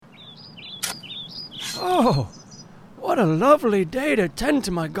Oh, what a lovely day to tend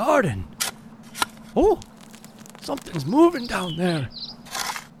to my garden. Oh, something's moving down there.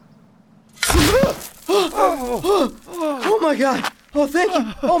 Oh my God. Oh, thank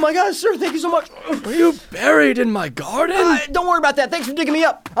you. Oh my God, sir, thank you so much. Were you buried in my garden? Don't worry about that. Thanks for digging me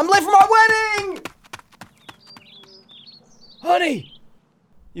up. I'm late for my wedding. Honey,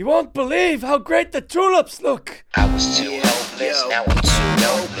 you won't believe how great the tulips look. I was too hopeless, now I'm too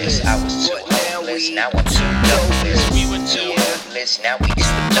hopeless. I was too hopeless, now I'm too dopeless. We were too hopeless, now we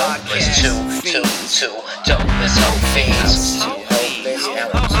just the dopeless. Two dopeless hope fiends. I was too hopeless, now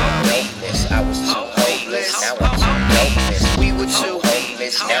I'm too hopeless. I was too hopeless, now I'm too hopeless. We were too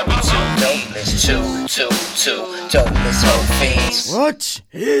hopeless, now we too dopeless. Two dopeless hope fiends. What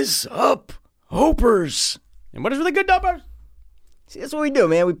is up, Hopers? And what is really good, Dopers? See, that's what we do,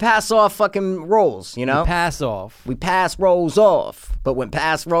 man. We pass off fucking rolls, you know? Pass off. We pass rolls off. But when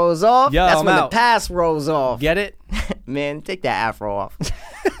pass rolls off, Yo, that's I'm when out. the pass rolls off. Get it? Man, take that afro off.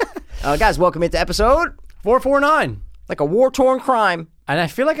 Guys, welcome into episode 449. like a war-torn crime. And I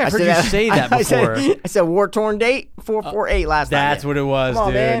feel like I've heard you say that before. I said war-torn date, 448 last time. That's what it was, Come on,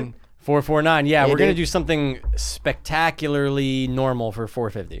 dude. man. 449. Yeah, we're going to dude. do something spectacularly normal for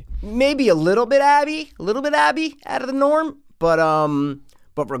 450. Maybe a little bit Abby out of the norm.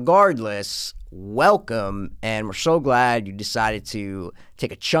 But regardless, welcome, and we're so glad you decided to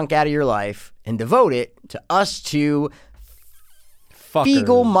take a chunk out of your life and devote it to us two Fuckers.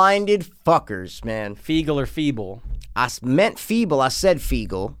 feeble-minded fuckers, man. Feegle or feeble? I meant feeble. I said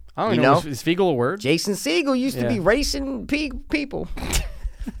feegle. I don't you know. know? Is feegle a word? Jason Segel used to Yeah. be racing people.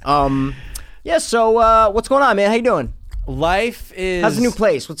 Yeah, so what's going on, man? How you doing? Life is... How's the new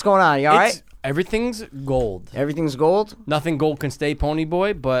place? What's going on? You all right? Everything's gold. Everything's gold? Nothing gold can stay, pony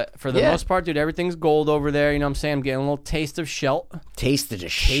boy, but for the Yeah. most part, dude, everything's gold over there. You know what I'm saying? I'm getting a little taste of Shelt. Taste of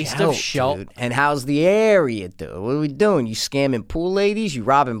of Shelt. dude. And how's the area, dude? What are we doing? You scamming pool ladies? You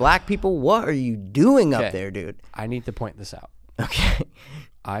robbing black people? What are you doing up Okay. there, dude? I need to point this out. Okay.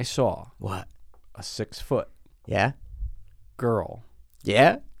 I saw What? a 6-foot Yeah? girl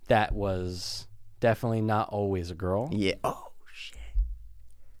Yeah? that was definitely not always a girl. Yeah. Oh, shit.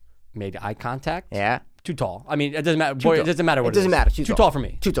 Made eye contact. Yeah? Too tall. I mean, it doesn't matter. Boy, tall. it doesn't matter what It doesn't is. matter. Too Too tall tall. for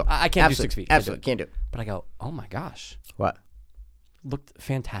me. Too tall. I can't do Absolutely. 6 feet. Can't do Absolutely. it. Can't do it. But I go, oh my gosh, What? looked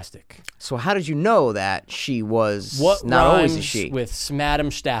fantastic. So how did you know that she was What not always a rhymes she? with Smadam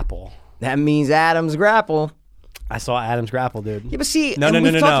Stapple? That means Adam's grapple. I saw Adam's grapple, dude. Yeah, but see, No, and no, no,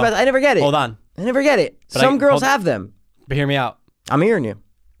 we've no, talked no. about that. I never get it. Hold on. I never get it. But Some girls hold- have them. But hear me out. I'm hearing you.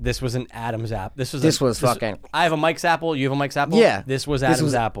 This was an Adam's apple. This was fucking- I have a Mike's apple. You have a Mike's apple. Yeah. This was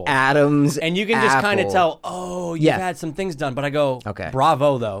Adam's apple. Adam's And you can just kind of apple. tell, oh, you've Yeah. had some things done. But I go, Okay.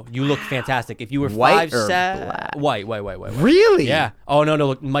 bravo, though. You look fantastic. If you were White or 5'7", black? white. Really? Yeah. Oh, no.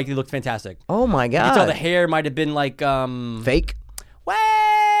 Look, Mikey looked fantastic. Oh my You god. can tell the hair might have been like, Fake? way.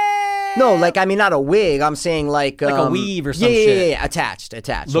 No, like I mean not a wig. I'm saying like a weave or some yeah, shit. Yeah, attached.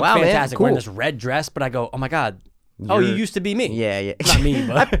 Looked wow, fantastic. man. Cool. Wearing this red dress. But I go, oh my God. Oh, you You're- used to be me. Yeah. Not me,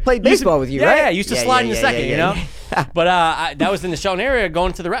 but I played baseball with you, yeah, right? Yeah, I used to slide in the second, you know. yeah. But that was in the Shelton area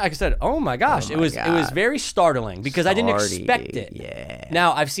going to the like I said, oh my gosh, Oh it my was God. very startling because I didn't Starty, expect dude. it. Yeah.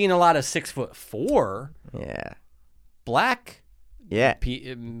 Now I've seen a lot of 6'4" Yeah. black. Yeah.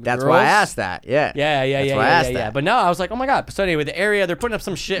 Girls. That's why I asked that. Yeah. Yeah. That's why I asked Yeah. that. But no, I was like, oh my God. So anyway, the area they're putting up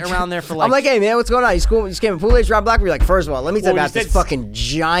some shit around there for like. I'm like, hey man, what's going on? You scamming pool ladies, rob black? You're like, first of all, let me tell you Well, about you this said- fucking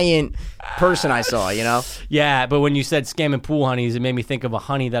giant person I saw. You know? yeah, but when you said scamming pool honeys, it made me think of a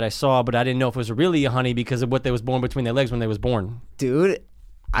honey that I saw, but I didn't know if it was really a honey because of what they was born between their legs when they was born. Dude,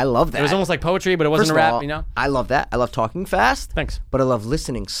 I love that. It was almost like poetry, but it wasn't First a of rap, all, you know? I love that. I love talking fast. Thanks. But I love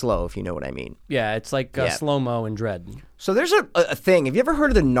listening slow, if you know what I mean. Yeah, it's like Yeah. slow-mo and dread. So there's a thing. Have you ever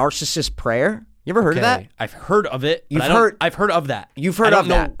heard of the narcissist prayer? You ever heard of that? Okay, I've heard of it. But You've I don't- heard- I've heard of that. You've heard I of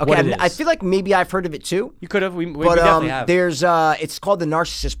don't that. know what it I is. feel like maybe I've heard of it too. You could have. We But definitely have. there's it's called the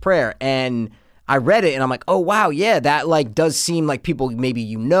narcissist prayer, and I read it and I'm like, oh wow, yeah, that like does seem like people maybe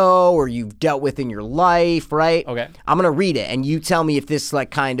you know or you've dealt with in your life, right? Okay. I'm gonna read it and you tell me if this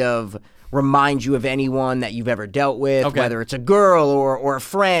like kind of reminds you of anyone that you've ever dealt with, Okay. whether it's a girl or a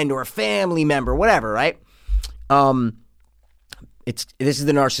friend or a family member, whatever, right? This is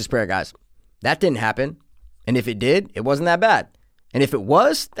the narcissist prayer, guys. That didn't happen. And if it did, it wasn't that bad. And if it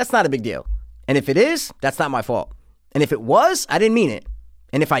was, that's not a big deal. And if it is, that's not my fault. And if it was, I didn't mean it.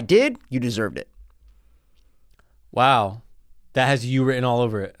 And if I did, you deserved it. Wow, that has you written all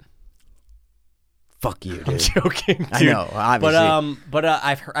over it. Fuck you, I'm dude. joking, dude. I know, obviously. But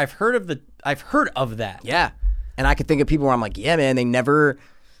I've heard of that. Yeah. And I could think of people where I'm like, yeah, man, they never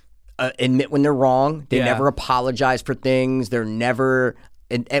admit when they're wrong. They Yeah. never apologize for things. They're never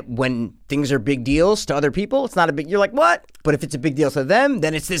And when things are big deals to other people, it's not a big. You're like, what? But if it's a big deal to them,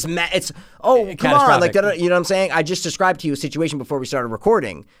 then it's this. It's come on, like you know what I'm saying. I just described to you a situation before we started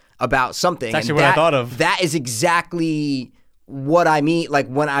recording about something. That's actually what I thought of. That is exactly what I mean. Like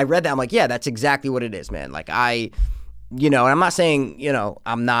when I read that, I'm like, yeah, that's exactly what it is, man. Like and I'm not saying,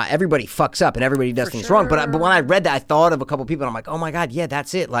 I'm not. Everybody fucks up and everybody does things wrong. But when I read that, I thought of a couple people, and I'm like, oh my god, yeah,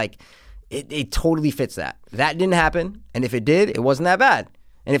 that's it. Like it totally fits that. That didn't happen, and if it did, it wasn't that bad.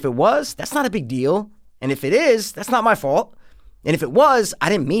 And if it was, that's not a big deal. And if it is, that's not my fault. And if it was, I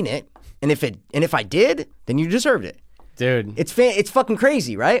didn't mean it. And if I did, then you deserved it. Dude. It's fucking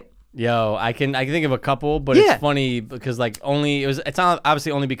crazy, right? Yo, I can think of a couple, but it's funny because it's not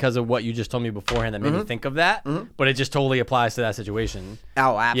obviously only because of what you just told me beforehand that made me think of that, but it just totally applies to that situation.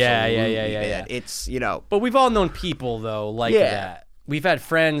 Oh, absolutely. Yeah. It's, But we've all known people though like that. We've had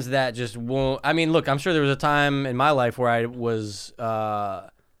friends that just won't. I mean, look, I'm sure there was a time in my life where I was, I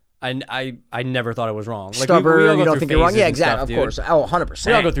never thought it was wrong. Like, stubborn, you don't think you're wrong. Yeah, exactly. Of course. Oh, 100%.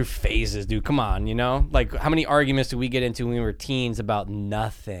 We all go through phases, dude. Come on, Like, how many arguments did we get into when we were teens about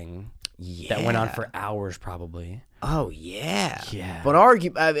nothing that went on for hours, probably? Oh, yeah. Yeah.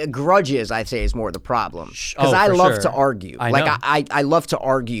 But grudges, I'd say, is more the problem. Because I love to argue. I love to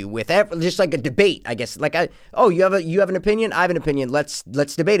argue with just like a debate, I guess. Like, you have an opinion, I have an opinion. Let's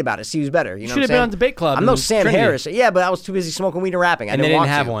debate about it. See who's better. You know should have been on Debate Club. I'm no Sam Harris. Yeah, but I was too busy smoking weed and rapping. And they didn't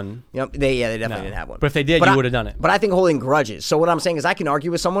have one. They definitely didn't have one. But if they did, you would have done it. But I think holding grudges. So what I'm saying is I can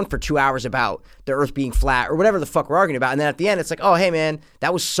argue with someone for 2 hours about the earth being flat or whatever the fuck we're arguing about. And then at the end, it's like, oh, hey, man,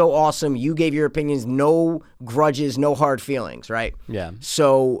 that was so awesome. You gave your opinions. No grudges, no hard feelings. Right? Yeah.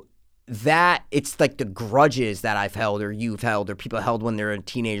 So it's like the grudges that I've held or you've held or people held when they're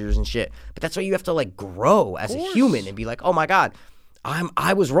teenagers and shit. But that's why you have to like grow as a human and be like, oh my God,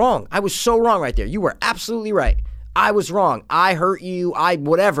 I was wrong. I was so wrong right there. You were absolutely right. I was wrong. I hurt you.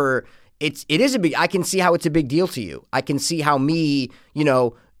 Whatever. It is a big, I can see how it's a big deal to you. I can see how me,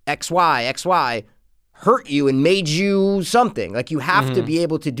 XY hurt you and made you something. Like you have to be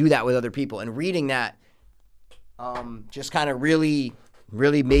able to do that with other people. And reading that, just kind of really,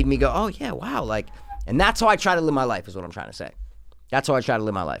 really made me go, oh yeah, wow. Like, and that's how I try to live my life is what I'm trying to say. That's how I try to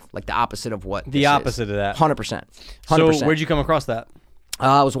live my life. Like the opposite of what the opposite of that. 100%. So where'd you come across that?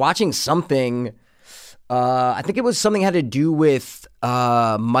 I was watching something, I think it was something had to do with,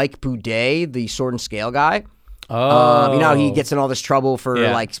 Mike Boudet, the Sword and Scale guy. Oh, he gets in all this trouble for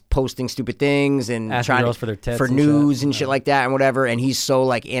like posting stupid things and asking trying girls for their tits for and news shit. and shit like that and whatever. And he's so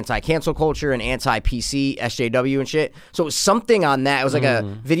like anti-cancel culture and anti-PC, SJW and shit. So it was something on that. It was like a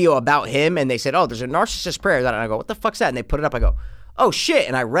video about him, and they said, "Oh, there's a narcissist prayer." And I go, "What the fuck's that?" And they put it up. I go, "Oh shit!"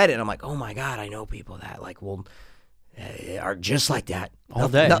 And I read it, and I'm like, "Oh my God, I know people that like will." Are just like that all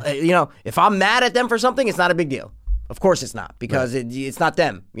day. If I'm mad at them for something, it's not a big deal. Of course it's not, because it's not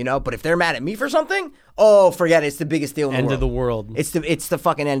them, But if they're mad at me for something, oh, forget it. It's the biggest deal in the world. End of the world. It's the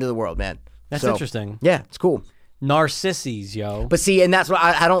fucking end of the world, man. That's interesting. Yeah, it's cool. Narcissies, yo. But see, and that's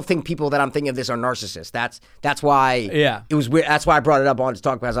why I don't think people that I'm thinking of this are narcissists. That's why it was weird. That's why I brought it up on to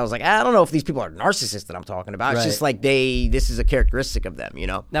talk about. I was like, I don't know if these people are narcissists that I'm talking about. It's just like this is a characteristic of them,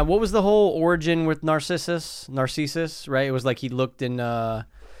 Now, what was the whole origin with Narcissus, right? It was like he looked in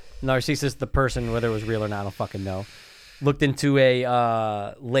Narcissus, the person, whether it was real or not, I don't fucking know. Looked into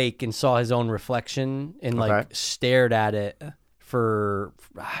a lake and saw his own reflection and stared at it for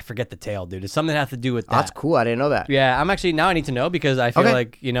I forget the tale, dude. It's something that has to do with that. That's cool. I didn't know that. Yeah, I'm actually now I need to know because I feel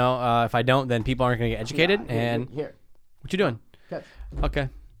like if I don't, then people aren't going to get educated. Here. What you doing? Okay.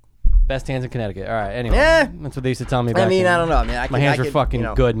 Best hands in Connecticut. All right. Anyway, that's what they used to tell me. Back I don't know. My hands were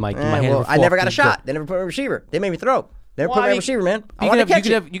fucking good, Mikey. My hands were I never got a shot. They never put me a receiver. They made me throw. They never put me a receiver, man. You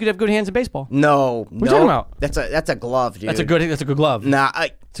could have good hands in baseball. No. What are you talking about? That's a glove, dude. That's a good glove. Nah,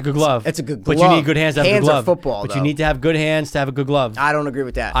 it's a good glove. It's a good glove. But you need good hands to have a good glove. Hands are football, But you need to have good hands to have a good glove. I don't agree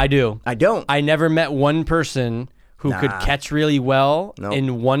with that. I do. I don't. I never met one person who could catch really well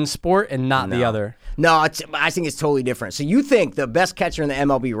in one sport and not the other. No, I think it's totally different. So you think the best catcher in the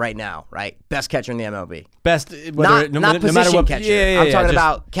MLB right now, right? Best catcher in the MLB. Best, not no position matter what catcher. Yeah, I'm talking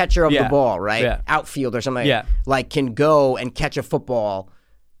about catcher of the ball, right? Yeah. Outfield or something. Yeah. Like can go and catch a football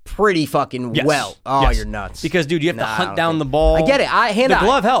pretty fucking well. Oh, you're nuts. Because, dude, you have to hunt down the ball. I get it. The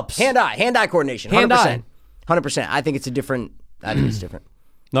glove helps. Hand-eye coordination. 100%. Hand-eye. 100%. I think it's different.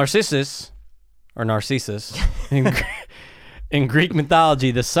 Narcissus, or Narcissus, in Greek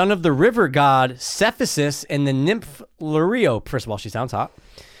mythology, the son of the river god Cephissus and the nymph Lario. First of all, she sounds hot.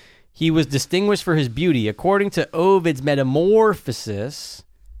 He was distinguished for his beauty. According to Ovid's Metamorphosis,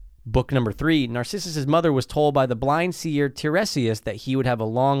 book number 3, Narcissus' mother was told by the blind seer Tiresias that he would have a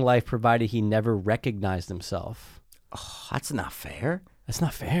long life provided he never recognized himself. Oh, that's not fair. That's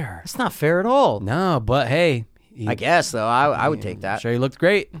not fair. It's not fair at all. No, but hey. I guess, though, I would take that. Sure, you looked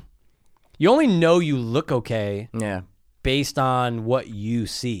great. You only know you look okay Yeah. based on what you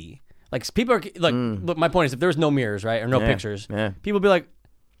see. Like, people are, like, look, my point is, if there's no mirrors, right, or no pictures, people be like,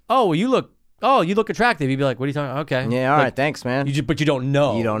 oh, well, you look attractive. You'd be like, what are you talking about? Okay. Yeah, all Like, right, thanks, man. but you don't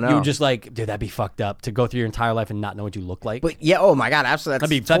know. You don't know. You would just like, dude, that'd be fucked up to go through your entire life and not know what you look like. But yeah, oh my God,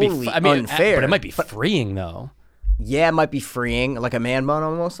 absolutely. That's totally unfair. But it might be freeing, though. Yeah, it might be freeing, like a man bun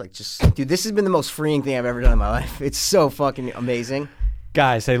almost. Like, just, dude, this has been the most freeing thing I've ever done in my life. It's so fucking amazing.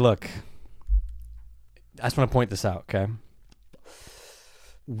 Guys, hey, look. I just want to point this out, okay?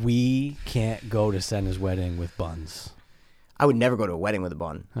 We can't go to Senna's wedding with buns. I would never go to a wedding with a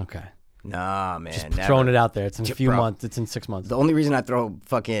bun. Okay. Nah, man. Just never. throwing it out there. It's in a few Bro. months. It's in 6 months. The only reason I throw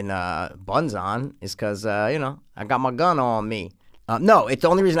fucking buns on is because, I got my gun on me. No, it's the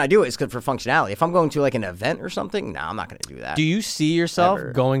only reason I do it is because for functionality. If I'm going to like an event or something, I'm not going to do that. Do you see yourself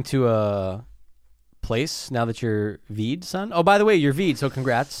Ever. going to a place now that you're V'd, son? Oh, by the way, you're V'd, so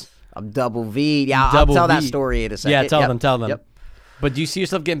congrats. I'm double V. Yeah, I'll Double tell that V. story in a second. Yeah, tell Yep. them. Yep. But do you see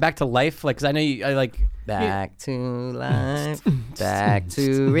yourself getting back to life? Like, because I know I like... Back to life, back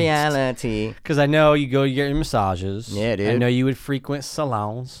to reality. Because I know you go, you get your massages. Yeah, dude. I know you would frequent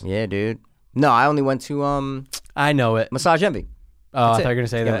salons. Yeah, dude. No, I only went to I know it. Massage Envy. Oh, I That's thought you were it. going to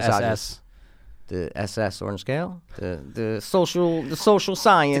say Yeah, the massages. SS. The SS orange scale, the social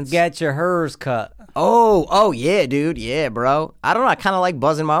science. Get your hers cut. Oh yeah, dude, yeah, bro. I don't know. I kind of like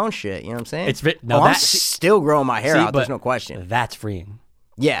buzzing my own shit. You know what I'm saying? I'm still growing my hair out. There's no question. That's freeing.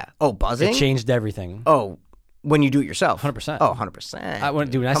 Yeah. Oh, buzzing. It changed everything. Oh, when you do it yourself. 100%. Oh, 100%. I went,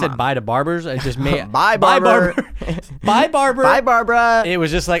 dude. When I said bye to barbers, I just made Bye, barber. Bye, barber. Bye, Barbara. It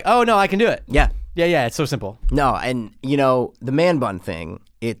was just like, oh no, I can do it. Yeah. Yeah. It's so simple. No, and the man bun thing.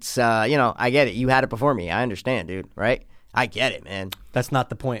 It's I get it. You had it before me. I understand, dude. Right? I get it, man. That's not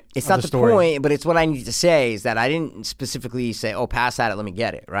the point. It's of not the the story. point, but it's what I need to say is that I didn't specifically say, "Oh, pass at it, let me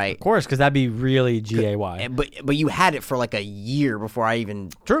get it." Right? Of course, because that'd be really gay. But you had it for like a year before I even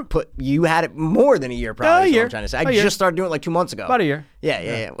True. You had it more than a year, probably. Is year. what I'm trying to say. A I year. just started doing it like 2 months ago. About a year.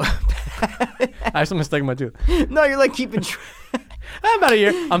 Yeah. I have something stuck in my tooth. No, you're like keeping. About a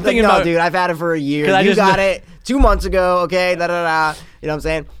year. I'm Like, thinking no, about dude, I've had it for a year. 'Cause I You just got know- it 2 months ago. Okay, da da da. You know what I'm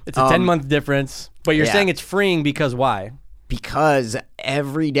saying? It's a 10-month difference, but you're yeah. saying it's freeing because why? Because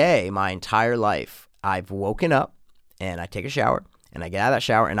every day, my entire life, I've woken up and I take a shower and I get out of that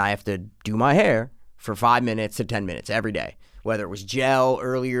shower and I have to do my hair for 5 minutes to 10 minutes every day. Whether it was gel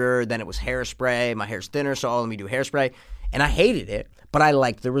earlier, then it was hairspray. My hair's thinner, so let me do hairspray. And I hated it, but I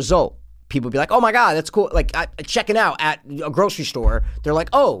liked the result. People would be like, "Oh my God, that's cool." Like checking out at a grocery store, they're like,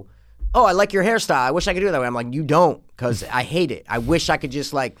 "Oh, I like your hairstyle. I wish I could do it that way." I'm like, "You don't, because I hate it. I wish I could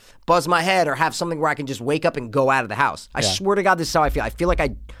just like buzz my head or have something where I can just wake up and go out of the house." I swear to God, this is how I feel. I feel like I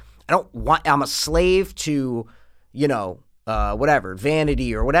don't want. I'm a slave to, whatever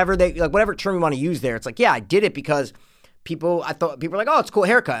vanity or whatever whatever term you want to use there. It's like, yeah, I did it because people were like, "Oh, it's a cool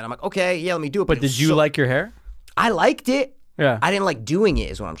haircut." And I'm like, "Okay, yeah, let me do it." But did you like your hair? I liked it. Yeah. I didn't like doing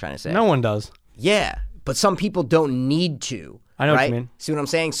it. Is what I'm trying to say. No one does. Yeah, but some people don't need to. I know what right? you mean. See what I'm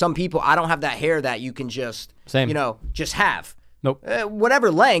saying? Some people, I don't have that hair that you can just, Same. just have. Nope.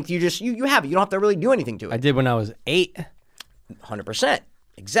 Whatever length, you have it. You don't have to really do anything to it. I did when I was 8. 100%.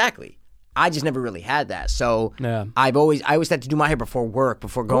 Exactly. I just never really had that. So Yeah. I always had to do my hair before work,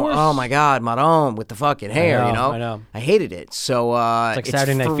 before going, course. "Oh my God, madame," with the fucking hair, I know. I hated it. So like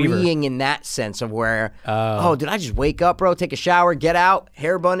Saturday Night Fever. freeing in that sense of where, did I just wake up, bro, take a shower, get out,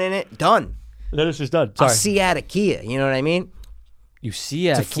 hair bun in it, done. That is just done. I'll Sorry. see you at IKEA. You know what I mean? You see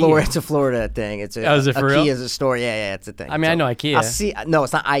it. It's a Florida thing. It's a, Oh, is it for real? IKEA's a store. Yeah, it's a thing. I mean, I know IKEA. No,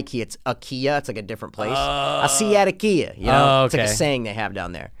 it's not IKEA. It's IKEA. It's like a different place. I'll see you at IKEA. You know, Oh, it's like a okay. saying they have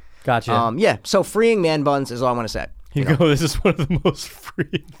down there. Gotcha. Yeah. So freeing man buns is all I want to say. you go, this is one of the most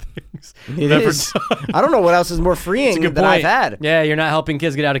freeing things It I've ever is. done. I don't know what else is more freeing Good than I've point. had. Yeah, you're not helping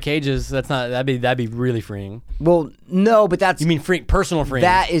kids get out of cages. That'd be really freeing. Well, no, but that's You mean freeing, personal freeing?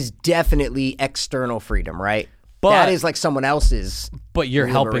 that is definitely external freedom, right? But- that is like someone else's. But you're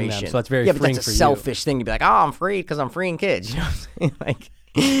helping them, liberation. so that's very yeah, but freeing that's for a you. selfish thing to be like, "Oh, I'm free because I'm freeing kids." You know what I'm saying? Like,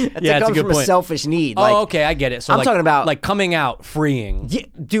 that Yeah, it's a comes good from a point. selfish need. Oh, Like, okay, I get it. So I'm like, talking about- like coming out, freeing. yeah,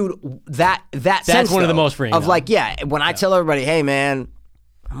 dude, that sense one of the though, most freeing, of though. like, yeah, when I tell everybody, "Hey, man,"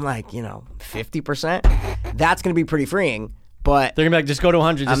 I'm like, 50%. That's gonna be pretty freeing. But They're gonna be like, just go to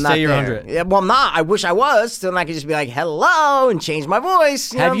 100. Just I'm not say you're there. 100. Yeah, well, I'm not. I wish I was. So then I could just be like, "Hello," and change my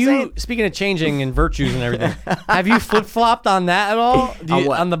voice. You know Have what I'm you, saying? speaking of changing and virtues and everything, have you flip flopped on that at all? On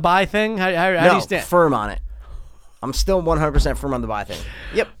what? On the buy thing? How do No, you stand? firm on it. I'm still 100% firm on the buy thing.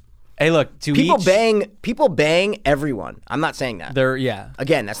 Yep. Hey, look, to People bang everyone. I'm not saying that. They're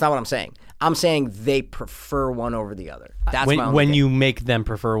Again, that's not what I'm saying. I'm saying they prefer one over the other. That's when you make them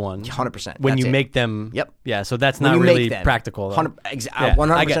prefer one. 100%. When That's you it. make them. Yep. Yeah, so that's When not you really make them. practical. Though.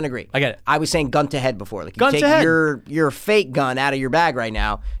 100% agree. I get it. I was saying gun to head before. Like, you Gun to take head. your fake gun out of your bag right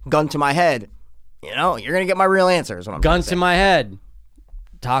now, gun to my head, you're going to get my real answer is what I'm Guns saying. to my head.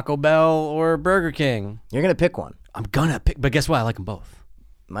 Taco Bell or Burger King. You're going to pick one. I'm gonna pick, but guess what? I like them both.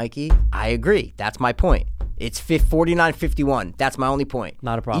 Mikey, I agree. That's my point. It's 49-51. That's my only point.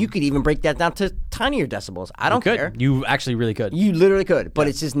 Not a problem. You could even break that down to tinier decibels. I don't Could. care. You actually really could. You literally could, but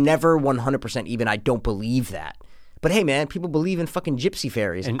it's just never 100% even. I don't believe that. But hey, man, people believe in fucking gypsy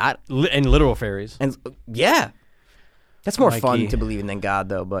fairies. And literal fairies. And yeah, that's more fun Mikey. to believe in than God,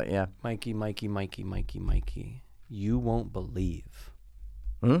 though. But yeah, Mikey. You won't believe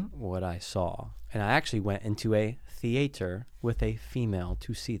what I saw. And I actually went into a theater with a female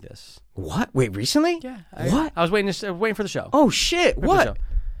to see this. what? Wait, recently? Yeah. What? I was waiting for the show. Oh shit! For the What? show.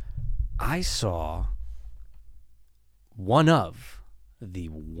 I saw one of the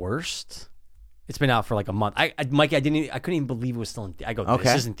worst. It's been out for like a month. Mikey, I couldn't even believe it was still in. I go, Okay.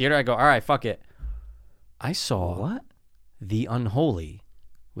 this is in theater. I go, all right, fuck it. I saw What? The Unholy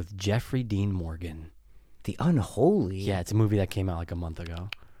with Jeffrey Dean Morgan. The Unholy. Yeah, it's a movie that came out like a month ago.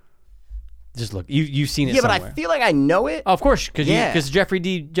 Just look, you've seen it Yeah, somewhere. but I feel like I know it. Oh, of course, because Yeah. Jeffrey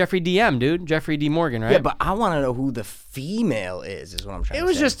DM, dude, Jeffrey D Morgan, right? Yeah, but I want to know who the female is what I'm trying it to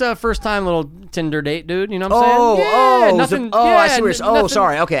was say. just a first time little Tinder date, dude. You know what I'm Oh, saying? oh, Yeah, the- nothing. oh, yeah, I see where you're. Oh, nothing-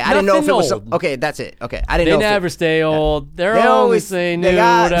 sorry. Okay, I didn't know if it was. nothing old. Okay, that's it. Okay, I didn't They know. never stay old. They're They always say new,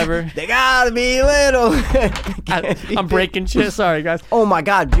 whatever. They gotta be little. I'm breaking shit. Sorry, guys. Oh my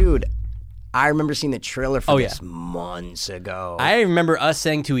god, dude! I remember seeing the trailer for Oh, this yeah. months ago. I remember us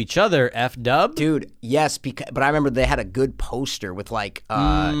saying to each other, "F dub." Dude, yes, but I remember they had a good poster with like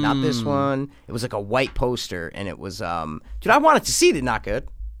not this one. It was like a white poster, and it was dude, I wanted to see it. Not good.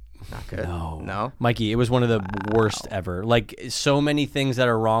 Not good. No. Mikey, it was one of the worst ever. Like so many things that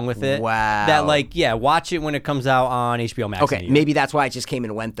are wrong with it. Wow. That like, yeah, watch it when it comes out on HBO Max. in Okay, a year. maybe that's why it just came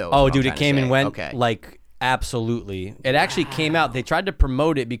and went though. is Oh, what I'm dude, trying it to came say. and went. Okay. Like absolutely. It actually came out. They tried to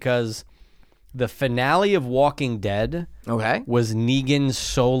promote it because the finale of Walking Dead Okay. was Negan's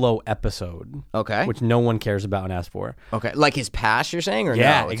solo episode. Okay. Which no one cares about and asks for. Okay. Like his past, you're saying, or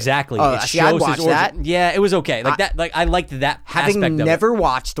Yeah, no? exactly. Oh, It see, I'd shows watch his that. origin. Yeah, it was okay. Like that. Like I liked that aspect Having of never it.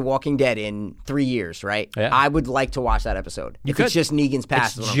 watched The Walking Dead in 3 years, right? Yeah. I would like to watch that episode. If could. it's just Negan's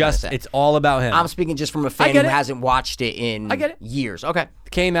past, is It's what just I'm trying to say. it's all about him. I'm speaking just from a fan get who it. hasn't watched it in I get it. years. Okay.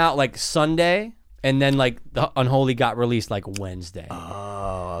 Came out like Sunday, and then like the Unholy got released like Wednesday.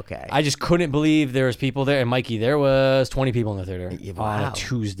 Oh, okay. I just couldn't believe there was people there. And Mikey, there was 20 people in the theater on wow. a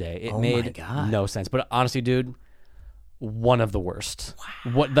Tuesday. It Oh my made God. no sense. But honestly, dude, one of the worst.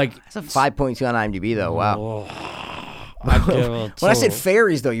 Wow. What like That's a 5.2 on IMDb, though. Wow. I'd give it When I said two.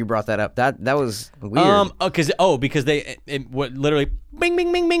 fairies, though, you brought that up. That was weird. because what literally bing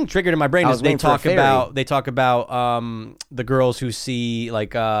bing bing bing triggered in my brain I is was waiting for a fairy. they talk about the girls who see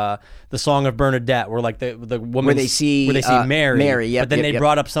like the Song of Bernadette where like the woman Where they see, Mary yep, but then yep, they yep.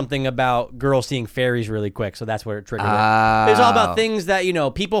 brought up something about girls seeing fairies really quick, so that's where it triggered it. Oh. It's all about things that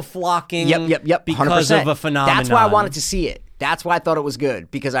people flocking Yep. because 100%. of a phenomenon. That's why I wanted to see it. That's why I thought it was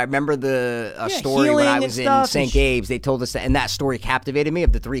good, because I remember the story when healing I and was in stuff St. and Gabe's. They told us that, and that story captivated me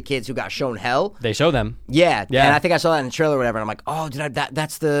of the 3 kids who got shown hell. they show them. Yeah, Yeah. and I think I saw that in the trailer or whatever, and I'm like, oh,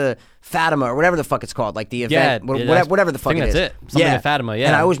 that's the Fatima or whatever the fuck it's called, like the event, that's- whatever the fuck I think it is. that's it. Something in Fatima, yeah.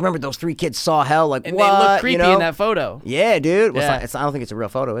 And I always remember those 3 kids saw hell, like, And what? they look creepy you know? in that photo. Yeah, dude. Well, Yeah. I don't think it's a real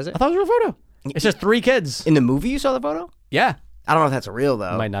photo, is it? I thought it was a real photo. It's just 3 kids. In the movie you saw the photo? Yeah. I don't know if that's real,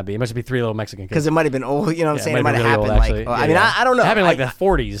 though. It might not be. It must be 3 little Mexican kids. Because it might have been old, you know what I'm Yeah, saying? It might might have be really happened old, like, actually. I Yeah, mean, yeah. I don't know. It happened in like the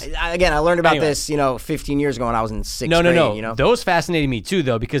 40s. Again, I learned about Anyway. this, 15 years ago when I was in 6th No. grade, you know? Those fascinated me too,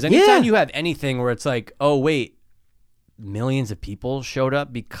 though, because anytime Yeah. you have anything where it's like, oh, wait, millions of people showed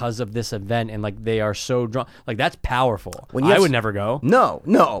up because of this event and like they are so drunk, like that's powerful. When you I have- would never go. No.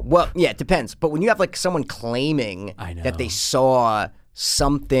 Well, yeah, it depends. But when you have like someone claiming I know. that they saw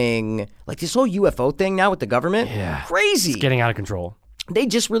something, like this whole UFO thing now with the government, Yeah. crazy. Getting out of control. They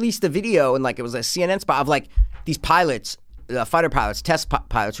just released a video and like it was a CNN spot of like these pilots, fighter pilots, test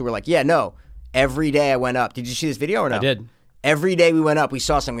pilots who were like, yeah, no, every day I went up. Did you see this video or no? I did. Every day we went up, we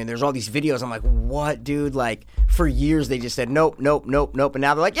saw something. There's all these videos. I'm like, what, dude? Like, for years they just said nope. And now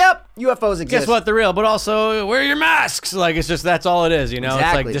they're like, yep, UFOs exist. Guess what? They're real, but also wear your masks. Like it's just that's all it is. It's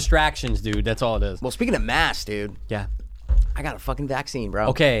Exactly. like distractions, dude. That's all it is. Well, speaking of masks, dude, Yeah. I got a fucking vaccine, bro.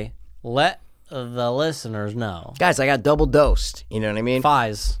 Okay. Let the listeners know. Guys, I got double dosed. You know what I mean?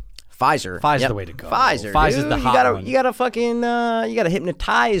 Pfizer. Pfizer. Pfizer's Yep. the way to go. Pfizer. Pfizer's dude. the hot one. You gotta fucking you gotta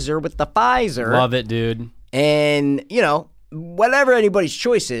hypnotize her with the Pfizer. Love it, dude. And whatever anybody's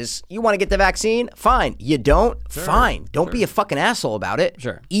choice is, you want to get the vaccine, fine. You don't, fine. Don't be a fucking asshole about it.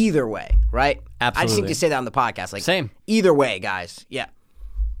 Sure. Either way, right? I just Absolutely. need to say that on the podcast. Like, Same. Either way, guys. Yeah.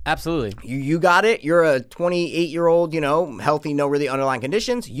 Absolutely. You got it. You're a 28-year-old, healthy, no really underlying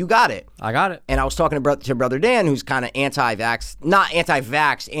conditions. You got it. I got it. And I was talking to Brother Dan, who's kind of anti-vax, not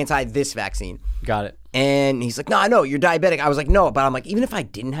anti-vax, anti-this vaccine. Got it. And he's like, no, I know, you're diabetic. I was like, no, but I'm like, even if I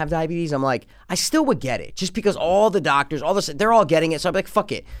didn't have diabetes, I'm like, I still would get it. Just because all the doctors, all this, they're all getting it. So I'm like,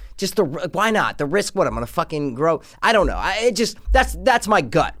 fuck it. Just why not? The risk, what, I'm going to fucking grow. I don't know. That's my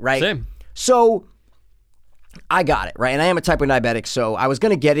gut, right? Same. So I got it, right? And I am a type 1 diabetic, so I was going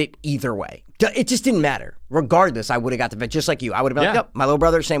to get it either way. It just didn't matter. Regardless, I would have got the vet just like you. I would have been like, Yeah. yep, my little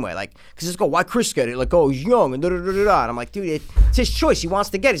brother, same way. Like, because it's why Chris get it? Like, oh, he's young and da-da-da-da-da. And I'm like, dude, it's his choice. He wants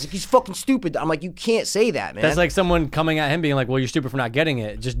to get it. He's like, he's fucking stupid. I'm like, you can't say that, man. That's like someone coming at him being like, well, you're stupid for not getting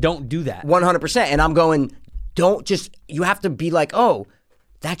it. Just don't do that. 100%. And I'm going, you have to be like, oh,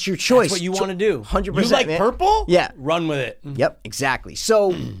 that's your choice. That's what you want to do. 100%. You like man. purple? Yeah. Run with it. Yep, exactly.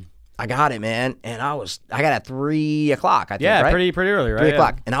 So I got it, man. And I got at 3 o'clock, I think, Yeah, right? pretty early, right? 3 Yeah.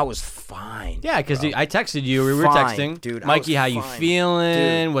 o'clock. And I was fine. Yeah, because I texted you. We were Fine, texting. dude, I Mikey, was how you fine.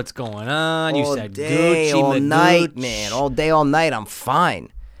 feeling? Dude. What's going on? You All said day, Gucci, all night, Madooch. man. All day, all night, I'm fine.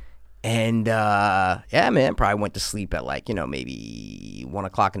 And yeah, man, probably went to sleep at like, maybe 1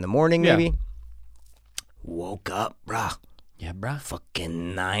 o'clock in the morning, Yeah. maybe. Woke up, bruh. Yeah, bruh.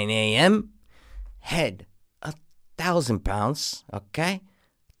 Fucking 9 a.m. Head 1,000 pounds, okay?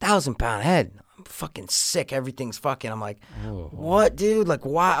 1,000-pound head. I'm fucking sick. Everything's fucking. I'm like, what, dude? Like,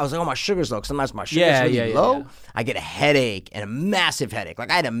 why? I was like, oh, my sugar's low. 'Cause sometimes my sugar's really low. yeah. I get a headache and a massive headache. Like,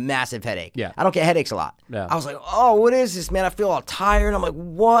 I had a massive headache. Yeah. I don't get headaches a lot. Yeah. I was like, oh, what is this, man? I feel all tired. I'm like,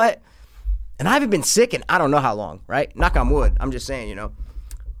 what? And I haven't been sick in I don't know how long, right? Knock on wood. I'm just saying,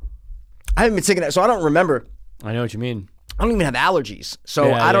 I haven't been sick in that, so I don't remember. I know what you mean. I don't even have allergies. So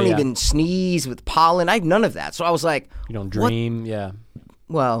Yeah, I don't yeah. even sneeze with pollen. I have none of that. So I was like, You don't what? dream. Yeah.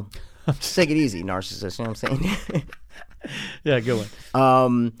 Well, take it easy, narcissist. You know what I'm saying? Yeah, good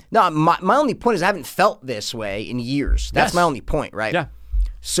one. No, my only point is I haven't felt this way in years. That's Yes. my only point, right? Yeah.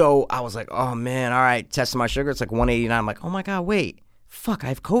 So I was like, oh, man, all right, testing my sugar. It's like 189. I'm like, oh, my God, wait. Fuck, I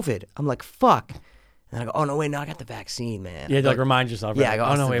have COVID. I'm like, fuck. And I go, oh, no, wait, no, I got the vaccine, man. You had to like remind yourself. Yeah, right? I go,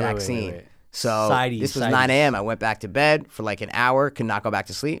 oh, it's no, the wait, vaccine. wait. So Sidey, this was sidey. 9 a.m. I went back to bed for like an hour, could not go back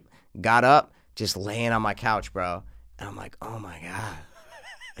to sleep. Got up, just laying on my couch, bro. And I'm like, oh, my God.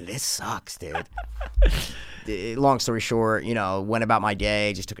 This sucks, dude. Long story short, went about my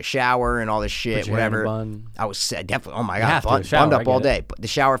day, just took a shower and all this shit, Put your hair in a whatever. bun. I was definitely, oh my have God, to, shower, bunned I up all get it. day. But the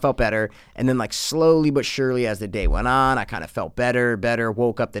shower felt better. And then, like, slowly but surely as the day went on, I kind of felt better.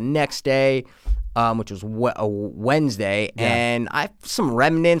 Woke up the next day, which was a Wednesday, and I have some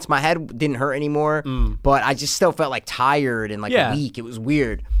remnants. My head didn't hurt anymore, but I just still felt like tired and like Yeah. weak. It was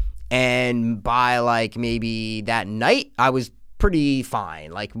weird. And by like maybe that night, I was pretty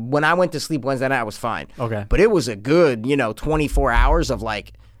fine. Like when I went to sleep Wednesday night, I was fine. Okay. But it was a good, 24 hours of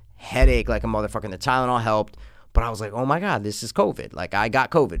like headache like a motherfucker. And the Tylenol helped. But I was like, oh my God, this is COVID. Like I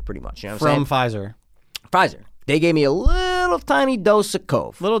got COVID pretty much. You know what I'm From saying? Pfizer. Pfizer. They gave me a little tiny dose of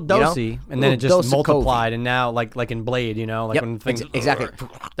Cove. Little dosey, and then it Little just dose of Covey. multiplied, and now like in Blade, like Yep, when things exactly.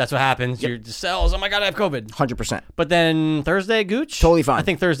 That's what happens. Your cells. Oh my God, I have COVID. 100%. But then Thursday, Gooch. Totally fine. I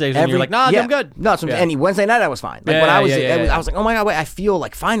think Thursdays when you're like, nah, I'm good. No, it's, Yeah. and Wednesday night I was fine. Like Yeah, when I was, yeah. I was like, oh my God, wait, I feel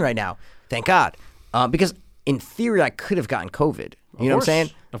like fine right now. Thank God. Because in theory, I could have gotten COVID. You know what I'm course. saying?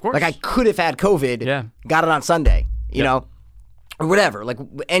 Of course. Like I could have had COVID. Yeah. Got it on Sunday. You know, or whatever. Like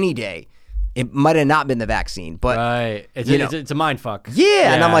any day, it might have not been the vaccine, but. Right. It's a mind fuck.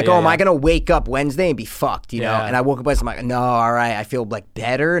 Yeah, and I'm like, yeah, oh, am I yeah. gonna wake up Wednesday and be fucked, you know? Yeah. And I woke up Wednesday, I'm like, no, all right, I feel like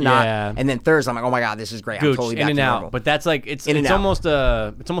better, not. Yeah. And then Thursday, I'm like, oh my God, this is great. I'm Gooch, totally in back and to out. normal. But that's like it's In and out. almost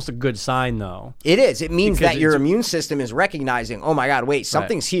a good sign though. It is. It means Because that your it's- immune system is recognizing, oh my God, wait,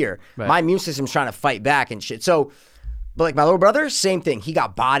 something's here. Right. My immune system's trying to fight back and shit. So, but like my little brother, same thing. He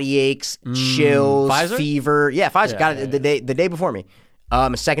got body aches, chills, Pfizer? fever. Yeah, Pfizer got it yeah. the day before me.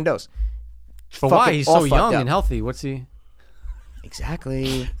 A second dose. But why? Fucking He's all so fucked young up. and healthy. What's he?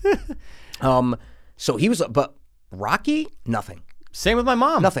 Exactly. So he was, but Rocky, nothing. Same with my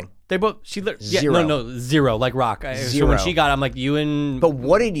mom. Nothing. They both. Yeah, Zero. No, zero. Like Rock. So Zero. when she got, it, I'm like, you and But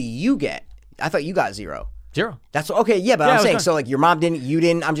what did you get? I thought you got zero. zero. That's okay, yeah, but Yeah, it I'm was saying, fine. so like your mom didn't, you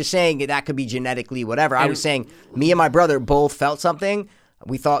didn't, I'm just saying that could be genetically whatever. I was saying me and my brother both felt something.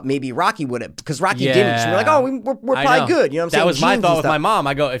 We thought maybe Rocky would have, because Rocky didn't. So we're like, oh, we're I probably know. good. You know what I'm saying? That was my Genes thought and with stuff. my mom.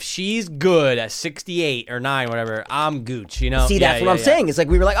 I go, if she's good at 68 or 9, whatever, I'm Gooch, you know? See, that's what I'm saying. It's like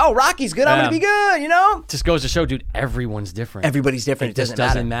we were like, oh, Rocky's good. I'm Yeah. going to be good, you know? Just goes to show, dude, everyone's different. Everybody's different. It just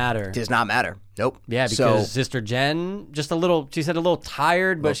doesn't matter. It does not matter. Nope. Yeah, because So- Sister Jen, just a little, she said a little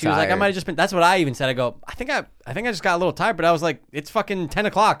tired, but she was like, I tired. might have just been, that's what I even said. I go, I think I just got a little tired, but I was like, it's fucking 10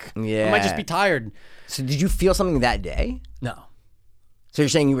 o'clock. Yeah. I might just be tired. So did you feel something that day? No. So you're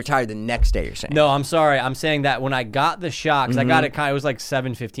saying you were tired the next day, you're saying? No, I'm sorry. I'm saying that when I got the shot, because I got it it was like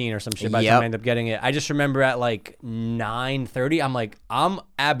 7:15 or some shit by the time I ended up getting it. I just remember at like 9:30, I'm like, I'm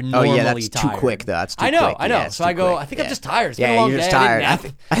abnormally that's tired. too quick, though. That's too I know, quick. I know. Yeah, it's so too I go, quick. I think I'm Yeah. just tired. It's Yeah, been a long you're day. just I didn't tired.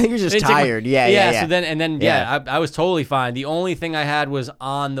 nap. I think you're just Didn't take my- tired. Yeah. So then, I was totally fine. The only thing I had was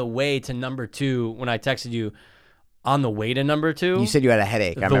on the way to number 2 when I texted you. On the way to number 2, You said you had a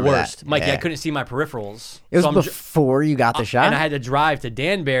headache. I the remember worst, that. Mikey. Yeah. I couldn't see my peripherals. It was So I'm before you got the shot? and I had to drive to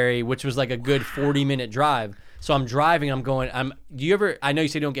Danbury, which was like a good 40-minute drive. So I'm driving. I'm going. Do you ever? I know you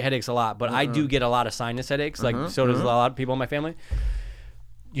say you don't get headaches a lot, but I do get a lot of sinus headaches. Like so does a lot of people in my family.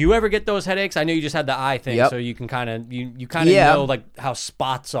 You ever get those headaches? I know you just had the eye thing, Yep. so you can kind of you kind of Yeah. know like how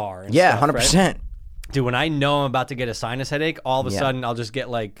spots are. And Yeah, stuff, 100%. right? Dude, when I know I'm about to get a sinus headache, all of a sudden I'll just get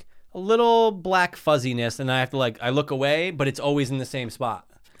like a little black fuzziness, and I have to I look away, but it's always in the same spot.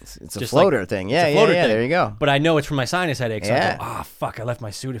 It's a Just floater like- thing. It's Yeah, a floater yeah, thing. there you go. But I know it's from my sinus headache. So Yeah. I go, fuck, I left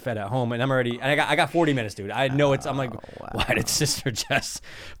my Sudafed at home, and I'm already. And I got 40 minutes, dude. I know it's. I'm like, why did Sister Jess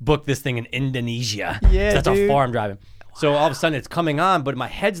book this thing in Indonesia? Yeah, that's dude. how far I'm driving. So all of a sudden it's coming on, but my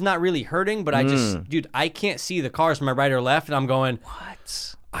head's not really hurting. But I just, dude, I can't see the cars from my right or left, and I'm going,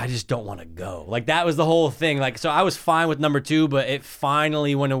 what? I just don't want to go. Like that was the whole thing. Like so, I was fine with number 2, but it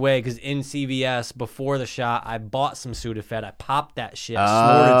finally went away because in CVS before the shot, I bought some Sudafed. I popped that shit,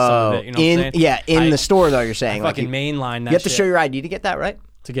 snorted some of it. You know what I'm saying? in I the store though. You're saying fucking you, mainline that you have to shit. show your ID to get that, right?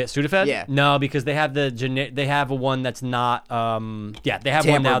 To get Sudafed? Yeah. No, because they have they have a one that's not they have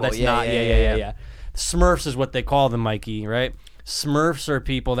one now Tamperable. that's Yeah, not yeah. Smurfs is what they call them, Mikey, right? Smurfs are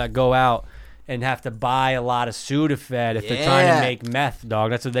people that go out and have to buy a lot of Sudafed if they're trying to Yeah. make meth,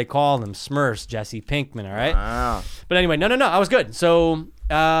 dog. That's what they call them. Smurfs, Jesse Pinkman, all right? Wow. But anyway, no, I was good. So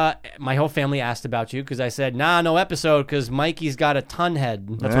my whole family asked about you because I said, no episode because Mikey's got a ton head.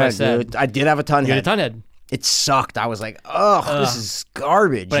 That's what I said. Dude, I did have a ton You had a head. ton head. It sucked. I was like, oh, this is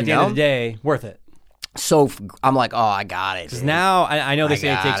garbage. But at the you end know? of the day, worth it. So I'm like, oh, I got it. dude. Now I know they I say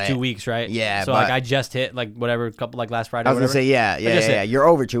it got takes it. 2 weeks, right? Yeah, So but- like I just hit like whatever couple like last Friday. I was or gonna whatever. say, yeah. just hit. You're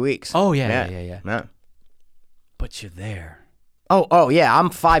over 2 weeks. Oh yeah. But you're there. Oh yeah. I'm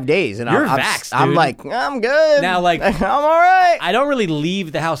 5 days, and You're I'm vaxxed, I'm dude. like, I'm good Now, like- I'm all right. I don't really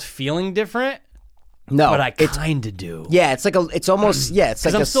leave the house feeling different, No, but I it's kind of do. yeah. It's like it's almost yeah. It's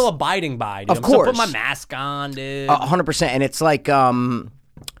like Because I'm a still abiding by. Dude. Of I'm still putting course. my mask on, dude. 100%, and it's like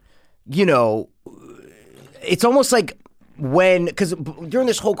you know, it's almost like when because during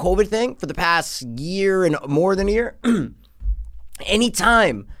this whole COVID thing for the past year and more than a year,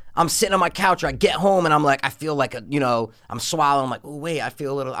 anytime I'm sitting on my couch or I get home and I'm like, I feel like I'm swallowing. I'm like, oh wait, I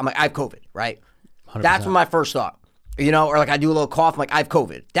feel a little. I'm like, I have COVID, right? 100%. That's my first thought. Or like I do a little cough. I'm like, I have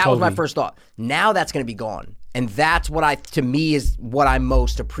COVID. That was my COVID. first thought. Now that's going to be gone, and that's what to me is what I'm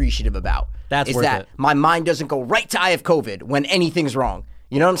most appreciative about. That's is worth that it. my mind doesn't go right to I have COVID when anything's wrong.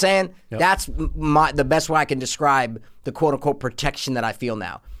 You know what I'm saying? That's the best way I can describe the quote unquote protection that I feel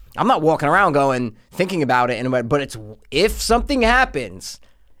now. I'm not walking around thinking about it, but it's if something happens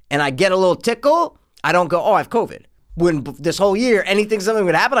and I get a little tickle, I don't go, oh, I have COVID. When this whole year, something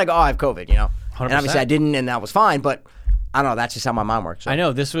would happen, I go, oh, I have COVID, And 100%. obviously I didn't, and that was fine, but I don't know, that's just how my mind works. So. I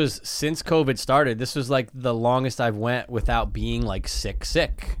know this was since COVID started. This was like the longest I've went without being like sick.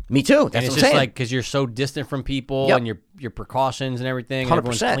 Me too. And That's it's what I'm just saying. like because you're so distant from people Yep. and your precautions and everything, and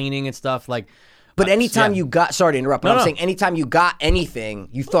everyone's 100%. cleaning and stuff. Like, But anytime yeah. you got, sorry to interrupt, but No. I'm saying anytime you got anything,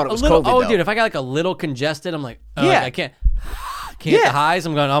 you thought it a was little, COVID. oh, though. dude, if I got like a little congested, I'm like, oh, Yeah. like, I can't hit Yeah. the highs.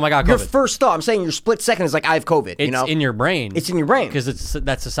 I'm going, oh my god, Your COVID. first thought, I'm saying your split second is like, I have COVID. It's in your brain. It's in your brain. because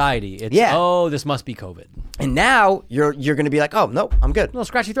that's society. It's Yeah. oh, this must be COVID. And now you're going to be like, oh, nope, I'm good. little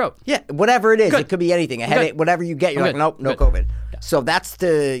scratchy throat. Yeah, whatever it is. Good. It could be anything. A headache, good. whatever you get, you're I'm like, good. nope, no Good. COVID. So that's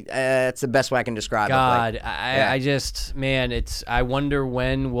the best way I can describe God, it. Like, I just, man, I wonder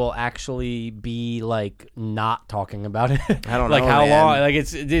when we'll actually be like not talking about it. I don't like know, how man. long? Like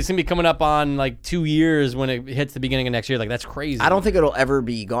it's gonna be coming up on like 2 years when it hits the beginning of next year. Like that's crazy. I don't think it'll ever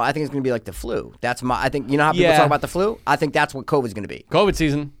be gone. I think it's going to be like the flu. I think, how people Yeah. talk about the flu? I think that's what COVID's going to be. COVID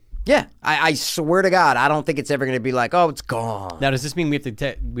season. Yeah, I swear to God, I don't think it's ever going to be like, oh, it's gone. Now, does this mean we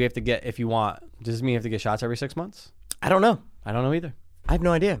have to get if you want? Does this mean you have to get shots every 6 months? I don't know. I don't know either. I have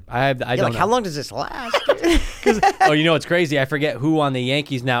no idea. I Yeah, don't like know. how long does this last? Oh, you know what's crazy? I forget who on the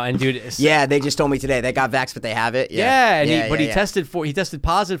Yankees now. And dude, Yeah, they just told me today they got vaxxed, but they have it. yeah, and he yeah. tested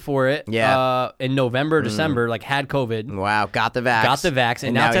positive for it. Yeah. In November, December, like had COVID, Wow, got the vax,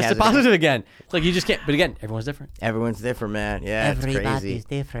 and now he tested has it. positive again. It's like you just can't. But again, everyone's different. Everyone's different, man. Yeah, it's crazy.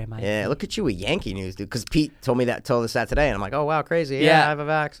 different, my Yeah, look at you with Yankee news, dude. Because Pete told us that today, and I'm like, oh wow, crazy. Yeah, Yeah. I have a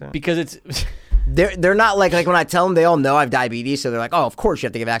vax. Because it's They're not like when I tell them, they all know I have diabetes, so they're like, oh, of course you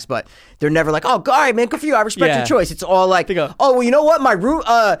have to get vaxxed, but they're never like, oh, all right, man, good for you. I respect Yeah. your choice. It's all like, go- oh, well, you know what? My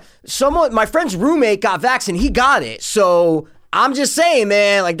friend's roommate got vaxxed and he got it, so I'm just saying,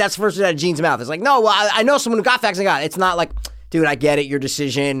 man, like that's first out of Gene's mouth. It's like, no, well, I know someone who got vaxxed and got it. It's not like, dude, I get it, your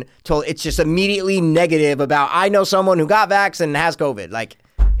decision. It's just immediately negative about, I know someone who got vaxxed and has COVID. Like,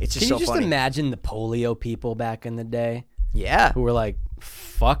 it's just Can so you just funny. imagine the polio people back in the day Yeah. who were like,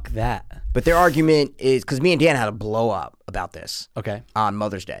 fuck that. But their argument is, because me and Dan had a blow up about this Okay. on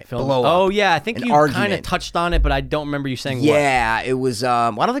Mother's Day. Film- Blow up. Oh yeah, I think An you kind argument. of touched on it, but I don't remember you saying what. Yeah, it was.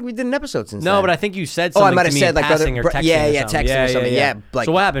 Well, I don't think we did an episode since No, then. but I think you said Oh, something I might to have me said in like passing or texting yeah, or yeah, something. texting or something. Yeah, like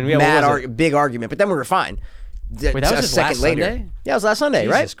so what happened? Yeah, mad what was it? big argument, but then we were fine. Wait, that was a just second last later. Sunday? Yeah, it was last Sunday,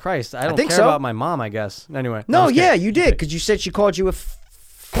 Jesus right? Christ, I don't think care so. about my mom, I guess. Anyway. No, just yeah, kidding. you did because you said she called you a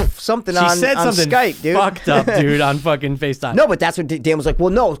something She on said on something Skype, dude. fucked up, dude, on fucking FaceTime. No, but that's what Dan was like. Well,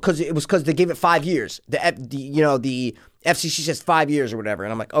 no, because they gave it 5 years. The FCC says 5 years or whatever,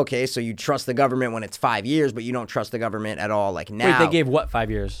 and I'm like, okay, so you trust the government when it's 5 years, but you don't trust the government at all. Like now, Wait, they gave what, 5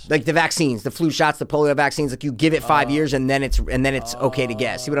 years? like the vaccines, the flu shots, the polio vaccines. Like you give it 5 years, and then it's okay to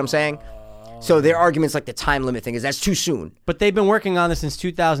guess. See what I'm saying? So their argument's like the time limit thing is that's too soon. But they've been working on this since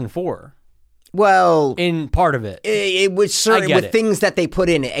 2004. Well, In part of it. it was certain get with it. things that they put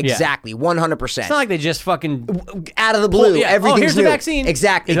in it. Exactly, 100%. It's not like they just fucking Out of the blue, yeah. everything's here's new. the vaccine.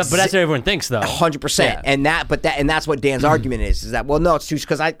 Exactly. But that's what everyone thinks, though. 100%. Yeah. And that's what Dan's argument is that, well, no, it's too,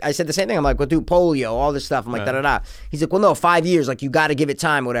 because I said the same thing. I'm like, well, dude, polio, all this stuff. I'm like, da-da-da. He's like, well, no, 5 years. Like, you got to give it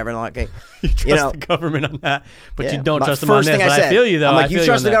time, whatever. And I'm like, okay, You trust the government on that, but yeah. you don't My trust them on first this. thing But I said, feel you, though. I'm I like, feel you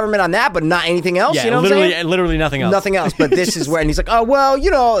trust on the that. government on that, but not anything else? Yeah, You know what I'm literally, saying? literally nothing else. Nothing else. But this is where, and he's like, oh, well,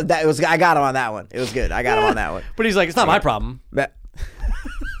 I got him on that one. It was good. I got him on that one. But he's like, it's not my problem. But-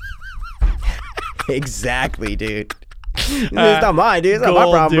 exactly, dude. It's not mine, dude. It's not my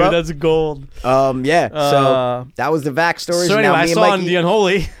Gold, problem, dude. bro. That's gold. Yeah. So that was the Vax stories. So and anyway, now I me and saw on Mikey, The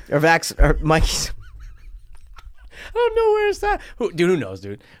Unholy. or Mikey's. I don't know where it's that. Who knows,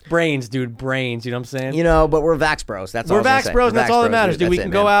 dude? Brains, dude. Brains. You know what I'm saying? But we're Vax bros. That's all We're I was Vax gonna say. bros, and We're that's Vax all that bros, matters, dude. We That's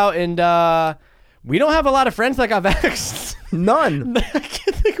can it, go man. out and we don't have a lot of friends that got vaxxed. None. I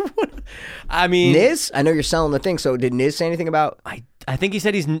can't think of one. I mean, Niz, I know you're selling the thing. So did Niz say anything about? I think he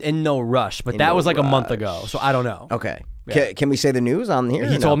said he's in no rush, but that no was like a month rush. ago, so I don't know. Okay. Yeah. Can we say the news on here?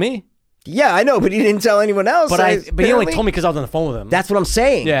 He or no? told me, Yeah, I know, but he didn't tell anyone else. but so he only apparently- told me because I was on the phone with him. That's what I'm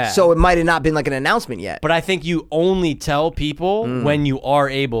saying. Yeah. So it might have not been like an announcement yet. But I think you only tell people when you are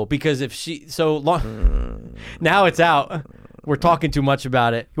able, because if she so long now it's out. We're talking too much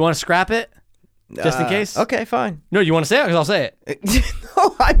about it. You want to scrap it, just in case? Okay, fine. No, you want to say it? Because I'll say it.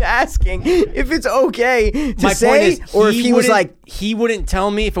 No, I'm asking if it's okay to My say, point is, or if he was wouldn't- like, he wouldn't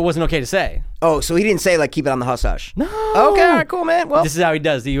tell me if it wasn't okay to say. oh, so he didn't say like keep it on the hush hush. No. Okay, all right, cool, man. Well, This is how he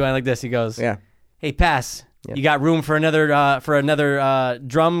does. He went like this. He goes, yeah. "Hey, pass. You got room for another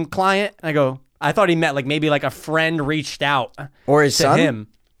drum client?" I go, I thought he meant like maybe like a friend reached out Or his to son. him.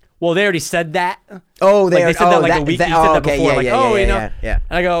 Well, they already said that. Oh, Like they said that like a week. He said that okay, before. yeah, like, yeah, oh, yeah, you know. yeah.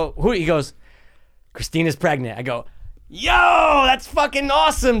 And I go, who? He goes, Christina's pregnant. I go, yo, that's fucking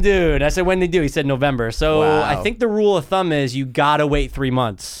awesome, dude. I said, when they do? He said November. So Wow. I think the rule of thumb is you gotta wait 3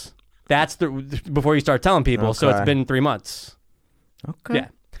 months. That's before you start telling people. So it's Okay. been 3 months. Okay. Yeah.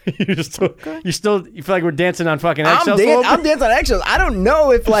 you feel like we're dancing on fucking eggshells. I'm dancing on eggshells. I don't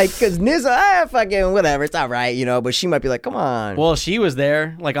know if like because Nizza, fucking whatever, it's all right, but she might be like, come on. Well, she was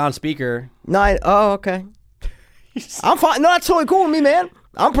there, like on speaker. No, okay. I'm fine. No, that's totally cool with me, man.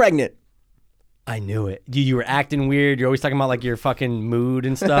 I'm pregnant. I knew it. You were acting weird. You're always talking about like your fucking mood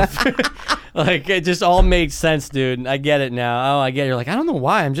and stuff. Like it just all made sense, dude. I get it now. Oh, I get it. You're like, I don't know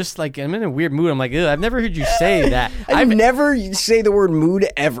why. I'm just like, I'm in a weird mood. I'm like, I've never heard you say that. I never say the word mood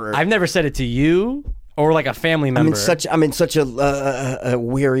ever. I've never said it to you or like a family member. I'm in such a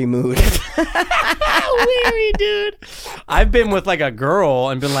weary mood. weary, dude. I've been with like a girl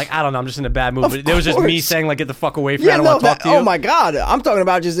and been like, I don't know, I'm just in a bad mood. But it was just me course. saying like, get the fuck away from me. I don't want to talk to you. Oh my god, I'm talking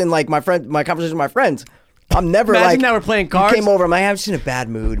about just in like my conversation with my friends. I'm never Imagine like now we're playing you cards. came over. I'm like, I'm just in a bad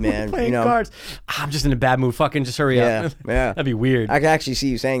mood, man. Playing cards. I'm just in a bad mood. Fucking just hurry up. Yeah. That'd be weird. I can actually see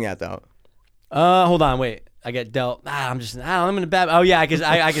you saying that though. Hold on, wait. I get dealt. I'm in a bad. Oh yeah, I can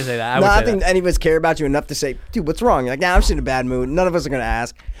say that. No, I say think that. any of us care about you enough to say, dude, what's wrong? You're like, nah, I'm just in a bad mood. None of us are gonna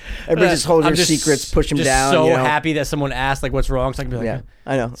ask. Everybody just holds I'm their secrets, push them just down. So you know? happy that someone asked like, "What's wrong?" So I can be like, Yeah,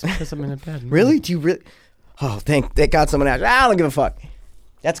 I know. because I'm in a bad mood. Really? Do you really? Oh, thank God someone asked. I don't give a fuck.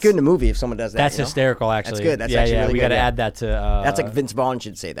 That's good in a movie if someone does that. That's you know? hysterical, actually. That's good. That's yeah, actually really we good. got to Yeah. add that to. That's like Vince Vaughn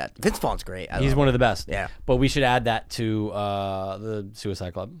should say that. Vince Vaughn's great. He's one of the best. Yeah. But we should add that to the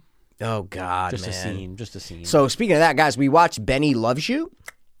Suicide Club. Oh God, Just man. a scene. Just a scene. So speaking of that, guys, we watched Benny Loves You.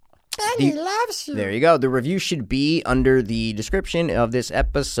 Benny loves you. There you go. The review should be under the description of this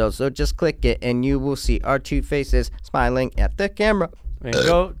episode. So just click it and you will see our two faces smiling at the camera. And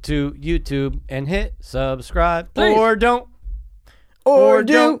go to YouTube and hit subscribe. Please. Or don't. Or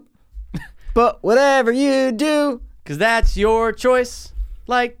do. But whatever you do. Because that's your choice.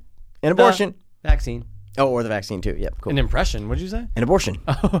 Like An abortion. vaccine. Oh, or the vaccine too. Yep, cool. An impression. What did you say? An abortion.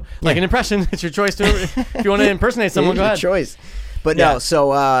 Like an impression. It's your choice to. If you want to impersonate someone, go Your ahead. choice. But Yeah. no,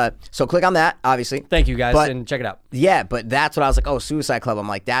 so click on that, obviously. Thank you guys, But- and check it out. Yeah, but that's what I was like, oh, Suicide Club. I'm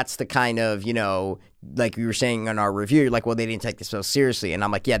like, that's the kind of, like we were saying in our review, you're like, well, they didn't take this so seriously. And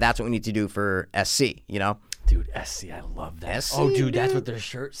I'm like, yeah, that's what we need to do for SC, Dude, SC, I love that. SC, oh, dude, that's dude. what their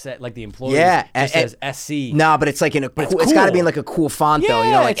shirt said. Like the employees. Yeah, just and- says SC. Nah, but it's like in a But it's cool, it's got to cool. be in like a cool font though,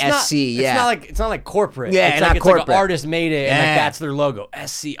 like it's SC, not, yeah. It's not like corporate. Yeah, it's not like it's corporate. like an artist made it, and like Yeah. that's their logo.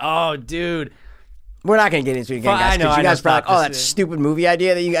 SC. Oh, dude. We're not going to get into it again, Fine, guys, I know, because you I know, guys are like, stop oh, this. that stupid movie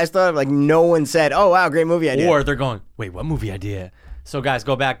idea that you guys thought of. Like, no one said, oh, wow, great movie idea. Or they're going, wait, what movie idea? So, guys,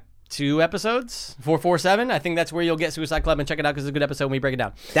 go back 2 episodes, 447. I think that's where you'll get Suicide Club and check it out because it's a good episode when we break it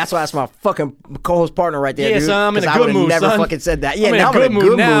down. That's why that's my fucking co-host partner right there, Yeah, dude. so I'm in 'cause a I good would've mood, never son. fucking said that. Yeah, I'm in now a good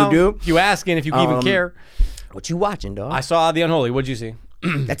mood now. dude. You asking if you even care. What you watching, dog? I saw The Unholy. What'd you see?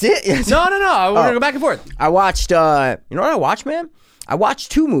 That's it? Yes. No. We're going to go back and forth. I watched, you know what I watched, man? I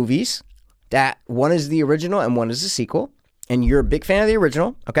watched 2 movies. That one is the original and one is the sequel. And you're a big fan of the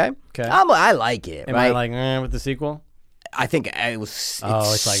original, okay? Okay. I like it, Am right? I like, with the sequel? I think it's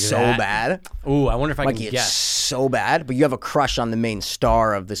it's like so that. bad. Ooh, I wonder if I Like, can it's guess. so bad, but you have a crush on the main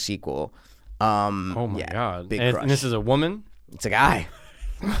star of the sequel. Oh, my God. Big And crush. this is a woman? It's a guy.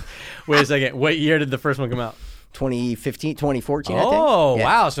 Wait a second. What year did the first one come out? 2015, 2014, I think. Oh, Yeah.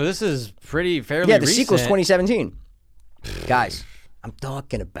 wow. So this is fairly Yeah, the recent. sequel's 2017. Guys, I'm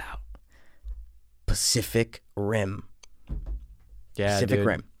talking about Pacific Rim. Yeah, Pacific dude.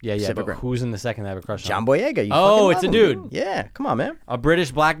 Rim. Yeah. Pacific But Rim. who's in the second that I have a crush John on? Boyega. You Oh, fucking it's a love him, dude. Yeah, come on, man. A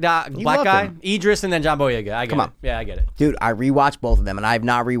British black love guy? him. Idris and then John Boyega. I get Come it. on. Yeah, I get it. Dude, I rewatched both of them, and I have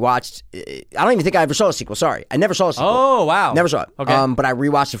not rewatched. I don't even think I ever saw a sequel. Sorry, I never saw a sequel. Oh, wow. Never saw it. Okay. But I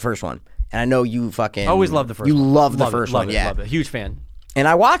rewatched the first one, and I know you fucking Always loved the first You one. love the Love it, first love one, it, yeah. love it. Huge fan. And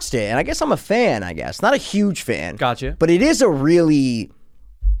I watched it, and I guess I'm a fan. I guess not a huge fan. Gotcha. But it is a really.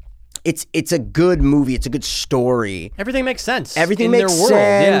 It's a good movie. It's a good story. Everything makes sense. Everything in makes their world.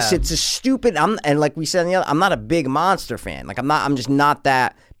 sense. Yeah. It's a stupid. And like we said, I'm not a big monster fan. Like I'm just not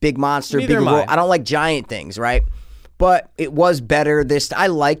that big monster. Neither big am I. I don't like giant things, right? But it was better. I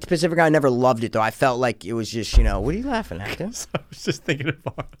liked Pacific Rim. I never loved it though. I felt like it was just, what are you laughing at? Dude? I was just thinking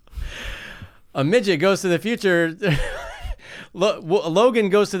about a midget goes to the future. Logan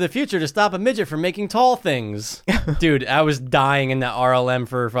goes to the future to stop a midget from making tall things. Dude, I was dying in that RLM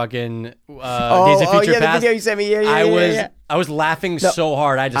for fucking Days of Future yeah, the Past. video you sent me. Yeah, I was laughing so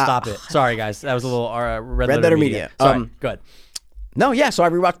hard I had to stop it. Sorry, guys. That was a little Red Letter Media. Sorry, go ahead. No, yeah. So I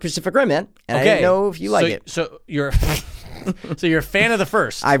rewatched Pacific Rim, man, and I didn't know if you like it. So you're so you're a fan of the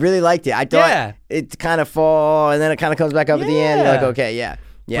first. I really liked it. I thought Yeah. it kind of fall, and then it kind of comes back up at the end. You're like, Yeah. okay, yeah.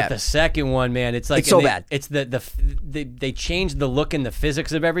 But the second one, man, it's like It's so and bad. It's they changed the look and the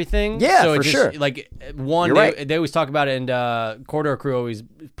physics of everything. Yeah, so it for just, sure. Like one, You're right. they always talk about it, and Corridor Crew always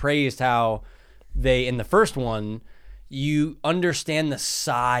praised how they in the first one you understand the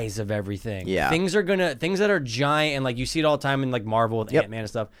size of everything. Yeah. things that are giant and like you see it all the time in like Marvel with Yep. Ant-Man and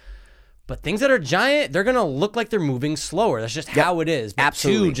stuff. But things that are giant, they're gonna look like they're moving slower. That's just how it is. But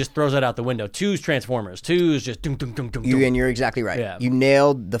Absolutely. 2 just throws that out the window. 2's Transformers. 2's just dum dum dum dum. dum. And you're exactly right. Yeah. You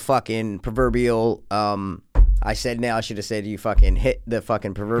nailed the fucking proverbial. I said nail. I should have said you fucking hit the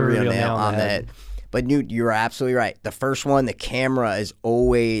fucking proverbial nail on the head. But you're absolutely right. The first one, the camera is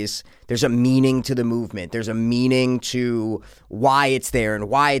always, there's a meaning to the movement. There's a meaning to why it's there and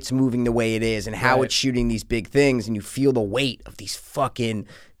why it's moving the way it is and how Right. it's shooting these big things. And you feel the weight of these fucking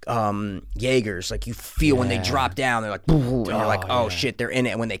Jaegers. Like you feel when they drop down, they're like, and you're like, oh shit, they're in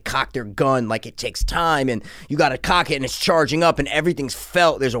it. And when they cock their gun, like it takes time and you got to cock it and it's charging up and everything's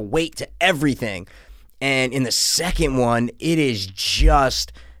felt. There's a weight to everything. And in the second one, it is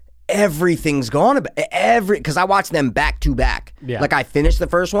just everything's gone about because I watched them back to back. Yeah. Like I finished the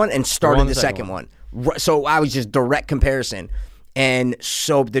first one and started on the the second second one. So I was just direct comparison. And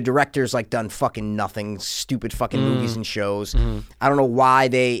so the director's like done fucking nothing, stupid fucking movies and shows. I don't know why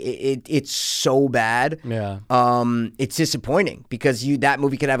it's so bad. Yeah. It's disappointing because that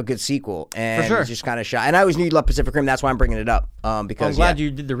movie could have a good sequel, and For sure. it's just kind of shot. And I always knew you loved Pacific Rim. That's why I'm bringing it up. Because I'm glad you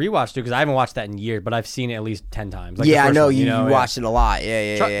did the rewatch too, because I haven't watched that in years, but I've seen it at least 10 times. Like yeah, the I first know one, you yeah. watched it a lot.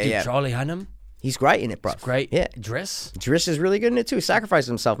 Yeah, Dude, Charlie Hunnam, He's great in it, bro. great. Yeah. Driss. Driss is really good in it too. He sacrificed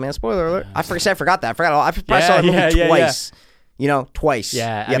himself, man. Spoiler alert. I forgot that. I forgot all. I probably saw that movie twice. You know, twice.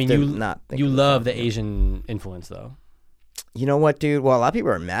 Yeah, you I mean, you think love the Asian influence though. You know what, dude? Well, a lot of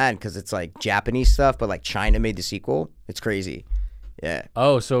people are mad because it's like Japanese stuff, but like China made the sequel. It's crazy. Yeah.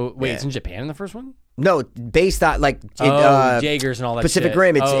 Oh, so wait, Yeah. it's in Japan in the first one? No, based on like Jaegers and all that Pacific shit.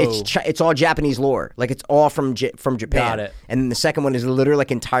 Rim. It's all Japanese lore. Like it's all from Japan. Got it. And then the second one is literally like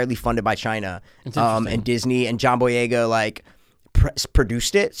entirely funded by China. And Disney and John Boyega like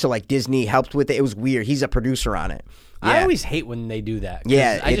produced it. So like Disney helped with it. It was weird. He's a producer on it. Yeah. I always hate when they do that. 'Cause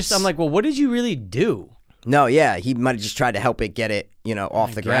Yeah, I'm like, well, what did you really do? No, yeah, he might have just tried to help it get it,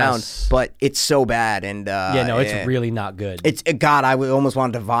 off the ground. guess. But it's so bad, and It's really not good. It's God. I would almost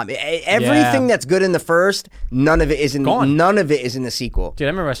want to vomit. Everything that's good in the first, none of it is in. Gone. None of it is in the sequel. Dude,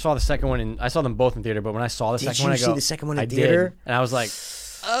 I remember I saw the second one, and I saw them both in theater. But when I saw the second you one, I see go, the second one in I theater? did, and I was like,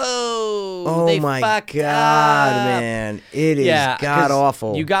 Oh they my fucked God, up. man! It is Yeah, 'cause god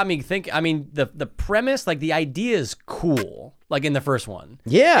awful. You got me thinking. I mean, the premise, like the idea is cool. Like in the first one,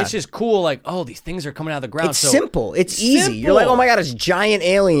 Yeah. it's just cool. Like, oh, these things are coming out of the ground. It's so simple. It's easy. You're like, oh my God, it's giant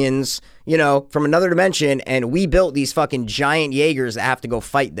aliens, from another dimension, and we built these fucking giant Jaegers that have to go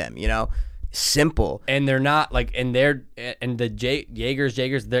fight them. Simple. And they're not like, and the Jaegers,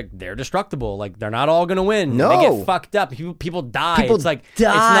 they're destructible. Like they're not all gonna win. No. They get fucked up. People die. People it's like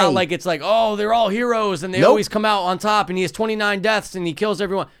die. It's not like oh, they're all heroes and they Nope. always come out on top. And he has 29 deaths and he kills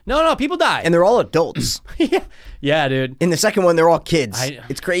everyone. No, people die. And they're all adults. yeah, dude. In the second one, they're all kids. I-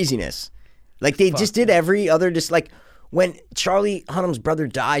 It's craziness. Like they just did every other, just like when Charlie Hunnam's brother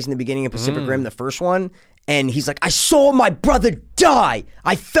dies in the beginning of Pacific Rim, the first one, and he's like, I saw my brother die.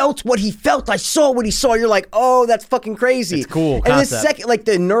 I felt what he felt. I saw what he saw. You're like, oh, that's fucking crazy. It's cool And concept. the second, like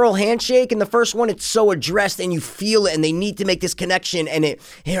the neural handshake in the first one, it's so addressed and you feel it, and they need to make this connection. And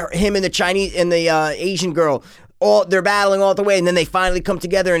him and the Chinese and the Asian girl, they're battling all the way, and then they finally come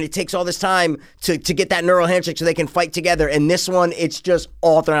together, and it takes all this time to get that neural handshake so they can fight together. And this one, it's just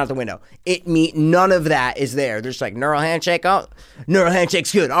all thrown out the window. None of that is there. There's like neural handshake. Oh, neural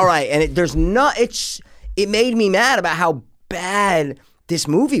handshake's good. All right, and it made me mad about how bad this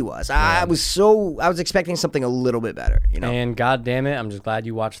movie was. I was expecting something a little bit better. And god damn it, I'm just glad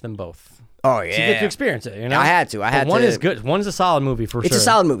you watched them both. Oh yeah, To get to experience it, I had to. One is good. One's a solid movie for sure. It's a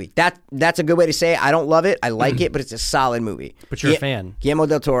solid movie. That's a good way to say it. I don't love it. I like it, but it's a solid movie. But you're a fan. Guillermo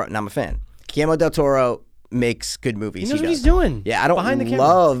del Toro. No, I'm a fan. Guillermo del Toro makes good movies. He knows what does. he's doing. Yeah, I don't behind the camera.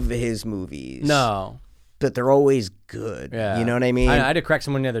 love his movies. No. But they're always good. Yeah. You know what I mean? I had to correct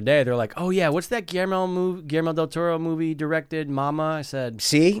someone the other day. They're like, "Oh yeah, what's that Guillermo del Toro movie directed, Mama?" I said,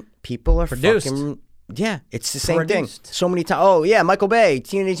 See? People are Produced. fucking... Yeah, it's the same Produced. thing. So many times. Oh, yeah, Michael Bay,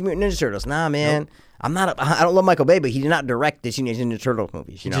 Teenage Mutant Ninja Turtles. Nah, man. Nope. I don't love Michael Bay, but he did not direct the Teenage Ninja Turtles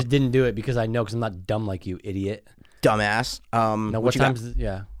movies. "Just didn't do it because I know, because I'm not dumb like you, idiot." Dumbass. No, what you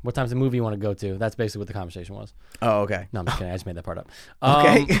got? what time's the movie you want to go to? That's basically what the conversation was. Oh, okay. No, I'm just kidding. I just made that part up.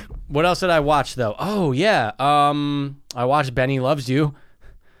 Okay. What else did I watch though? Oh yeah. I watched Benny Loves You.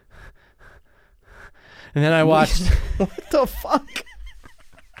 And then I watched What the fuck?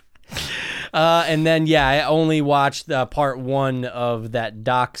 and then I only watched part 1 of that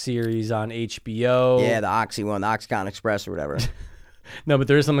doc series on HBO. Yeah, the Oxy one, the Oxycontin Express or whatever. No, but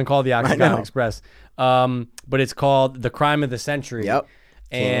there is something called the know. Oxycontin Express. But it's called The Crime of the Century. Yep.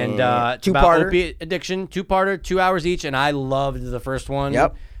 And it's about Two-parter. opiate addiction, 2-parter, 2 hours each, and I loved the first one.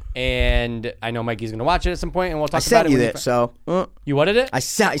 Yep. And I know Mikey's going to watch it at some point, and we'll talk I about sent it. you when that, so You wanted it? I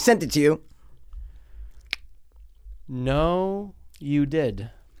sent it to you. No, you did.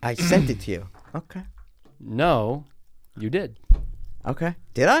 I sent it to you. Okay. No, you did. Okay.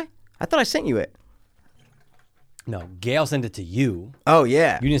 Did I? I thought I sent you it. No, Gail sent it to you. Oh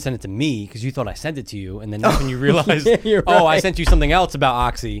yeah. You didn't send it to me because you thought I sent it to you, and then that's when you realized, yeah, you're oh, I right. sent you something else about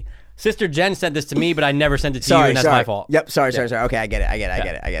Oxy. Sister Jen sent this to me, but I never sent it to you, and that's my fault. Yep. Sorry. Okay, I get it. I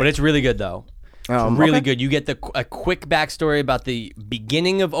get it. But it's really good though. It's really okay. good. You get a quick backstory about the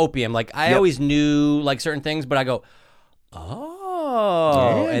beginning of opium. Like I always knew like certain things, but I go,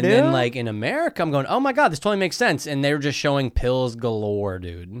 oh, Yeah, and dude. then like in America, I'm going, oh my god, this totally makes sense. And they were just showing pills galore,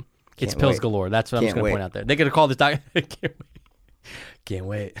 dude. It's pills wait. galore. That's what I'm just Can't gonna wait. point out there. They could have called this doc. Can't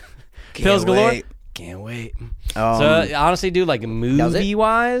wait. Pills galore. wait. Can't wait. So honestly, dude, like movie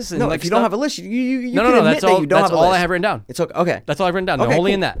wise, No, like if you don't have a list, you no, can admit that's that all. you don't That's have a all list. I have written down. It's okay. Okay. That's all I've written down. Okay,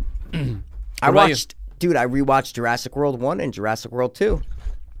 Only cool. in that. I about you? watched, dude. I rewatched Jurassic World 1 and Jurassic World 2.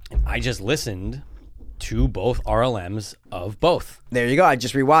 I just listened to both RLMs of both. There you go. I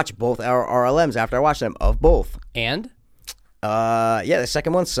just rewatched both our RLMs after I watched them of both. And Yeah, the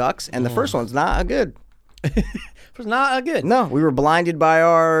second one sucks, and the first one's not good. it was not good. No, we were blinded by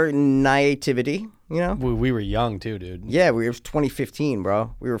our naivety. You know. We were young too, dude. Yeah, it was 2015,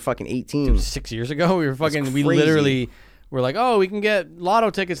 bro. We were fucking 18. 6 years ago, we were fucking. We crazy. literally were like, oh, we can get lotto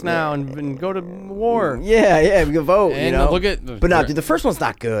tickets now and go to war. Yeah, we can vote. And you know. look at, but no, dude, the first one's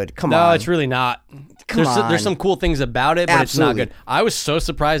not good. Come on. No, it's really not. Come on. There's some cool things about it, but Absolutely. it's not good. I was so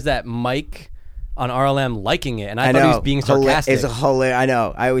surprised that Mike on RLM liking it, and I I thought know. he was being sarcastic. It's a hilarious. I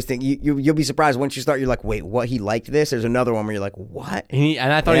know. I always think you'll be surprised once you start. You're like, wait, what? He liked this? There's another one where you're like, what?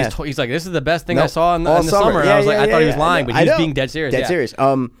 And I thought Yeah. he's like, this is the best thing No, I saw in all the summer. And Yeah, I was like, yeah, I thought he was yeah, lying, I but know. he was I know. being dead serious. Dead serious.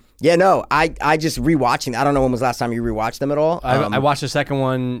 Yeah, no, I just rewatching. I don't know when was the last time you rewatched them at all. I watched the second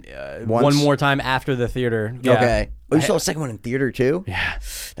one Once? one more time after the theater. Yeah. Okay. Oh, you saw the second one in theater too? Yeah.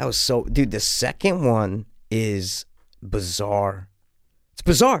 That was so, dude. The second one is bizarre. It's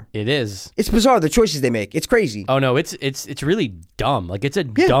bizarre. It is. It's bizarre. The choices they make. It's crazy. Oh no, it's really dumb. Like it's a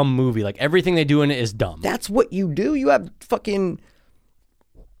dumb movie. Like everything they do in it is dumb. That's what you do. You have fucking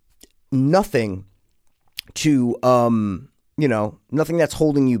nothing to nothing that's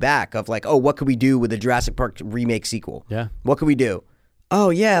holding you back of like, oh, what could we do with a Jurassic Park remake sequel? Yeah. What could we do? Oh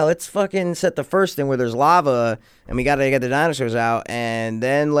yeah, let's fucking set the first thing where there's lava and we gotta get the dinosaurs out and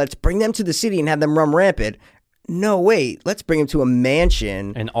then let's bring them to the city and have them run rampant. No, wait, let's bring them to a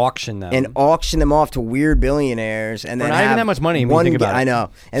mansion and auction them. and auction them off to weird billionaires, and then not even have that much money when you one think about it. I know,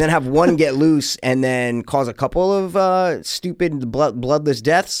 and then have one get loose, and then cause a couple of stupid bloodless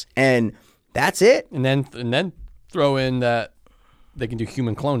deaths, and that's it. and then throw in that they can do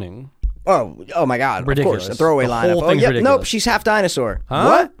human cloning. Oh my God! Ridiculous. Of course, a throwaway The lineup. whole Oh, thing's yep, ridiculous. nope, she's half dinosaur. Huh?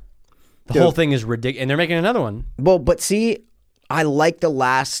 What? The Dude. whole thing is ridiculous, and they're making another one. Well, but see, I like the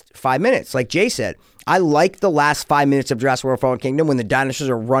last 5 minutes, like Jay said. I like the last 5 minutes of Jurassic World: Fallen Kingdom when the dinosaurs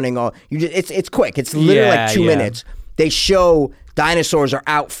are running all. It's quick. It's literally Yeah, like 2 yeah. minutes. They show dinosaurs are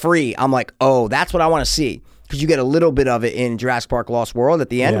out free. I'm like, oh, that's what I want to see, because you get a little bit of it in Jurassic Park: Lost World at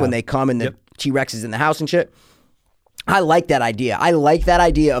the end Yeah. when they come and the Yep. T-Rex is in the house and shit. I like that idea. I like that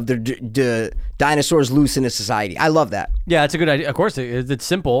idea of the dinosaurs loose in a society. I love that. Yeah, it's a good idea. Of course, it's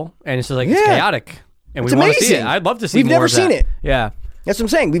simple and it's just like it's Yeah. chaotic, and It's we want to see it. amazing. I'd love to see. We've more never of seen that. it. Yeah, That's what I'm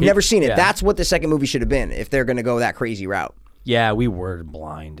saying. We've never seen it. yeah. That's what the second movie should have been if they're going to go that crazy route. yeah, we were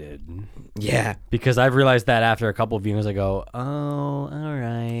blinded Yeah. because I've realized that after a couple of viewings, I go, oh, all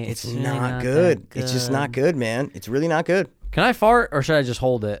right, It's really not that good. It's just not good, man. It's really not good. Can I fart or should I just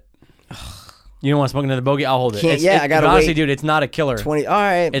hold it? You don't want to smoke another bogey? I'll hold it. Can't- yeah, I gotta but honestly, wait. dude, it's not a killer. 20. All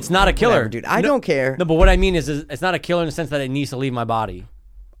right. It's not a killer, Whatever, dude. I don't care. No, but what I mean is it's not a killer in the sense that it needs to leave my body.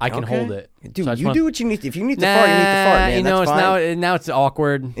 I can Okay. hold it, Dude, So I just you want- do what you need to. If you need to fart, you need to fart, man. You know, That's it's fine. now it's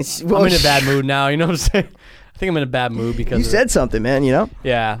awkward. well, I'm in a bad mood now. You know what I'm saying? I think I'm in a bad mood because You of said something, man, you know?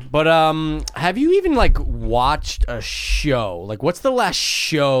 yeah. But have you even like watched a show? Like, what's the last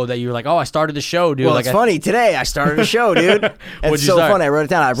show that you're like, oh, I started the show, dude? Well, like it's funny. Today I started a show, dude. What'd It's you so start? funny. I wrote it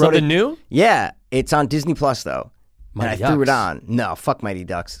down. I wrote Something it. new? Yeah. It's on Disney Plus, though. Mighty and I threw it Ducks. on. No, fuck Mighty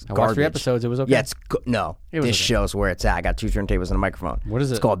Ducks. I watched 3 Garbage. episodes. It was okay. Yeah, it's no. It was This okay. show's where it's at. I got 2 turntables and a microphone. What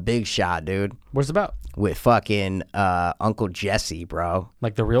is It's it? called Big Shot, dude. What's it about? With fucking Uncle Jesse, bro.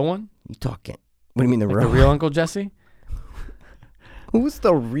 Like the real one? You talking? What do you mean the The real? real Uncle Jesse? Who's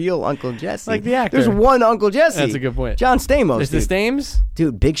the real Uncle Jesse? Like the actor. There's one Uncle Jesse. That's a good point. John Stamos, Is this dude. Stames?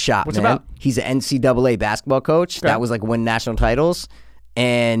 Dude, Big Shot, What's man. it about? He's an NCAA basketball coach. Okay. That was like win national titles.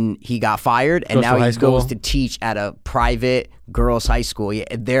 And he got fired, and Goes now to high he school. goes to teach at a private girls' high school,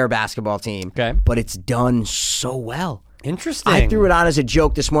 their basketball team. Okay. But it's done so well. Interesting. I threw it on as a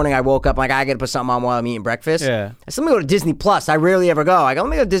joke this morning. I woke up like, I got to put something on while I'm eating breakfast. Yeah. I said, let me go to Disney Plus. I rarely ever go. I go, let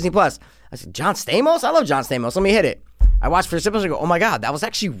me go to Disney Plus. I said, John Stamos? I love John Stamos. Let me hit it. I watched first episode. I go, oh my God, that was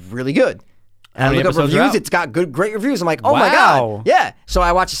actually really good. And How I many look up episodes are reviews. out? It's got great reviews. I'm like, oh my Wow. God. Yeah. So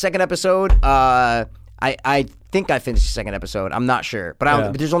I watched the second episode. I think I finished the second episode. I'm not sure. But, Yeah.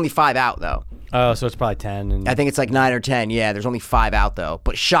 but there's only 5 out, though. Oh, so it's probably 10. And I think it's like 9 or 10. Yeah, there's only 5 out, though.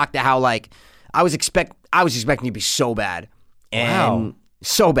 But shocked at how, like, I was expecting it to be so bad. And Wow.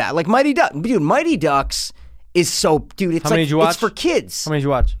 so bad. Like Mighty Ducks. Dude, Mighty Ducks is so, dude, it's How many like, did you watch? it's for kids. how many did you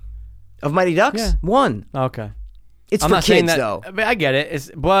watch? Of Mighty Ducks? Yeah. 1. Okay. It's I'm for not saying kids, that, though. but I get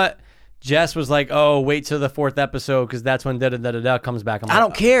it. But Jess was like, "Oh, wait till the 4th episode because that's when da da da da comes back." I'm I like,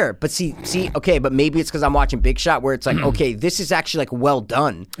 don't care. But see, okay, but maybe it's because I'm watching Big Shot where it's like, okay, this is actually like well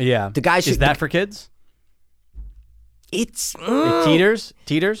done. Yeah, The guys is that for kids? It's Teeters.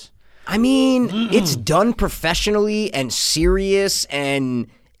 I mean, it's done professionally and serious, and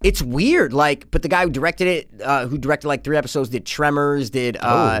it's weird. Like, but the guy who directed it, who directed like 3 episodes, did Tremors, did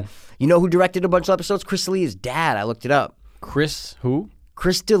you know who directed a bunch of episodes? Chris D'Elia's dad. I looked it up. Chris who?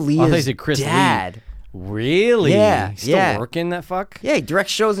 Chris Oh, I thought you D'Elia's said Chris dad. Lee. Really? Yeah, He's still yeah. working that fuck? Yeah, he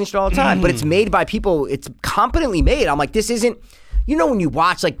directs shows and shit all the time, but it's made by people. It's competently made. I'm like, this isn't. You know, when you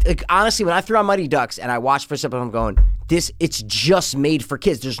watch, like honestly, when I threw on Mighty Ducks and I watched first episode, I'm going, it's just made for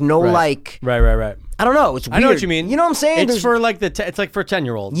kids. There's no like, Right. I don't know. It's weird. I know what you mean. You know what I'm saying? It's There's- for like it's like for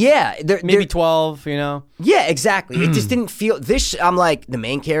 10-year-olds. yeah, Maybe 12, you know? Yeah, exactly. It just didn't feel this. I'm like, the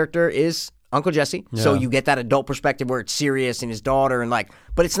main character is Uncle Jesse, so Yeah. you get that adult perspective where it's serious and his daughter and like,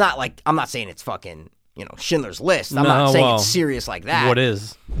 but it's not like I'm not saying it's fucking Schindler's List. I'm not saying it's serious like that. What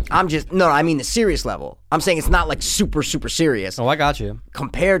is? I'm just I mean the serious level. I'm saying it's not like super serious Oh, I got you.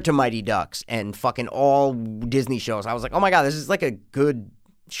 compared to Mighty Ducks and fucking all Disney shows. I was like, oh my god, this is like a good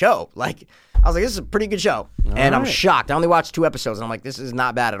show. Like I was like, this is a pretty good show, and I'm right. shocked. I only watched 2 episodes, and I'm like, this is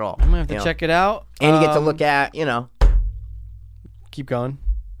not bad at all. I'm going to have to check it out. And you get to look at Keep going.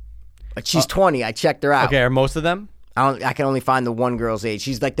 she's 20. I checked her out. Okay, are most of them? I can only find the one girl's age.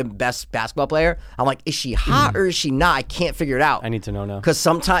 She's like the best basketball player. I'm like, is she hot or is she not? I can't figure it out. I need to know now. Because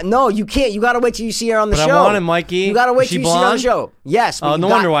sometimes, no, you can't. You got to wait till you see her on the But I show. want it, Mikey. You got to wait Is she till you see her on the blonde? show. Yes. Oh, no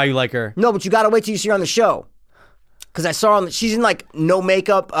wonder why you like her. No, but you got to wait till you see her on the show. Because I saw her she's in like no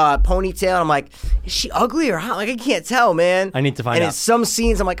makeup, ponytail. And I'm like, is she ugly or hot? Like, I can't tell, man. I need to find and out. in some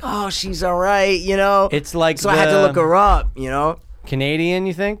scenes, I'm like, oh, she's all right, you know? It's like So I had to look her up, you know? Canadian,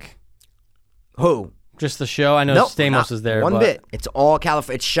 you think? Who? Just the show? I know Nope, Stamos not is there. One but bit. It's all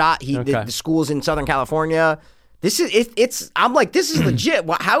California. It's shot. Okay. The school's in Southern California. This is it's. I'm like, this is legit.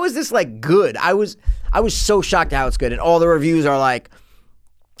 How is this like good? I was so shocked at how it's good, and all the reviews are like,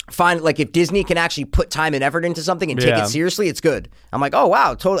 fine. Like if Disney can actually put time and effort into something and take Yeah. it seriously, it's good. I'm like, oh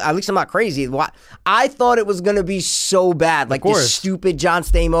wow, totally. At least I'm not crazy. I thought it was gonna be so bad. Like course. this stupid John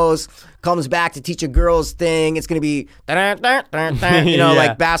Stamos comes back to teach a girls thing. It's gonna be Yeah.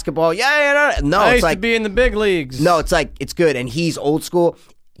 like basketball. Yeah. No, I it's used like to be in the big leagues. no, it's like, it's good. And he's old school.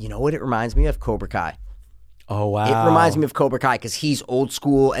 You know what it reminds me of? Cobra Kai. Oh, wow. It reminds me of Cobra Kai because he's old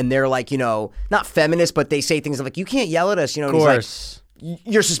school and they're like, not feminist, but they say things like, you can't yell at us. Of and he's like, course.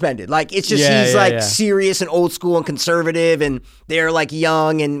 you're suspended. Like, it's just, Yeah, he's yeah, like yeah. serious and old school and conservative and they're like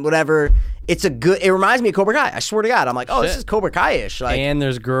young and whatever. It reminds me of Cobra Kai. I swear to God. I'm like, oh, this Shit. is Cobra Kai-ish. Like, And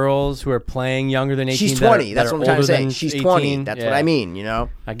there's girls who are playing younger than 18. she's that are- 20. that That's are what I'm trying to older say. than She's 18. 20. That's what Yeah. I mean,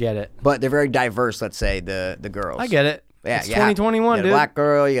 I get it. But they're very diverse, let's say, the girls. I get it. Yeah, it's you have- 2021, you got dude. a black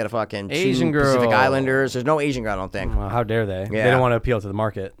girl, you got a fucking Asian two girl. Pacific Islanders. There's no Asian girl, I don't think. Well, how dare they? They Yeah. don't want to appeal to the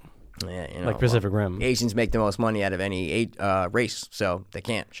market. Yeah, Like Pacific Rim. Asians make the most money out of any race, so they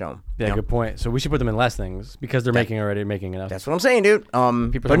can't show them. Yeah, good point. So we should put them in less things because they're already making enough. That's what I'm saying, dude. People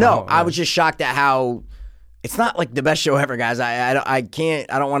But don't no, know, I yeah. was just shocked at how it's not like the best show ever, guys. I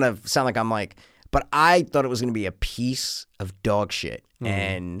can't. I don't want to sound like I'm like, but I thought it was going to be a piece of dog shit,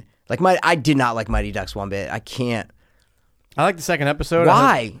 and like I did not like Mighty Ducks one bit. I can't. I like the second episode.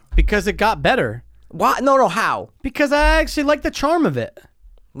 Why? Because it got better. Why? No. How? Because I actually like the charm of it.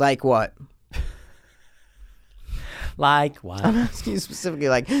 Like what? Like what? I'm asking you specifically,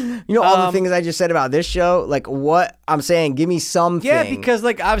 like, all the things I just said about this show. Like, what I'm saying, give me something. Yeah, because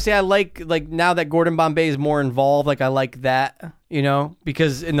like obviously I like now that Gordon Bombay is more involved, like I like that,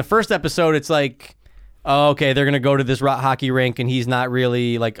 because in the first episode it's like, oh, okay, they're gonna go to this hockey rink and he's not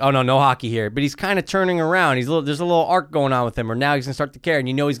really like, oh no hockey here, but he's kind of turning around. There's a little arc going on with him, or now he's gonna start to care, and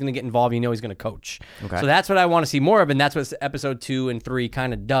he's gonna get involved. He's gonna coach. Okay. So that's what I want to see more of, and that's what episode 2 and 3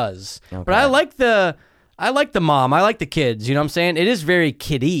 kind of does. But I like the mom. I like the kids. You know what I'm saying? It is very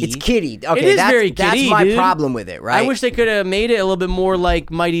kiddie. it's kiddie. Okay, it is that's, very that's kiddie, my dude. problem with it, right? I wish they could have made it a little bit more like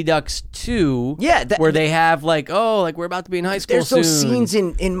Mighty Ducks 2. Yeah, where they have like, we're about to be in high school There's soon. those scenes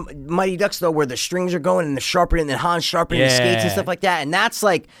in Mighty Ducks though where the strings are going and the sharpening and then Han's sharpening the skates and Yeah. stuff like that, and that's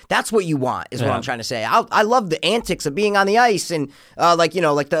what you want is what Yeah. I'm trying to say. I love the antics of being on the ice and like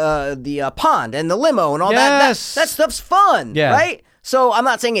the pond and the limo and all Yes. that stuff's fun, Yeah. right? So I'm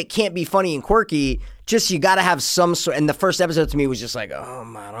not saying it can't be funny and quirky. Just you got to have some sort. And the first episode to me was just like, oh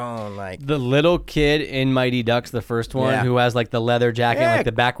my god, like The little kid in Mighty Ducks, the first one, Yeah. who has like the leather jacket, Yeah. like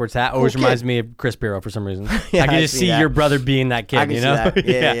the backwards hat, always Cool reminds kid. me of Chris Piro for some reason. Yeah, I can I just see see that. your brother being that kid. I can you see know? that.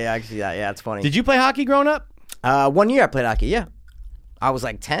 Yeah, I can see that. Yeah, it's funny. Did you play hockey growing up? 1 year I played hockey. Yeah, I was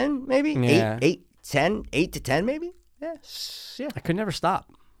like 10, maybe Yeah. 8 to 10, maybe. Yeah. I could never stop.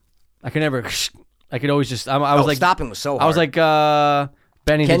 I could never. I could always just. I was like stopping was so hard. I was like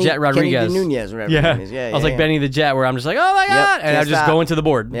Benny the Jet Rodriguez. Kenny Nunez, whatever. Yeah. His name is. I was like Benny the Jet, where I'm just like, oh my god, and I just stop. go into the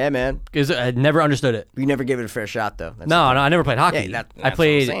board. Yeah, man. Because I never understood it. You never gave it a fair shot, though. That's No, I never played hockey. Yeah, that's I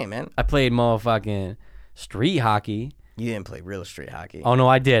played. what I'm saying, man. I played motherfucking street hockey. You didn't play real street hockey. Oh no,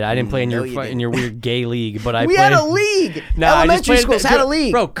 I did. I didn't play in No, your you in didn't. your weird gay league, but I We played. had a league. No, I just Elementary played- schools had a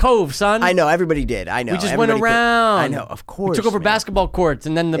league. Bro, Cove, son. I know. Everybody did. I know. We just Everybody went played- around. I know. Of course. We took over man. basketball courts,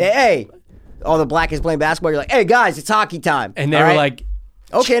 and then the Hey, all the black is playing basketball. You're like, hey guys, it's hockey time. and they All were right? like,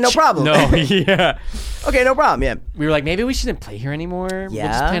 okay, no problem. no, yeah. Okay, no problem. Yeah, We were like, maybe we shouldn't play here anymore. We'll just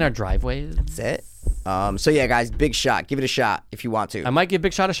Yeah. play in our driveways. that's it. So yeah, guys, big shot. Give it a shot if you want to. I might give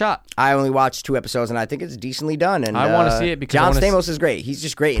Big Shot a shot. I only watched 2 episodes, and I think it's decently done. And I wanna see it because I John wanna Stamos is great. He's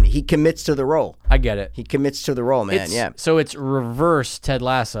just great, and he commits to the role. I get it. He commits to the role, man. It's- Yeah, So it's reverse Ted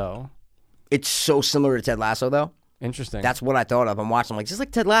Lasso. it's so similar to Ted Lasso, though. Interesting. That's what I thought of. I'm watching, I'm like, just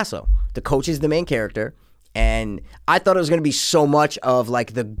like Ted Lasso. The coach is the main character, and I thought it was going to be so much of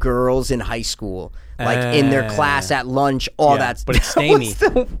like the girls in high school, like in their class at lunch, all Yeah, that. but it's that was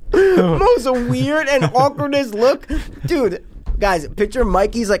samey. the most weird and awkwardest look, dude. Guys, picture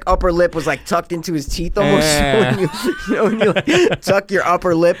Mikey's like upper lip was like tucked into his teeth almost. When when you like, tuck your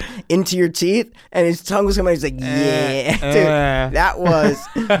upper lip into your teeth, and his tongue was coming out. He's like, yeah, dude, that was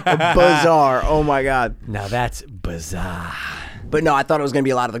bizarre. Oh my god. now that's bizarre. But no, I thought it was going to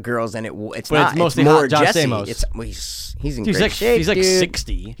be a lot of the girls, and it's But not. it's mostly more hot Josh Jesse. Stamos. It's well, he's in He's great like shape. he's like dude.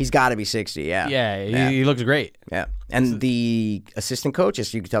 60. He's got to be 60. Yeah. Yeah, he looks great. Yeah. And the assistant coach,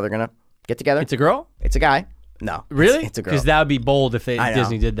 as you can tell, they're gonna get together. It's a girl? It's a guy. No, Really? It's a girl. Because that would be bold if I know.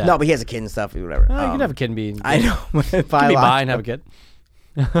 Disney did that. No, but he has a kid and stuff. Whatever. you can have a kid and be. I know. Be bi and have a kid.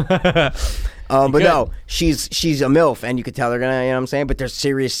 But could. no, she's a MILF, and you could tell they're gonna. You know what I'm saying? But there's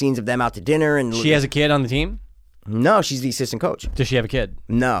serious scenes of them out to dinner, and She has a kid on the team. no, she's the assistant coach. Does she have a kid?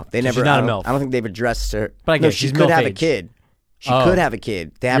 No, they never. she's not I a don't- MILF. I don't think they've addressed her. But I no, guess she she's could MILF have a age. kid. She Oh. could have a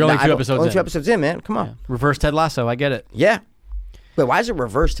kid. They have You're only not- two I don't- episodes only in. 2 episodes in, man. Come on. Yeah. Reverse Ted Lasso. I get it. Yeah. Wait, why is it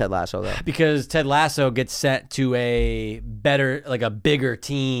reverse Ted Lasso though? Because Ted Lasso gets sent to a better, like a bigger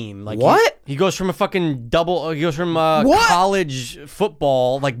team. Like What? He goes from a fucking double. He goes from college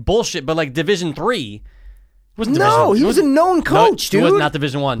football, like bullshit, but like Division 3. Wasn't No, Division, he was a known coach, no, He was dude. not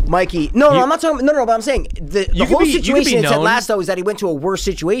Division 1. Mikey. No, I'm not talking. No, but I'm saying the You could whole be- you could situation be in Ted known. Lasso is that he went to a worse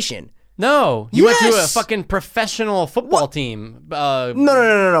situation. No, he went to a Yes! fucking professional football team.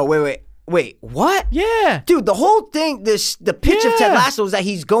 No. Wait. What? Yeah. Dude, the whole thing, the pitch of Ted Yeah. Lasso is that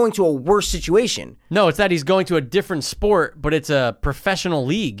he's going to a worse situation. No, it's that he's going to a different sport, but it's a professional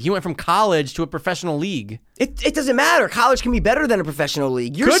league. He went from college to a professional league. It doesn't matter. College can be better than a professional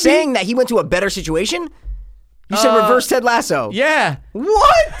league. You're Could be. saying that he went to a better situation? You said reverse Ted Lasso. Yeah.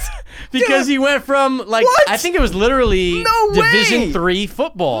 What? Because Dude, he went from like What? I think it was literally No way. Division 3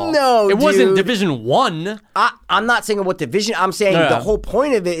 football. No, it wasn't dude. Division 1. I'm not saying what division. I'm saying Yeah. the whole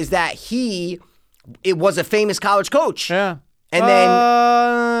point of it is that it was a famous college coach. Yeah. And then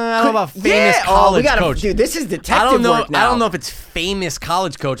I don't know about famous yeah, college we gotta, coach. Dude, this is detective I don't know. work now. I don't know if it's famous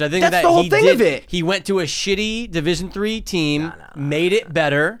college coach. I think That's that the whole he thing did, of it. He went to a shitty Division 3 team, made it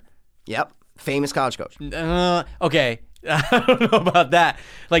better. Yep, famous college coach. Okay. I don't know about that.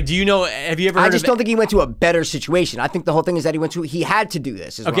 Like, do you know? Have you ever heard I just of don't think he went to a better situation. I think the whole thing is that he had to do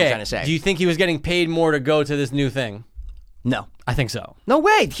this. Is what I'm Okay. trying to say. Do you think he was getting paid more to go to this new thing? No. I think so. No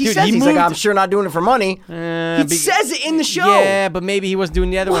way. He Dude, says he he's like, moved- I'm sure not doing it for money. He says it in the show. Yeah, but maybe he wasn't doing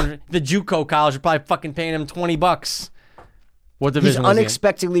the other one. The JUCO college are probably fucking paying him $20. What He's division was he in?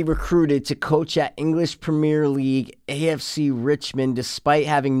 unexpectedly recruited to coach at English Premier League AFC Richmond despite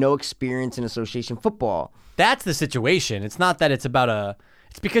having no experience in association football. That's the situation. It's not that it's about a.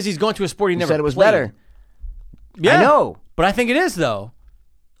 It's because he's going to a sport he never Said it was played. better. Yeah, I know. but I think it is though.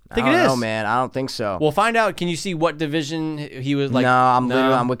 I think it don't is. know, man. I don't think so. We'll find out. Can you see what division he was like? no, I'm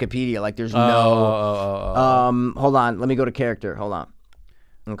literally on Wikipedia. Like, there's no. Hold on. Let me go to character. Hold on.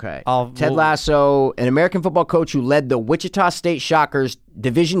 Okay. Ted Lasso, an American football coach who led the Wichita State Shockers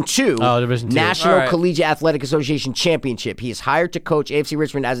Division II Division II. National All right. Collegiate Athletic Association Championship. He is hired to coach AFC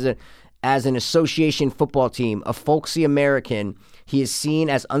Richmond as an association football team, a folksy American. He is seen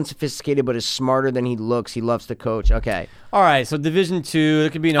as unsophisticated but is smarter than he looks. He loves to coach. Okay. All right, so Division 2, there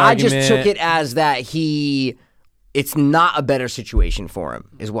could be an I argument. just took it as that it's not a better situation for him,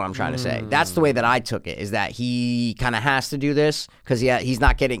 is what I'm trying to say. That's the way that I took it, is that he kind of has to do this because he's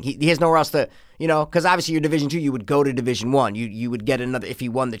not getting, he has nowhere else to, because obviously you're Division 2, you would go to Division 1. You would get another if he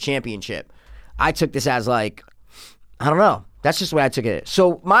won the championship. I took this as like, I don't know. That's just the way I took it.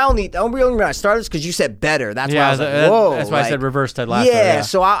 So the only reason I started is because you said better. That's why I was like, whoa. That's why I said reverse Ted Lasso. Yeah,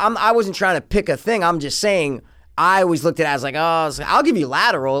 so I wasn't trying to pick a thing. I'm just saying I always looked at it as like, I'll give you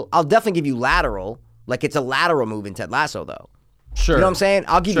lateral. I'll definitely give you lateral. Like it's a lateral move in Ted Lasso, though. Sure. You know what I'm saying?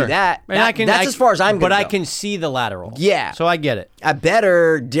 I'll give you that. And That's as far as I'm going. But I can see the lateral. Yeah. So I get it. I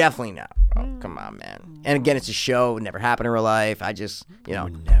better definitely not. Oh, come on, man. And again, it's a show. It never happened in real life. I just,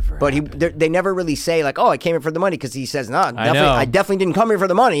 never. But they never really say like, oh, I came here for the money, because he says, no, know. I definitely didn't come here for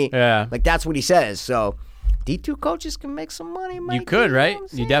the money. Yeah. Like that's what he says. So D2 coaches can make some money. You could, right?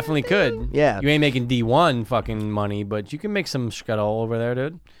 You definitely could. Yeah. You ain't making D1 fucking money, but you can make some scuttle over there,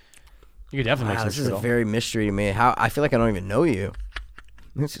 dude. You could definitely Wow, make this some is a scuttle. very mystery to me. How I feel like I don't even know you.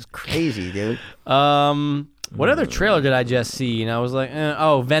 This is crazy, dude. What other trailer did I just see? And I was like,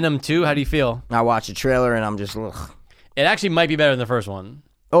 Venom 2. How do you feel? I watched a trailer and I'm just, ugh. It actually might be better than the first one.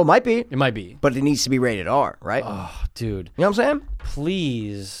 Oh, it might be. It might be. But it needs to be rated R, right? Oh, dude. You know what I'm saying?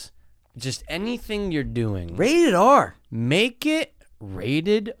 Please, just anything you're doing, Rated R. make it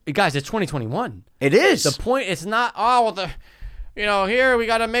rated. Guys, it's 2021. It is. The point, it's not, here we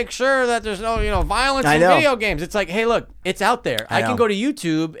got to make sure that there's no, violence I in know. video games. It's like, hey, look, it's out there. I can know. go to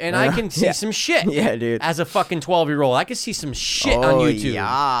YouTube and I can see Yeah. some shit. Yeah, dude. As a fucking 12-year-old, I could see some shit on Oh, YouTube.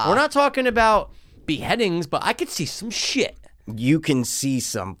 yeah. We're not talking about beheadings, but I could see some shit. You can see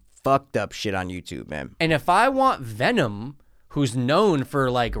some fucked up shit on YouTube, man. And if I want Venom, who's known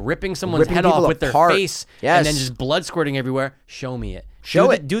for like ripping someone's Ripping head off people with apart. their face Yes. and then just blood squirting everywhere, show me it. Show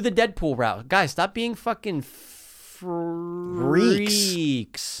do it. Do the Deadpool route. Guys, stop being fucking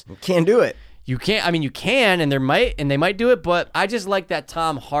freaks. Can't do it. You can't. I mean, you can, and they might do it, but I just like that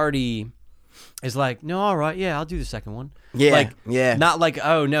Tom Hardy is like, no, all right, yeah, I'll do the second one. Yeah, like, yeah. Not like,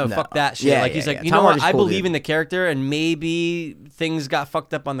 oh no, fuck that shit. Yeah, like he's yeah, like, yeah. you Tom know what? Hardy's I cool, believe dude. in the character, and maybe things got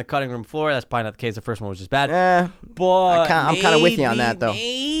fucked up on the cutting room floor. That's probably not the case. The first one was just bad. But I'm kind of with you on that, though.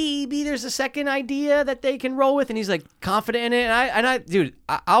 Maybe there's a second idea that they can roll with, and he's like confident in it. And I dude,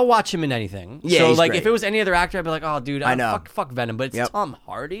 I'll watch him in anything. Yeah, so he's like, great. if it was any other actor, I'd be like, oh, dude, I know. fuck Venom. But it's Yep. Tom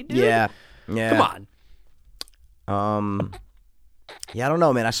Hardy, dude. Yeah. Come on. Yeah, I don't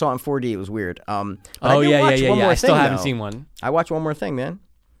know, man. I saw it in 4D. It was weird. But I Oh did yeah. watch one more I still thing, haven't though. seen one. I watched one more thing, man.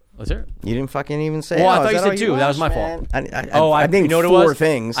 Was there? You didn't fucking even say. Well, I oh, thought is you that said all 2. That was my watched, fault. man? I think you know what it 4 was?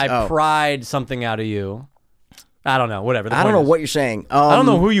 things. I pried something out of you. I don't know. Whatever. The I don't point know is- what you're saying. I don't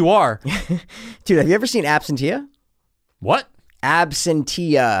know who you are. Dude, have you ever seen Absentia? What?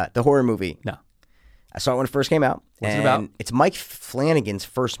 Absentia, the horror movie. No. I saw it when it first came out. What's it and about? It's Mike Flanagan's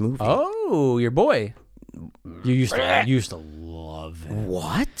first movie. Oh, your boy. You used to love him.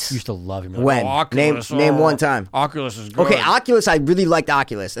 What? You used to love him. You're When? like, Oculus, Name one time. Oculus is good. Okay, Oculus, I really liked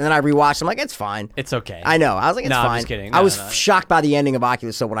Oculus. And then I rewatched. I'm like, it's fine. It's okay. I know. I was like, it's No, I'm fine. just kidding. I No, was no. shocked by the ending of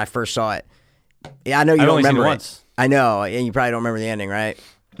Oculus, so when I first saw it. Yeah, I know you I've don't only seen it remember once. I know, and you probably don't remember the ending, right?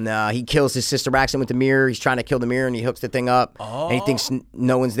 No, he kills his sister by accident with the mirror. He's trying to kill the mirror, and he hooks the thing up. And he thinks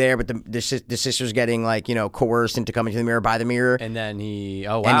no one's there, but the sister's getting coerced into coming to the mirror by the mirror. And then he.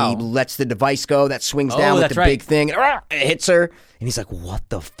 Oh wow. And he lets the device go that swings down with that's the right. big thing. And it hits her. And he's like, what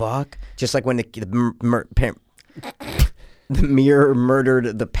the fuck? Just like when the mirror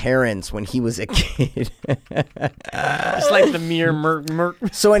murdered the parents when he was a kid. It's like the mere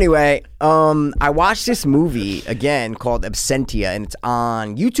So anyway, I watched this movie again called Absentia, and it's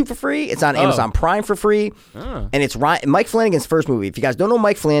on YouTube for free. It's on Amazon Prime for free, and it's Mike Flanagan's first movie. If you guys don't know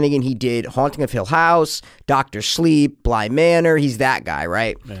Mike Flanagan, he did Haunting of Hill House, Doctor Sleep, Bly Manor. He's that guy,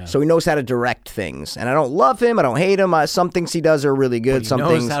 right? Yeah. So he knows how to direct things, and I don't love him. I don't hate him. Some things he does are really good. He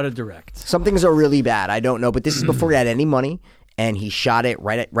knows how to direct. Some things are really bad. I don't know, but this is before he had any money. And he shot it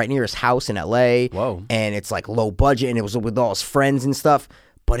right near his house in L.A. Whoa. And it's like low budget, and it was with all his friends and stuff.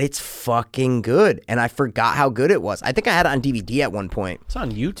 But it's fucking good. And I forgot how good it was. I think I had it on DVD at one point. It's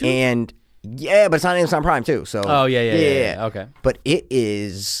on YouTube. And yeah, but it's on Amazon Prime too. So Oh, yeah. Okay. But it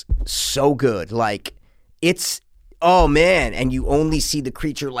is so good. Like oh man, and you only see the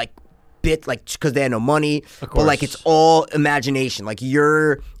creature because they had no money, but like it's all imagination. Like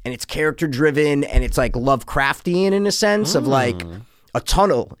and it's character driven, and it's like Lovecraftian in a sense of like a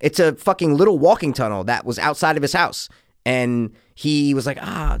tunnel. It's a fucking little walking tunnel that was outside of his house, and he was like,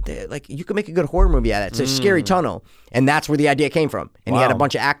 like you could make a good horror movie out of it. It's a scary tunnel, and that's where the idea came from. And he had a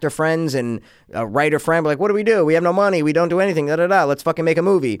bunch of actor friends and a writer friend. Like, what do we do? We have no money. We don't do anything. Let's fucking make a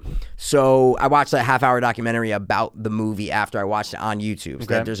movie. So I watched a half-hour documentary about the movie after I watched it on YouTube.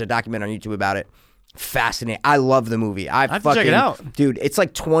 So there's a documentary on YouTube about it. Fascinating. I love the movie. I have to check it out. Dude, it's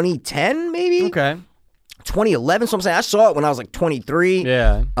like 2010 maybe? Okay. 2011. So I'm saying I saw it when I was like 23.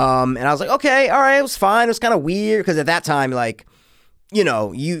 Yeah. And I was like, okay, all right, it was fine. It was kind of weird because at that time, like,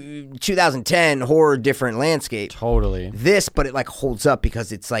 2010 horror, different landscape. Totally. This, but it like holds up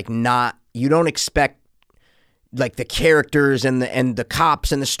because it's like not. You don't expect like the characters and the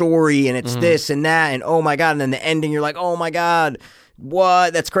cops and the story, and it's this and that, and oh my god, and then the ending, you're like, oh my god,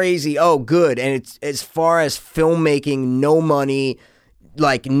 what? That's crazy. Oh, good. And it's as far as filmmaking, no money,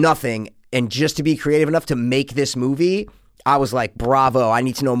 like nothing, and just to be creative enough to make this movie, I was like, bravo. I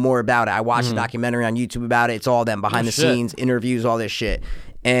need to know more about it. I watched a documentary on YouTube about it. It's all them behind the scenes, interviews, all this shit.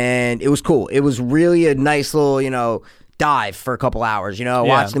 And it was cool. It was really a nice little, dive for a couple hours,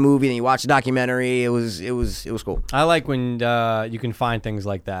 watch the movie, then you watch the documentary. It was cool. I like when you can find things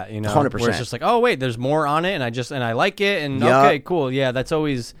like that, 100%. where it's just like, oh wait, there's more on it, and I like it, and Yup. okay, cool, yeah, that's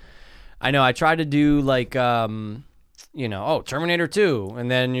always. I know I tried to do like Terminator 2,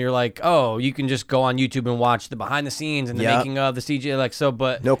 and then you're like, oh, you can just go on YouTube and watch the behind the scenes and the Yup. making of the CG, like so,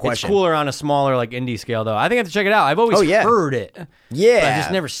 but No question. it's cooler on a smaller like indie scale though. I think I have to check it out. I've always heard it, Yeah. but I've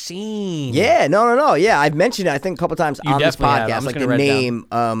just never seen. Yeah, no. Yeah, I've mentioned it, I think, a couple times You on this definitely have. podcast, I'm like just the gonna write it name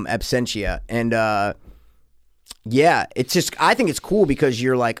Absentia. And yeah, it's just, I think it's cool because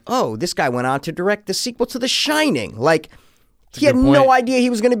you're like, oh, this guy went on to direct the sequel to The Shining. Like, he had good no point. idea he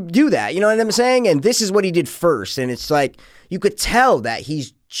was going to do that. You know what I'm saying? And this is what he did first. And it's like, you could tell that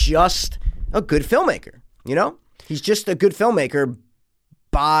he's just a good filmmaker, He's just a good filmmaker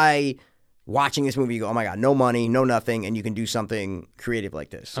by watching this movie. You go, oh my God, no money, no nothing, and you can do something creative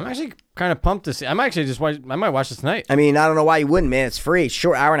like this. I'm actually kind of pumped to see. I might watch this tonight. I mean, I don't know why you wouldn't, man. It's free.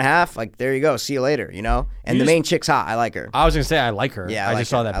 Short hour and a half. Like, there you go. See you later, And the main chick's hot. I like her. I was gonna say I like her. Yeah, I I just like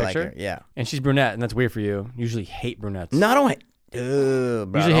saw her. that I like picture. her, yeah. And she's brunette, and that's weird for you. You usually hate brunettes. No, I don't hate. Bro,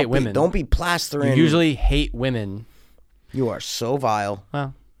 Usually hate women. Don't be plastering. You usually hate women. You are so vile.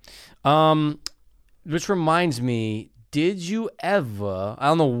 Well, which reminds me, did you ever? I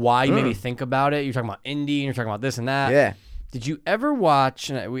don't know why you made me think about it. You're talking about indie, and you're talking about this and that. Yeah. Did you ever watch?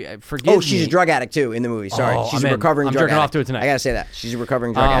 Forgive Oh, she's me. a drug addict too in the movie. Sorry, Oh, she's I'm a in. recovering I'm drug jerking addict. off to it tonight. I gotta say that she's a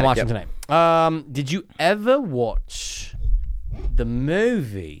recovering drug I'm addict. watching Yep. tonight. Did you ever watch the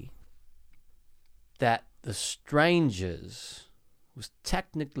movie that The Strangers was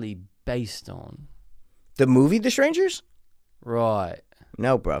technically based on? The movie The Strangers? Right.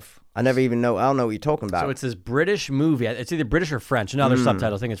 No, bruv. I never even know. I don't know what you're talking about. So it's this British movie. It's either British or French. No, there's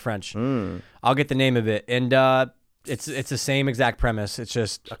subtitles. I think it's French. I'll get the name of it. And it's the same exact premise. It's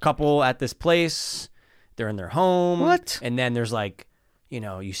just a couple at this place. They're in their home. What? And then there's like,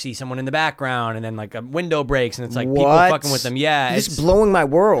 you see someone in the background, and then like a window breaks, and it's like people What? fucking with them. Yeah. This is blowing my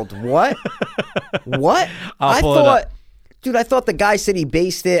world. What? What? I'll I pull it thought, up. dude, I thought the guy said he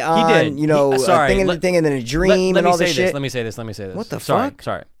based it on, did. a Sorry. thing and then a dream Let and me all say this shit. Let me say this. What the sorry, fuck?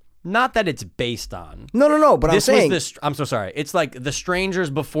 Sorry. Not that it's based on. No, but This I'm saying. was I'm so sorry. It's like The Strangers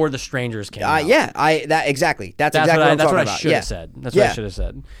before The Strangers came out. Yeah, exactly. That's exactly what I'm That's talking what I about. should Yeah. have said. That's what I should have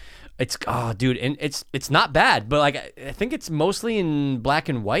said. It's dude, and it's not bad, but like I think it's mostly in black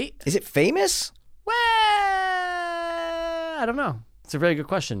and white. Is it famous? Well, I don't know. It's a very good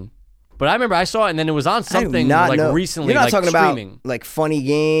question. But I remember I saw it, and then it was on I do something not like know. recently. You're not like talking streaming. about like Funny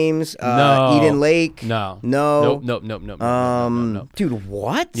Games, No. Eden Lake. No. No. Nope. Dude,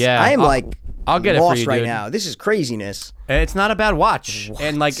 what? Yeah, I am I'll get it for lost you, right dude. now. This is craziness. It's not a bad watch, What?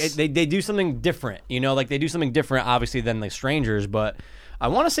 and like they do something different. Like they do something different, obviously, than like Strangers. But I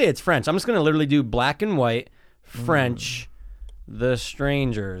want to say it's French. I'm just gonna literally do black and white French, The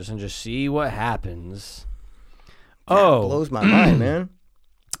Strangers, and just see what happens. That blows my mind, man.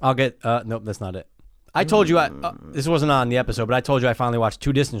 I'll get. Nope, that's not it. I told you. This wasn't on the episode, but I told you I finally watched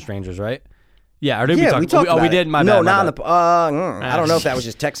Two Distant Strangers, right? Yeah, or did we talk? We talked about we it. did. My no, bad. not on the. I don't know if that was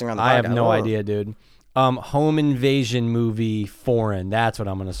just texting on the podcast. I have no Oh. idea, dude. Home invasion movie foreign. That's what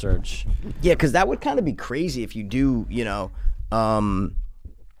I'm gonna search. Yeah, because that would kind of be crazy if you do,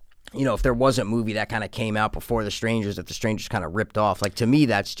 if there was a movie that kind of came out before The Strangers that The Strangers kind of ripped off. Like, to me,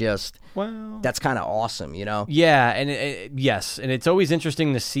 that's just, that's kind of awesome, Yeah, and yes, and it's always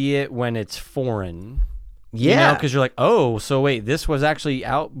interesting to see it when it's foreign. Yeah. Because you're like, oh, so wait, this was actually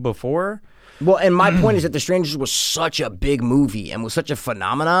out before? Well, and my point is that The Strangers was such a big movie and was such a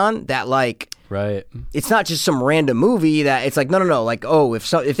phenomenon that, like, Right. it's not just some random movie that it's like, no. Like, oh, if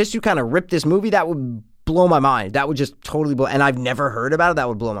this dude kind of ripped this movie, that would blow my mind. That would just totally blow. And I've never heard about it. That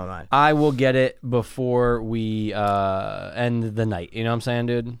would blow my mind. I will get it before we end the night. You know what I'm saying,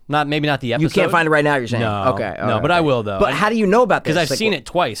 dude? Maybe not the episode. You can't find it right now, you're saying? No. Okay. No, but I will, though. But how do you know about this? Because I've Like, seen it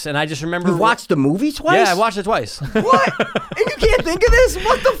twice, and I just remember... You've watched the movie twice? Yeah, I watched it twice. What? And you can't think of this?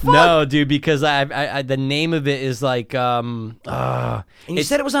 What the fuck? No, dude, because I the name of it is like... And you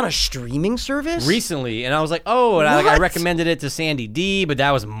said it was on a streaming service? Recently, and I was like, oh, and I What? recommended it to Sandy D, but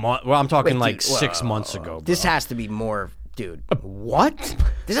that was... I'm talking Wait, like dude, 6 months ago, bro. This has to be more... Dude, what?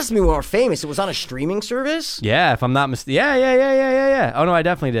 This has to be more famous. It was on a streaming service? Yeah, if I'm not mistaken. Yeah. Oh, no, I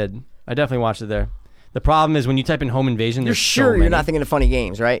definitely did. I definitely watched it there. The problem is when you type in home invasion, You're there's sure so you're not many. thinking of Funny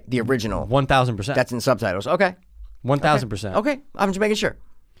Games, right? The original. 1,000%. That's in subtitles. Okay. 1,000%. Okay. I'm just making sure.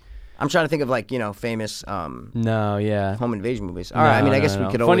 I'm trying to think of like, famous No, yeah. home invasion movies. All right. I mean, I guess we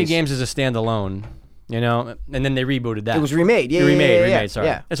could Funny always. Games is a standalone, and then they rebooted that. It was remade. Yeah, remade. Sorry,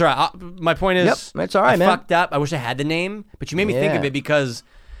 Yeah. it's all right. My point is, Yep, it's all right, I man. fucked up. I wish I had the name, but you made me think of Yeah. it because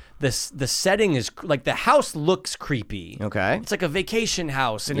the setting is like the house looks creepy. Okay. It's like a vacation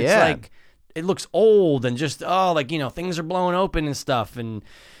house, and it's Yeah. like it looks old and just things are blowing open and stuff, and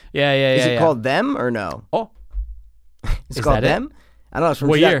Is it called Them or no? Oh, It's is called that it? Them? I don't know. It's from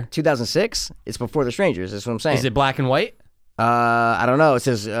What year? 2006. It's before The Strangers. That's what I'm saying. is it black and white? I don't know. It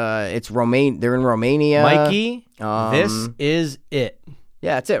says it's They're in Romania. Mikey, this is it.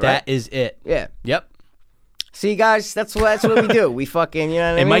 Yeah, that's it, right? That is it. Yeah. Yep. See, guys, that's what we do. We fucking, you know what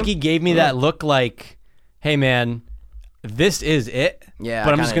I mean? And Mikey gave me that look like, hey, man, this is it. Yeah,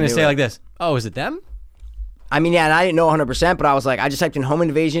 But I I'm just kinda going to knew say it. like this. Oh, is it them? I mean, yeah, and I didn't know 100%, but I was like, I just typed in home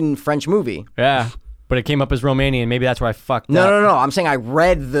invasion French movie. Yeah. But it came up as Romanian. Maybe that's where I fucked up. No. I'm saying I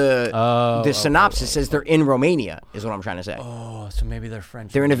read the Oh, synopsis. Says they're in Romania, is what I'm trying to say. Oh, so maybe they're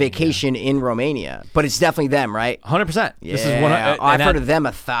French. They're in a vacation in Romania. But it's definitely them, right? 100%. Yeah. This is one. I've heard of them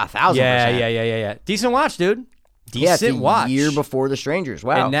 1,000%. Yeah. Decent watch, dude. Yeah, Decent it's the watch. year before The Strangers.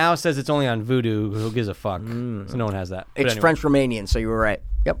 Wow. And now it says it's only on Vudu. Who gives a fuck? So no one has that. But it's anyway. French-Romanian, so you were right.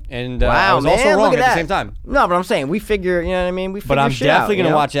 Yep. And I wow, was man, also look wrong at at that. the same time. No, but I'm saying we figure, you know what I mean? We figure But I'm shit definitely out, going to you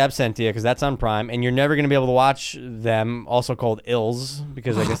know? watch Absentia because that's on Prime, and you're never going to be able to watch them, also called ILS,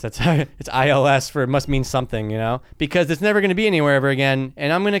 because I guess that's it's ILS for it must mean something, because it's never going to be anywhere ever again,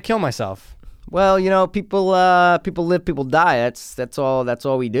 and I'm going to kill myself. Well, people live, people die. That's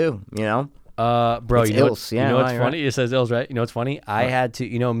all we do, Bro, It's you know, ILS, yeah, you know what's you're funny? It says ILS, right? You know what's funny? I had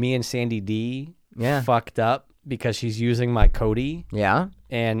to, me and Sandy D fucked up because she's using my Cody, Yeah.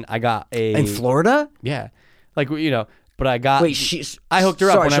 and I got a In Florida? yeah, like but I got Wait, she's I hooked her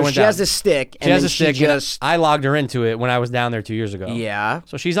up sorry, when I so went she down. has a stick, She and has then a stick. she and just I logged her into it when I was down there 2 years ago. yeah.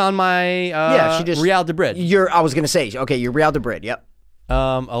 So she's on my She just Real de Brid. I was gonna say, okay, you're Real de Brid. Yep.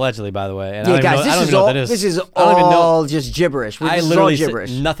 Allegedly, by the way. And Yeah, I don't guys, even know, I don't this is even know all what that is. this is I don't even know. all just gibberish. I This is all literally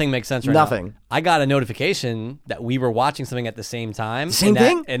gibberish. nothing makes sense right Nothing. now. I got a notification that we were watching something at the same time. Same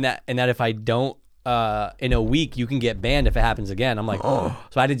thing? And that if I don't in a week you can get banned if it happens again. I'm like, oh.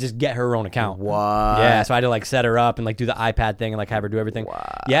 So I had to just get her own account. What? Yeah, so I had to set her up and do the iPad thing and have her do everything.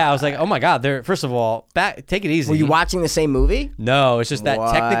 Yeah, I was like, oh my god, first of all, take it easy. Were you watching the same movie? No, it's just that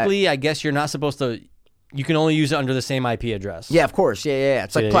What? technically I guess you're not supposed to. You can only use it under the same IP address. Yeah, of course. Yeah.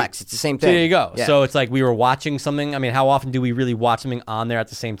 It's like Yeah, Plex. It's the same So thing. there you go. Yeah. So it's like we were watching something. I mean, how often do we really watch something on there at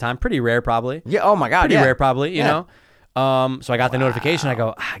the same time? Pretty rare, probably. Yeah. Oh my God. Pretty yeah. rare, probably. You Yeah. know. So I got the notification. I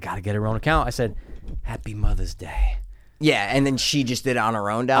go, I gotta get her own account. I said, Happy Mother's Day. Yeah, and then she just did it on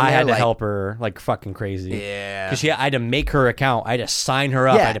her own down I there. had to help her like fucking crazy. Yeah. Because I had to make her account. I had to sign her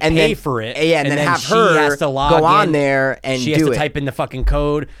up. I Yeah, had to and pay then- for it. yeah, and then have she her has to log go on in. there and she has do to it. type in the fucking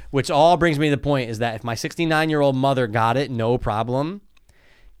code. Which all brings me to the point is that if my 69-year-old mother got it, no problem.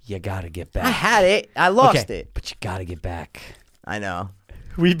 You gotta get back. I had it. I lost okay, it. but you gotta get back. I know.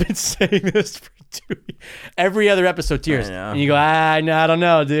 We've been saying this for 2 weeks. Every other episode, tears. I know. And you go, no, I don't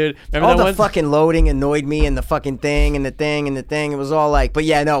know, dude. Remember All that the one? fucking loading annoyed me, and the fucking thing, and the thing, and the thing. It was all like, but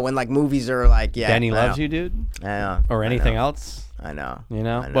yeah, no, when movies are like, yeah. Benny I loves know. you, dude. I know. Or anything else. I know. You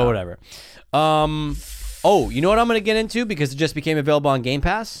know? I know. But whatever. Oh, you know what I'm going to get into because it just became available on Game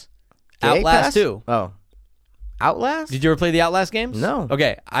Pass? Game Outlast Pass? 2. Oh. Outlast? Did you ever play the Outlast games? No.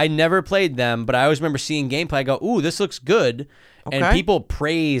 Okay, I never played them, but I always remember seeing gameplay. I go, ooh, this looks good. And Okay. people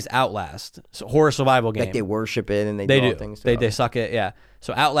praise Outlast. So horror survival game. Like they worship it and they They do all do. things. They suck it, yeah.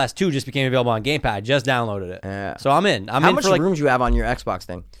 So Outlast 2 just became available on Game Pass. I just downloaded it. Yeah. So I'm in. I'm How in much for room do you have on your Xbox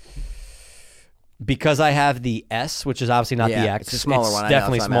thing? because I have the S, which is obviously not Yeah, the X. it's a smaller one, I know,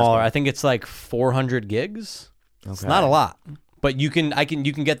 Definitely that's why I'm smaller. asking. I think it's like 400 gigs. It's Okay. not a lot, but you can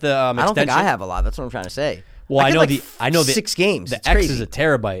get the I don't think I extension. have a lot. That's what I'm trying to say. Well, I get know like I know the 6 games. The It's X crazy. is a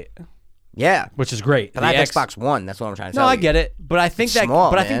terabyte, Yeah. which is great. But The I have X, Xbox One. That's what I'm trying to No, tell I you. get it, but I think It's that.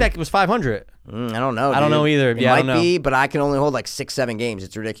 small, but I think man. that was 500. I don't know. I don't dude. know either. It Yeah, I might don't know. be, but I can only hold like 6-7 games.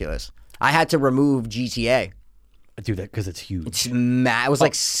 It's ridiculous. I had to remove GTA. Do that because it's huge. It's mad. It was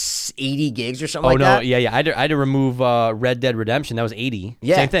like 80 gigs or something Oh like no, that. yeah. I had to remove Red Dead Redemption. That was 80.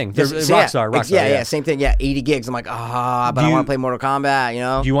 Yeah. Same thing. Just- Rockstar. yeah, same thing. Yeah, 80 gigs. I'm like, but Do I you- want to play Mortal Kombat, you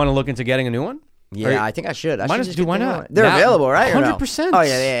know? Do you want to look into getting a new one? Yeah, I think I should. I Why should not- just dude, get why the new not? one. They're Now- available, right? or no? 100%. Oh,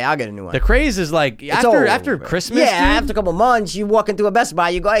 yeah, I'll get a new one. The craze is like It's all after over. Christmas. Yeah, dude, after a couple months, you walk into a Best Buy,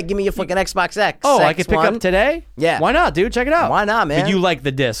 you go, hey, give me your fucking Xbox X. Oh, I X could pick one. up today? Yeah. Why not, dude? Check it out. Why not, man? But you like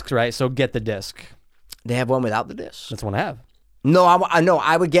the discs, right? So get the disc. They have one without the disc. That's the one I have. No, I know.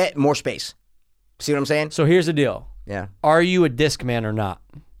 I would get more space. See what I'm saying? So here's the deal. Yeah. Are you a disc man or not?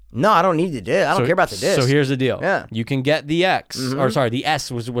 No, I don't need the disc. I don't care about the disc. So here's the deal. Yeah. You can get the X, or sorry, the S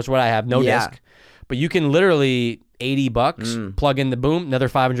was what I have, no Yeah. disc. But you can literally $80, plug in the boom, another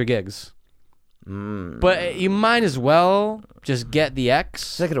 500 gigs. But you might as well just get the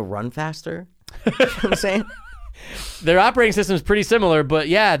X. Is that going to run faster? You know what I'm saying? Their operating system is pretty similar, but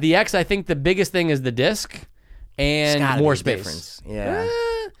yeah, the X, I think the biggest thing is the disc It's and gotta more be a space. difference. Yeah.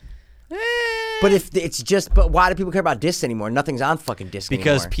 But if it's just, but why do people care about discs anymore? Nothing's on fucking disc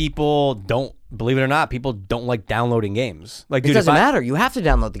Because anymore. people don't, believe it or not, people don't like downloading games. Like, It dude, doesn't if I- matter. You have to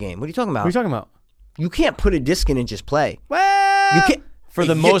download the game. What are you talking about? What are you talking about? You can't put a disc in and just play. Well, You can't. for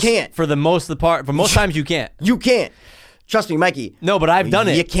the you most can't. for the most of the part for most times you can't. You can't. Trust me, Mikey. No, but I've done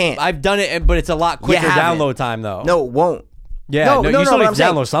it. You can't. I've done it, but it's a lot quicker haven't. download time though. No, it won't. Yeah, no, you still but need I'm to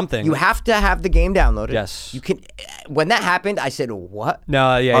saying download something. You have to have the game downloaded. Yes. You can. When that happened, I said, "What?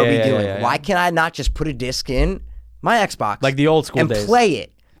 No, yeah, are yeah, we yeah, doing? yeah, yeah. Why can I not just put a disc in my Xbox, Like the old school and days. play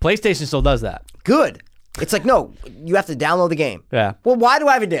it? PlayStation still does that. Good. It's like no, you have to download the game. Yeah. Well, why do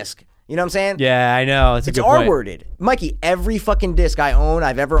I have a disc? You know what I'm saying? Yeah, I know. It's a It's good point. R-worded. Mikey, every fucking disc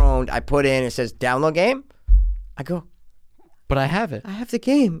I've ever owned, I put in, it says download game. I go, But I have it. I have the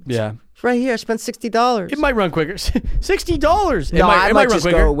game. Yeah. It's right here. I spent $60. It might run quicker. $60. No, I might run just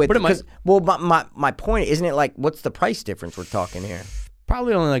quicker, go with, but it might. because, well, my point, isn't it like, what's the price difference we're talking here?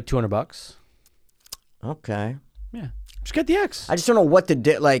 Probably only like $200. Okay. Yeah. Just get the X. I just don't know what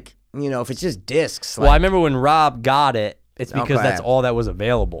to like, if it's just discs. Well, I Like, remember when Rob got it, it's because Okay. that's all that was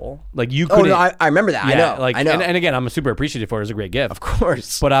available. Like you oh, couldn't. no, I remember that. yeah, I know. And again, I'm super appreciative for it. It was a great gift. of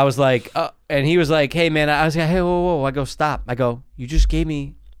course. But I was like, and he was like, hey, man, I was like, hey, whoa. I go, stop. I go, you just gave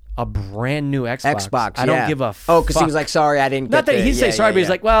me a brand new Xbox. I don't yeah. give a Oh, because he fuck. was like, sorry, I didn't Not get that he didn't say sorry, but he's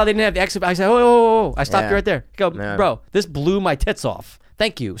like, well, they didn't have the Xbox. I said, oh. I stopped Yeah. you right there. I go, Yeah. bro, this blew my tits off.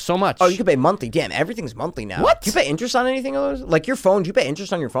 Thank you so much. oh, you can pay monthly. Damn, everything's monthly now. What? Do you pay interest on anything of those? Like your phone, do you pay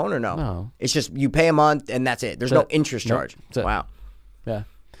interest on your phone or no? No. It's just you pay a month and that's it. There's no That's it. interest Nope. charge. That's it. Wow. Yeah.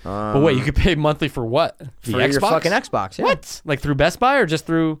 But wait, you could pay monthly for what? The For Xbox? your fucking Xbox, yeah. What? Like through Best Buy or just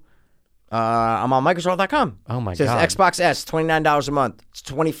through? I'm on Microsoft.com. Oh my It says God. Xbox S, $29 a month. It's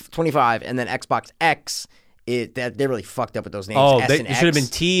 $25, and then Xbox X. They're really fucked up with those names. Oh, S they and should have been X.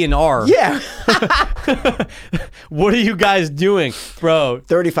 T and R. Yeah, What are you guys doing, bro?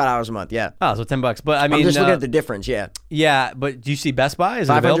 $35 a month. Yeah, Oh, so $10. But I mean, I'm just looking at the difference. Yeah, yeah. But do you see Best Buy? Is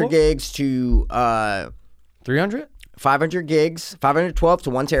it 500 available? gigs to 300. 500 gigs, 512 to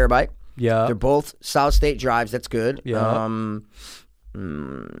 1 terabyte. Yeah. They're both solid state drives. That's good. Yeah.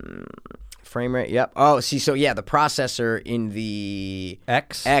 Frame rate. Yep. Oh, see. So yeah, the processor in the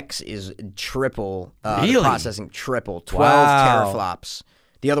X. X is triple. The Really? processing triple. 12 Wow. teraflops.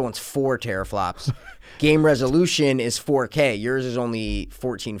 The other one's 4 teraflops. Game resolution is 4K. Yours is only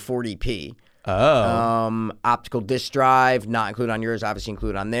 1440p. Oh. Optical disk drive, not included on yours, obviously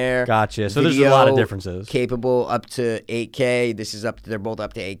included on there. Gotcha. So there's a lot of Video differences. Capable up to 8K. This is they're both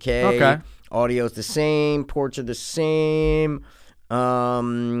up to 8K. Okay. Audio's the same. Ports are the same.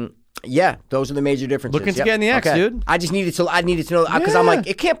 Yeah, those are the major differences. Looking to get in the X, dude. I needed to know because I'm Yeah. like,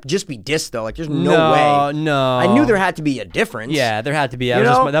 it can't just be disc though. Like, there's no way. No. I knew there had to be a difference. Yeah, there had to be. You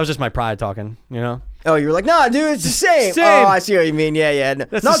know? That was just my pride talking. You know. Oh, you were like, no, dude, it's the same. Same. Oh, I see what you mean. Yeah. No,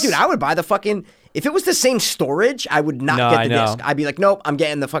 That's no, the dude, I would buy the fucking. If it was the same storage, I would not No, get I the know. disc. I'd be like, nope, I'm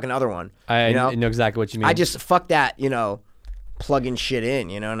getting the fucking other one. I know? know exactly what you mean. I just fuck that, plugging shit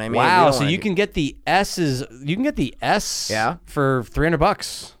in. You know what I mean? wow. don't So wanna you do- can get the S's. You can get the S. Yeah. For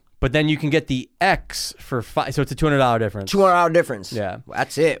 $300, but then you can get the X for $5. So it's a $200 difference. $200 difference. Yeah.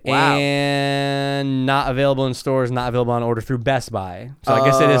 That's it. Wow. And not available in stores, not available on order through Best Buy. So I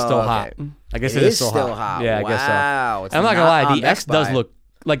guess it is still okay. hot. I guess It it is is still still hot. hot. Yeah, I guess so. Wow. It's And I'm not gonna not lie, on the X Best does Buy. look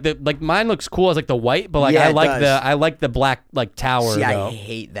like mine looks cool as like the white, but like Yeah, I it like does. I like the black like tower. See, I though.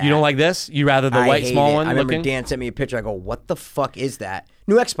 hate that. You don't like this? You rather the I white hate small it. one I remember looking? Dan sent me a picture. I go, what the fuck is that?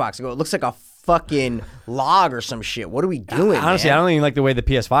 New Xbox. I go, it looks like a fucking log or some shit. What are we doing? Honestly, man? I don't even like the way the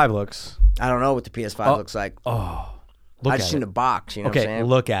PS5 looks. I don't know what the PS5 looks like. Look I at just seen it. the box. You know what I'm Okay, saying?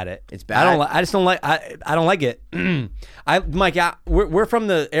 look at it. It's I bad. don't. I just don't like. I don't like it. Mike, we're from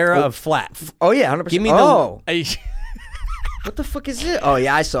the era of flat. Oh yeah, 100%. Give me the. Oh, I- what the fuck is it? Oh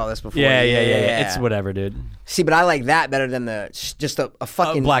yeah, I saw this before. yeah. It's whatever, dude. See, but I like that better than just a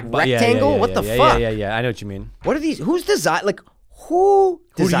fucking Black rectangle. What the fuck? Yeah. I know what you mean. What are these? Who's design? Like who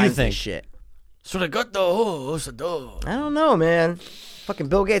do you designs think? this shit? So they got the hose, the door. I don't know, man. Fucking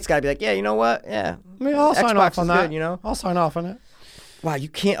Bill Gates got to be like, yeah, you know what? Yeah, I mean, I'll sign Xbox off on is that. good, you know? I'll sign off on it. Wow, you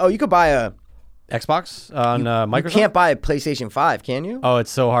can't. Oh, you could buy a Xbox on Microsoft. You can't buy a PlayStation 5, can you? Oh, it's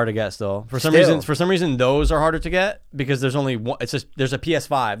so hard to get still. For some reason, those are harder to get because there's only one. It's just there's a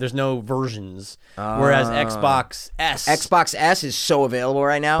PS5. There's no versions. Whereas Xbox S is so available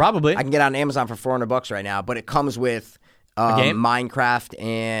right now. Probably. I can get it on Amazon for $400 right now, but it comes with game? Minecraft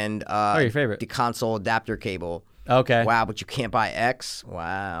and your favorite? the console adapter cable. Okay. Wow, but you can't buy X?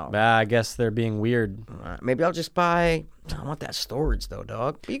 Wow. I guess they're being weird. Maybe I'll just buy... I want that storage, though,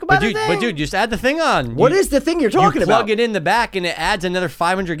 dog. But you can buy the thing. But dude, just add the thing on. What is the thing you're talking about? You plug it in the back, and it adds another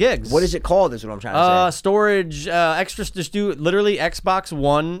 500 gigs. What is it called is what I'm trying to say. Storage, extra... Just do literally Xbox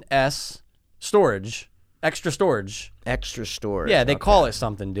One S storage. Extra storage. Extra storage. Yeah, they call it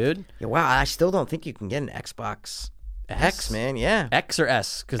something, dude. Yeah, wow, I still don't think you can get an Xbox... X, man, yeah. X or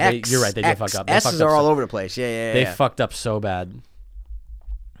S? Because you're right, they did fuck up. S's are all over the place. Yeah. They fucked up so bad.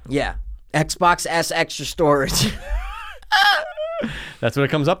 Yeah. Xbox S extra storage. That's what it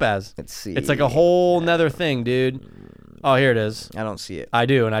comes up as. Let's see. It's like a whole nother thing, dude. Oh, here it is. I don't see it. I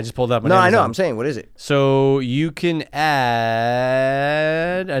do, and I just pulled it up. No, I know. I'm saying, what is it? So you can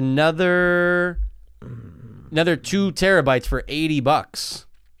add another 2 terabytes for $80.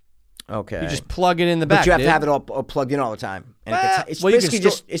 Okay. You just plug it in the back. But you have dude. to have it all plugged in all the time. And it's well, basically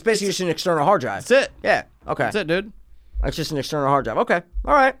just an external hard drive. That's it. Yeah. Okay. That's it, dude. It's just an external hard drive. Okay.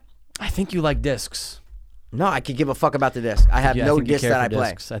 All right. I think you like discs. No, I could give a fuck about the disc. I have no disc that I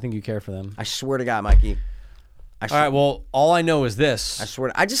play. Discs. I think you care for them. I swear to God, Mikey. All right. Well, all I know is this. I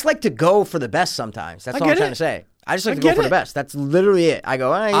swear. I just like to go for the best sometimes. That's all I'm trying to say. I just like to go for the best. That's literally it. I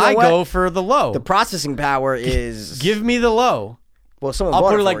go. I go for the low. The processing power is. Give me the low. Well, someone I'll bought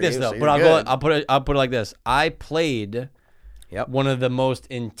put it for like you, this though. so But you're I'll put it like this. I played Yep. one of the most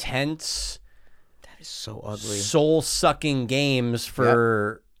intense, That is so ugly. soul-sucking games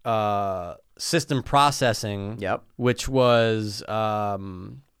for system processing. Yep. Which was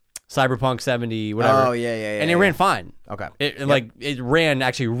Cyberpunk 70, whatever. Oh, yeah. And it ran fine. Okay. It ran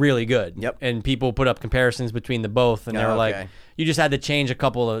actually really good. Yep. And people put up comparisons between the both, and they were like, okay. you just had to change a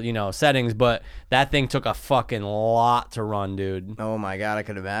couple of settings, but that thing took a fucking lot to run, dude. Oh my God, I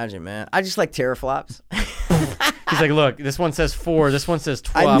could imagine, man. I just like teraflops. He's like, look, this one says 4, this one says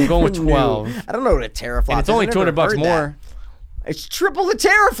 12. I'm going with 12. I don't know what a teraflop And it's is. only I've never $200 heard more. that. It's triple the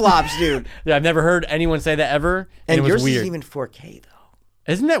teraflops, dude. Yeah, I've never heard anyone say that ever, and it was yours weird. is even 4K though.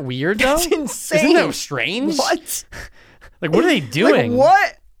 Isn't that weird though? That's insane. Isn't that strange? What? Like, what are they doing? Like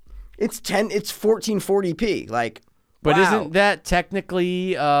what? It's 1440p. Like, But wow. isn't that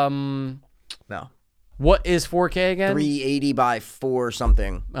technically No. what is 4K again? 380 by 4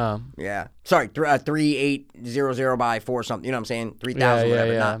 something. Yeah. Sorry, 3800 by 4 something. You know what I'm saying? 3000 Yeah,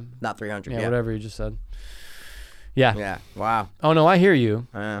 whatever. yeah. Not 300. Yeah, whatever you just said. Yeah. Yeah. Wow. Oh no, I hear you.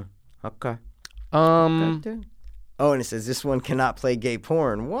 Okay. Dude, Oh, and it says this one cannot play gay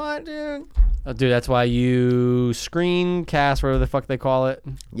porn. What, dude? that's why you screencast, whatever the fuck they call it.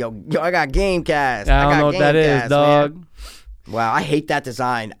 Yo, I got Gamecast. I don't know what that is, dog. Man. Wow, I hate that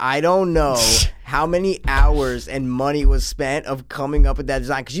design. I don't know how many hours and money was spent of coming up with that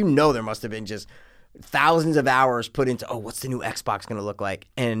design, because there must have been just thousands of hours put into, what's the new Xbox going to look like?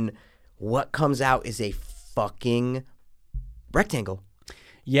 And what comes out is a fucking rectangle.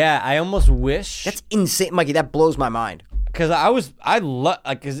 Yeah, I almost wish That's insane, Mikey. That blows my mind. because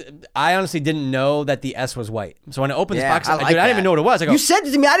because I honestly didn't know that the S was white. So when I opened this box, I I didn't even know what it was. I go, You said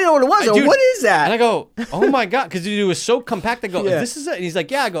it to me. I didn't know what it was. Dude, What is that? And I go, oh my God, because dude, it was so compact. I go, Yeah. this is it. And he's like,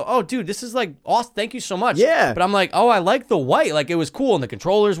 yeah. I go, oh dude, this is like awesome. Thank you so much. Yeah. But I'm like, oh, I like the white. Like it was cool, and the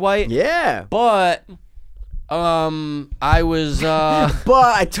controller's white. Yeah. But I was But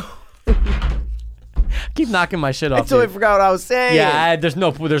I keep knocking my shit off. totally dude. forgot what I was saying. Yeah, there's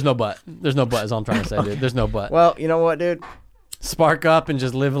no but. There's no but. Is all I'm trying to say, dude. There's no but. Well, you know what, dude? Spark up and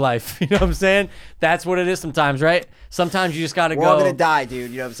just live life. You know what I'm saying? That's what it is sometimes, right? Sometimes you just gotta We're go. all gonna die,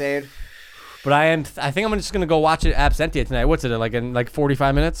 dude. You know what I'm saying? But I think I'm just gonna go watch it Absentia tonight. What's it like in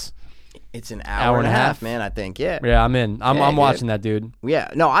 45 minutes? It's an hour and a half, man. I think. Yeah. Yeah, I'm in. I'm dude. watching that, dude.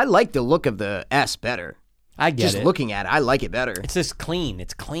 Yeah. No, I like the look of the S better. I get Just it. looking at it, I like it better. It's just clean.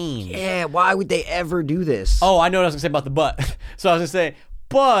 It's clean. Yeah. Why would they ever do this? Oh, I know what I was gonna say about the butt. So I was gonna say,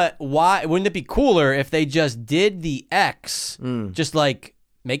 but why wouldn't it be cooler if they just did the X, just like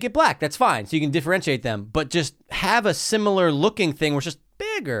make it black? That's fine, so you can differentiate them. But just have a similar looking thing where it's just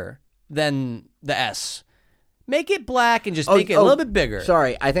bigger than the S. Make it black and just make it a little bit bigger.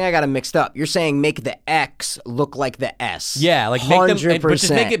 Sorry, I think I got it mixed up. You're saying make the X look like the S. Yeah, like make them, but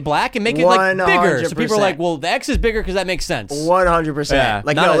just make it black and make it like bigger. So people are like, well, the X is bigger because that makes sense. 100%. Yeah,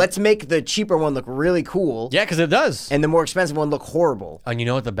 Like, no, let's make the cheaper one look really cool. Yeah, because it does. And the more expensive one look horrible. And you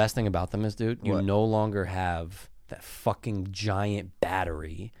know what the best thing about them is, dude? You What? no longer have that fucking giant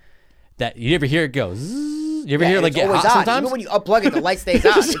battery that you ever hear it go. Zzz, you ever hear it like it's get always hot on. sometimes? Even when you unplug it, the light stays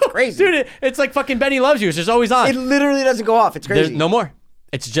on. It's crazy. Dude, it's like fucking Benny Loves You. It's just always on. It literally doesn't go off. It's crazy. There's no more.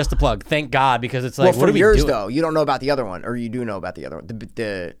 It's just a plug. Thank God, because it's like, well, what for are we yours doing? though, you don't know about the other one, or you do know about the other one.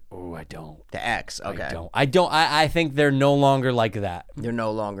 Oh, I don't. The X. Okay. I don't. I think they're no longer like that They're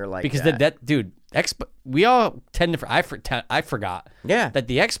no longer like because that. dude, we all tend to. I forgot. Yeah. That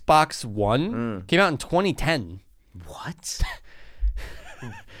the Xbox One came out in 2010. What?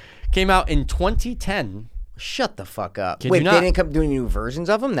 Came out in 2010. Shut the fuck up. Kid Wait, you they not. didn't come doing new versions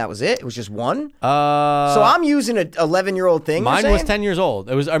of them? That was it? It was just one? So So I'm using an 11-year-old thing. mine you're was saying? 10 years old.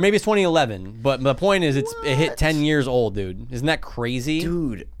 It was, or maybe it's 2011. But the point is, it hit 10 years old, dude. Isn't that crazy?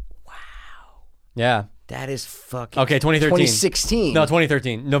 Dude, Yeah. that is fucking. Okay, 2013. 2016. No,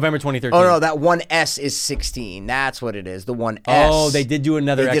 2013. November 2013. Oh, no, that 1S is 16. That's what it is. The 1S. Oh, they did do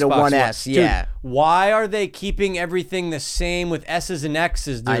another They did a Xbox 1S, One. yeah. Dude, why are they keeping everything the same with S's and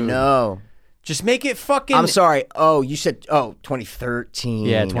X's, dude? I know. Just make it fucking... I'm sorry. Oh, you said, 2013.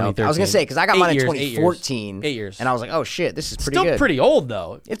 Yeah, Okay. 2013. I was going to say, because I got 8 mine in years, 2014. 8 years. And I was like, oh, shit, this is pretty Still good. pretty old,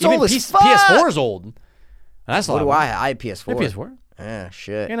 though. It's Even old as fuck. PS4's old. And that's a What lot do of I have? I have PS4. money. PS4. Yeah,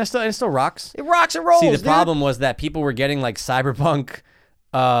 shit. And it still rocks. It rocks and rolls, See, the dude. problem was that people were getting like Cyberpunk,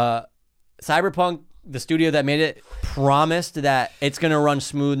 the studio that made it, promised that it's gonna run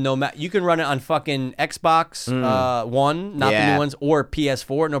smooth. No matter, you can run it on fucking Xbox One, not the Yeah. new ones, or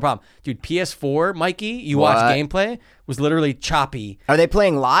PS4, no problem, dude. PS4, Mikey, you What? watch gameplay, was literally choppy. Are they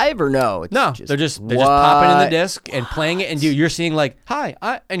playing live or no? It's No, they're just popping in the disc and playing it, and dude, you're seeing like, hi,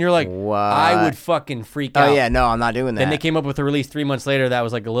 and you're like, What? I would fucking freak out. Oh, yeah, no, I'm not doing that. Then they came up with a release 3 months later that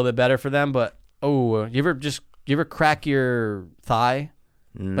was like a little bit better for them. But you ever crack your thigh,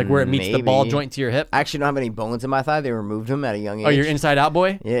 like where it meets the ball maybe. joint to your hip? I actually don't have any bones in my thigh. They removed them at a young age. Oh, you're inside out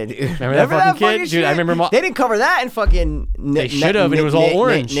boy. Yeah, dude. Remember that fucking kid? Dude, shit? I remember They didn't cover that in fucking. They should have, and it was all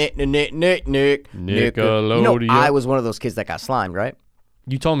orange. Nick. You Nickelodeon. know, I was one of those kids that got slimed, right?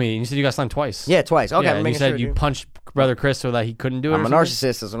 You told me. You said you got slimed twice. Yeah, twice. Okay, Yeah, I'm and you making said sure, you dude. punched brother Chris so that he couldn't do it. I'm or a something?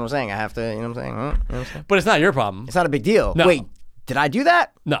 narcissist. That's what I'm saying. I have to. You know what I'm saying? Huh? You know what I'm saying? But it's not your problem. It's not a big deal. No. Wait, did I do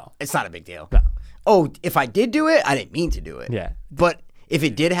that? No. It's not a big deal. No. Oh, if I did do it, I didn't mean to do it. Yeah. But if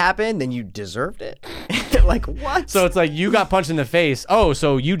it did happen, then you deserved it. Like what? So it's like you got punched in the face. Oh,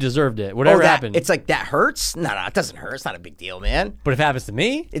 so you deserved it. Whatever that, happened. It's like that hurts. No, it doesn't hurt. It's not a big deal, man. But if it happens to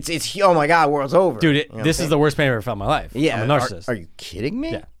me, It's oh my god, world's over, dude, You know what this I'm is the worst pain I've ever felt in my life. saying? Yeah, I'm a narcissist. Are you kidding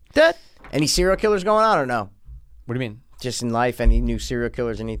me? Yeah. That any serial killers going on or no? What do you mean? Just in life, any new serial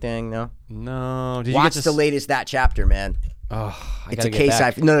killers? Anything? No. No. Did Watch you get the latest that chapter, man. Oh, I It's gotta a get case.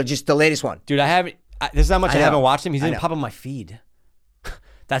 back. No, just the latest one. Dude, I haven't. This is how much I know. haven't watched him. He's I didn't know. pop on my feed.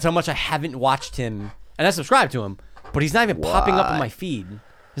 That's how much I haven't watched him, and I subscribe to him, but he's not even popping up on my feed.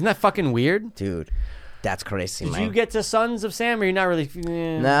 Isn't that fucking weird? Dude, that's crazy, Did man. you get to Sons of Sam, or you're not really?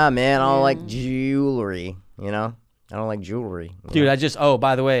 Nah, man, I don't like jewelry. You know, I don't like jewelry. Dude,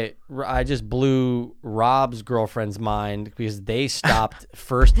 by the way, I just blew Rob's girlfriend's mind because they stopped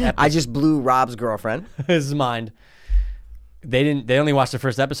first episode. I just blew Rob's girlfriend. His mind. They only watched the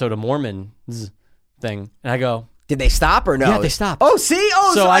first episode of Mormon's thing, and I go, Did they stop or no? Yeah, they stopped. Oh, see?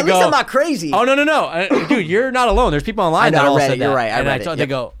 Oh, so I at least go, I'm not crazy. Oh no, dude, you're not alone. There's people online I know, that I all read said it. You're that. right, I And read it. They Yep.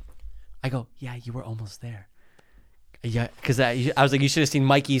 go, yeah, you were almost there. Yeah, because I was like, you should have seen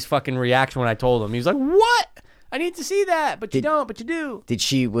Mikey's fucking reaction when I told him. He was like, "What? I need to see that, but you don't, but you do." Did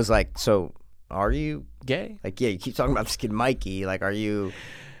she was like, so are you Gay? like, yeah, you keep talking about this kid Mikey. Like, are you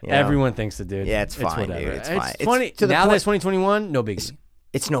know, Everyone thinks it, dude. Yeah, it's fine, whatever. dude. It's fine. It's funny. to the Now point- that it's 2021, no biggie.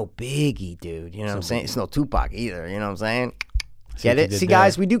 It's no biggie, dude. You know what I'm saying? It's no Tupac either. You know what I'm saying? what Get you it? did See, there.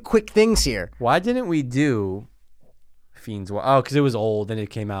 guys, we do quick things here. Why didn't we do Fiends? Oh, because it was old and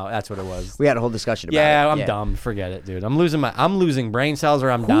it came out. That's what it was. We had a whole discussion about Yeah, it. I'm dumb. Forget it, dude. I'm losing brain cells or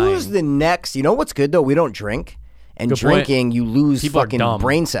I'm Who's dying. the next? You know what's good though? We don't drink. And Good point. drinking, you lose People are fucking dumb.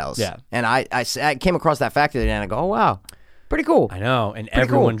 brain cells. Yeah. And I came across that fact the other day and I go, oh, wow. Pretty cool. I know, and Pretty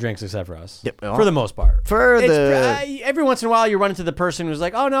everyone cool. drinks except for us, well, for the most part. Every once in a while, you run into the person who's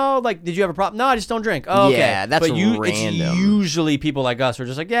like, "Oh no, like, did you have a problem? No, I just don't drink." Oh, okay. Yeah, that's It's random. usually people like us who are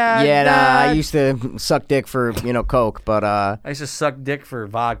just like, "Yeah, Yeah, nah, I nah." used to suck dick for, Coke, but, I used to suck dick for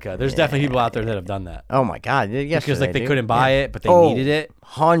vodka. There's definitely people out there that have done that oh my God. because like they dude. couldn't buy it, but they Oh, needed it.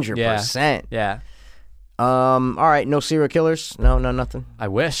 100%. Yeah, All right, no serial killers? No, nothing. I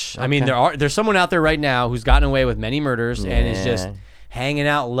wish. I mean, there's someone out there right now who's gotten away with many murders and is just hanging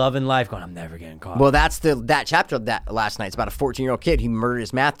out, loving life, going, "I'm never getting caught." Well, that's that chapter of that last night. It's about a 14-year-old kid. He murdered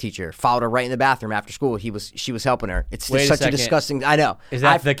his math teacher, followed her right in the bathroom after school. She was helping her. It's Wait a such a second. disgusting. I know. Is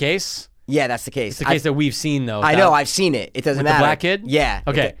that the case? Yeah, that's the case. It's the case that we've seen, though. I know. I've seen it. It doesn't With matter. the black kid? Yeah.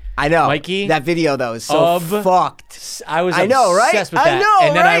 Okay. I know. Mikey? That video, though, is so fucked. I was I know, right? obsessed with that. I know,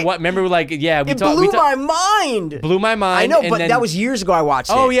 and then right? I remember, like, yeah, we It blew my mind. Blew my mind. I know, and but then, that was years ago I watched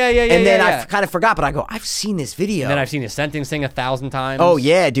it. Oh, yeah. And then yeah. I kind of forgot, but I go, I've seen this video. And then I've seen his sentencing 1,000 times. Oh,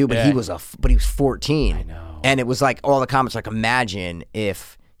 yeah, dude, but Yeah. he was 14. I know. And it was like all the comments like, imagine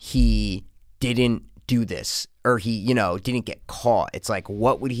if he didn't do this or he, you know, didn't get caught. It's like,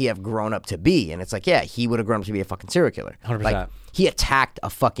 what would he have grown up to be? And it's like, yeah, he would have grown up to be a fucking serial killer. 100%. Like, he attacked a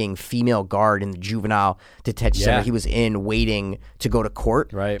fucking female guard in the juvenile detention center he was in waiting to go to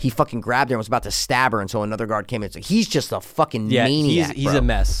court. Right. He fucking grabbed her and was about to stab her until another guard came in. So he's just a fucking Yeah, maniac, he's bro. a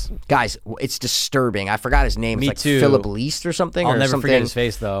mess. Guys, it's disturbing. I forgot his name. Me It's like too. Philip Least or something. I'll or never something. forget his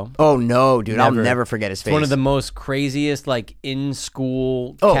face, though. Oh, no, dude. I'll never forget his face. It's one of the most craziest, like,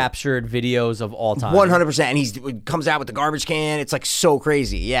 in-school captured videos of all time. 100%. And he comes out with the garbage can. It's like so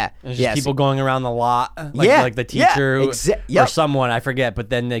crazy. Yeah. There's just people going around the lot, like, Yeah, like the teacher yeah, or yep. someone, I forget. But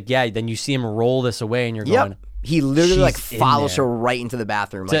then, like, then you see him roll this away, and you're going, Yep. He literally like She's in follows there. her right into the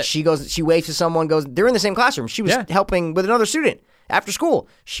bathroom. Like That's it. she waves to someone, goes, they're in the same classroom. She was Yeah. helping with another student after school.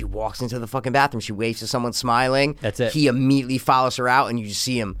 She walks into the fucking bathroom. She waves to someone smiling. That's it. He immediately follows her out, and you just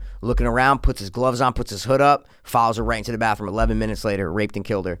see him looking around, puts his gloves on, puts his hood up, follows her right into the bathroom. 11 minutes later, raped and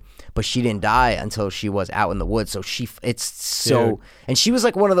killed her. But she didn't die until she was out in the woods. So it's so, Dude. and she was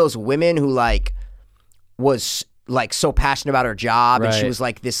like one of those women who like was like so passionate about her job, and she Right. was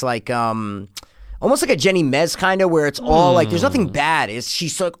like this like almost like a Jenny Mez kind of, where it's all like there's nothing bad.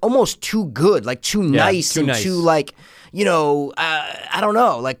 She's like almost too good, like too nice too and nice. too like, you know, I don't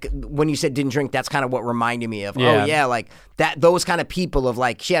know. Like when you said didn't drink, that's kind of what reminded me of. Yeah. Oh yeah, like that. Those kind of people of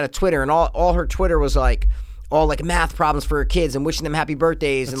like, she had a Twitter and all her Twitter was like all like math problems for her kids and wishing them happy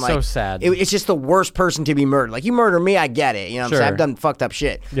birthdays. And like, so sad. It's just the worst person to be murdered. Like you murder me, I get it. You know what I'm saying? Sure. I've done fucked up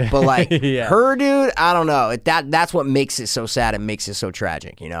shit. But like Yeah. her, dude, I don't know. That's what makes it so sad and makes it so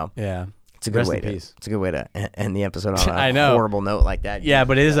tragic. You know? yeah. It's a good Rest way in to. peace. It's a good way to end the episode on a I know. horrible note like that. Yeah,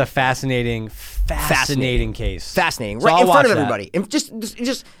 but it is a fascinating case. Fascinating, So right I'll in front watch of that. everybody. And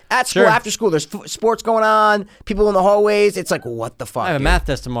just at school, Sure. after school, there's sports going on, people in the hallways. It's like, what the fuck? I have a dude? math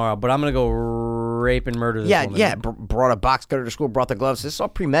test tomorrow, but I'm gonna go rape and murder this woman. Yeah. Brought a box cutter to school, brought the gloves. This is all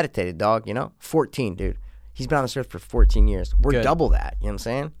premeditated, dog. You know, 14, dude. He's been on this earth for 14 years. We're Good. double that. You know what I'm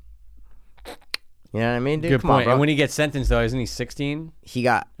saying? You know what I mean, dude? Good Come on, point. bro. And when he gets sentenced, though, isn't he 16? He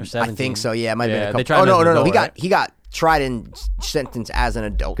got, Or I 17. think so. Yeah, it might have Yeah, been a they couple. tried Oh him as no, an no, no. adult, He got tried and sentenced as an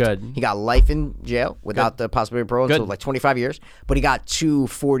adult. Good. He got life in jail without the possibility of parole until Good. like 25 years. But he got 2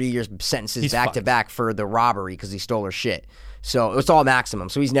 40-year sentences He's back to fucked. back for the robbery because he stole her shit. So it's all maximum.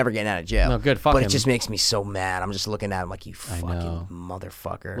 So he's never getting out of jail. No, good. Fuck But him. it just makes me so mad. I'm just looking at him like, you fucking know.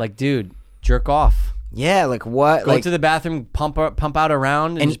 motherfucker. Like, dude, jerk off. yeah, like what? Go like to the bathroom, pump out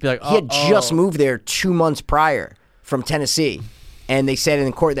around, and just be like, he had just oh. moved there 2 months prior from Tennessee. And they said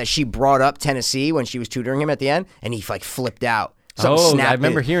in court that she brought up Tennessee when she was tutoring him at the end, and he like flipped out. Something Oh, snapped I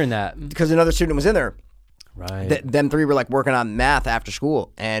remember in. hearing that. Because another student was in there. Right. Them three were like working on math after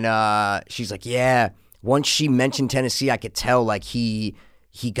school, and she's like, "Yeah." Once she mentioned Tennessee, I could tell like he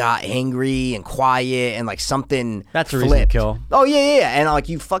got angry and quiet and like something. That's a flipped. reason to kill. Oh yeah, and like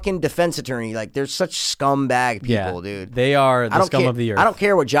you fucking defense attorney, like there's such scumbag people, Yeah, dude. they are the I don't scum care, of the earth. I don't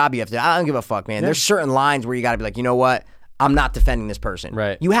care what job you have to do. I don't give a fuck, man. There's certain lines where you got to be like, you know what? I'm not defending this person.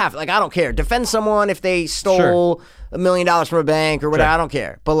 Right. You have, like, I don't care. Defend someone if they stole $1 million from a bank or whatever. Sure. I don't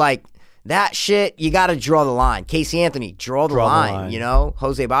care. But, like, that shit, you got to draw the line. Casey Anthony, draw the line, you know?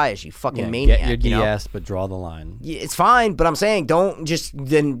 Jose Baez, you fucking Yeah, maniac. get your you know? DS, but draw the line. It's fine, but I'm saying don't just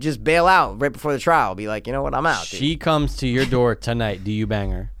bail out right before the trial. Be like, you know what? I'm out. Dude. She comes to your door tonight. Do you bang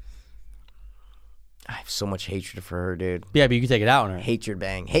her? I have so much hatred for her, dude. Yeah, but you can take it out on her. Hatred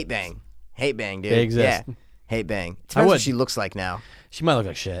bang. Hate bang. Hate bang, dude. They exist. Yeah. Hate bang. Depends would. what she looks like now. She might look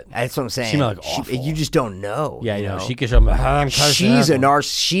like shit. That's what I'm saying. She might look awful. You just don't know. Yeah, you I know. know. She could show me. She's a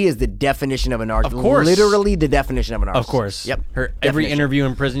narcissist. She is the definition of a narcissist. Of course. Literally the definition of a narcissist. Of course. Yep. Her every Definition. interview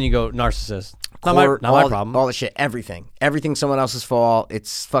in prison, you go narcissist. Not my all, problem. All the shit. Everything. Everything's someone else's fault.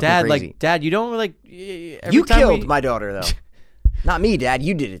 It's fucking Dad, crazy. like Dad, you don't like. You killed my daughter though. Not me, Dad.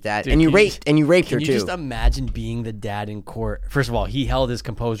 You did it, Dad. Dude, and you can you raped Can her you too. just imagine being the dad in court? First of all, he held his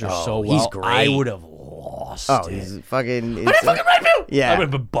composure so well. he's great. I would have lost. Oh, it. he's fucking. I didn't fucking rape you. Yeah. I would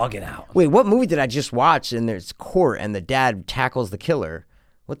have been bugging out. Wait, what movie did I just watch? And there's court, and the dad tackles the killer.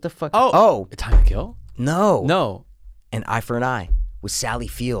 What the fuck? Oh, Time to Kill? no, No. An Eye for an Eye with Sally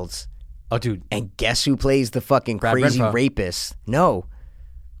Fields. Oh, dude. And guess who plays the fucking Brad crazy Renfro. rapist? No,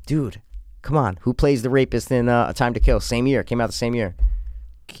 dude, come on. Who plays the rapist in A Time to Kill? Same year. Came out the same year.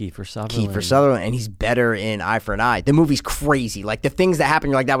 Kiefer Sutherland. Kiefer Sutherland, and he's better in Eye for an Eye. The movie's crazy. Like the things that happen,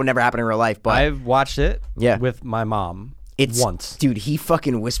 you're like that would never happen in real life. But I've watched it. Yeah. With my mom. it's once. Dude, he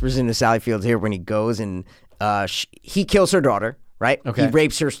fucking whispers into Sally Fields here when he goes and he kills her daughter. Right? Okay. He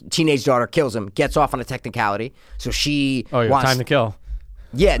rapes her teenage daughter, kills him, gets off on a technicality. So she wants Time to Kill.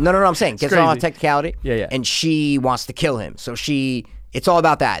 Yeah, no, I'm saying gets off on a technicality. Yeah. And she wants to kill him. So it's all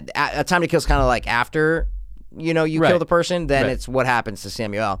about that. A Time to Kill is kind of like after you kill the person, then it's what happens to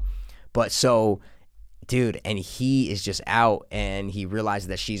Samuel. But so, dude, and he is just out, and he realizes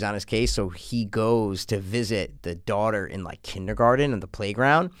that she's on his case, so he goes to visit the daughter in like kindergarten and the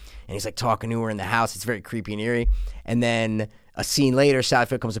playground, and he's like talking to her in the house. It's very creepy and eerie. And then a scene later, Sally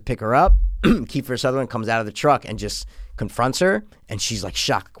Field comes to pick her up. Kiefer Sutherland comes out of the truck and just confronts her, and she's like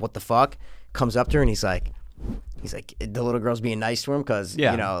shocked. What the fuck? Comes up to her, and he's like, the little girl's being nice to him because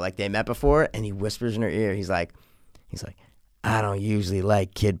like they met before, and he whispers in her ear. He's like, I don't usually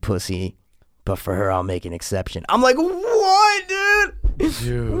like kid pussy, but for her I'll make an exception. I'm like, what, dude?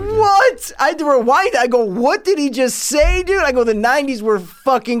 What? I had to rewind. I go, what did he just say, dude? I go, the 90s were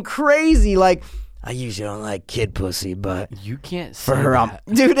fucking crazy. Like, I usually don't like kid pussy, but you can't say for her, that.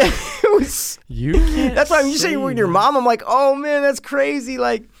 dude. It was. You can't. That's why when you say you're with your mom, I'm like, oh man, that's crazy.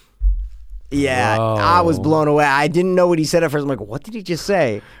 Like, yeah, Whoa. I was blown away. I didn't know what he said at first. I'm like, what did he just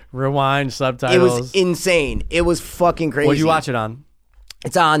say? Rewind subtitles. It was insane. It was fucking crazy. What'd you watch it on?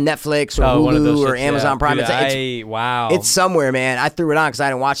 It's on Netflix or one of those Hulu or shits, Amazon Prime. Dude, wow. It's somewhere, man. I threw it on because I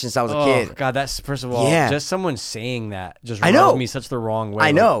didn't watch it since I was a kid. God, that's first of all, just someone saying that just I know. rubs me such the wrong way.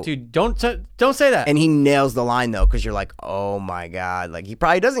 I know. Like, dude, don't say that. And he nails the line though, because you're like, oh my god, like he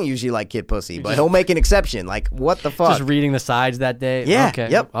probably doesn't usually like kid pussy, but he'll make an exception. Like, what the fuck? Just reading the sides that day. Yeah. Okay.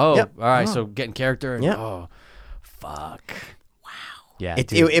 Yep. Oh. Yep. All right. So getting character. And, Yep. Oh, fuck. Wow. Yeah.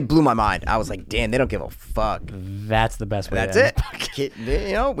 It blew my mind. I was like, damn, they don't give a fuck. That's the best way. That's to it.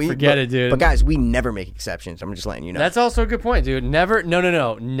 Forget it, dude. But guys, we never make exceptions. I'm just letting you know. That's also a good point, dude. Never. No.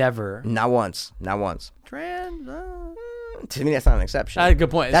 Never. Not once. Trans. To me, that's not an exception. Good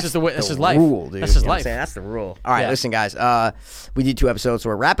point. It's That's just the way. That's the just life. rule, dude. That's just You know what I'm life. saying? That's the rule. All right, Yeah. listen, guys. We did 2 episodes, so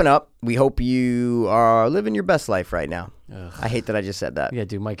we're wrapping up. We hope you are living your best life right now. I hate that I just said that. Yeah,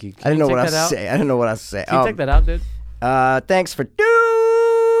 dude, Mikey. I didn't know what else else to say. I didn't know what else to say. Can you take that out, dude? Thanks for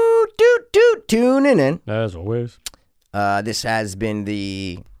tuning in. As always. This has been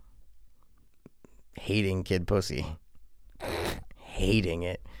the hating kid pussy. Hating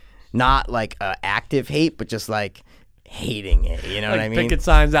it. Not like active hate, but just like hating it. You know what I mean? Picket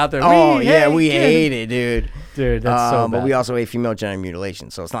signs out there. Oh, We hate it, dude. Dude, that's so bad. But we also hate female genital mutilation,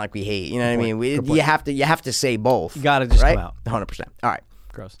 so it's not like we hate. You know what I mean? You have to say both. You gotta just right? come out. 100%. All right.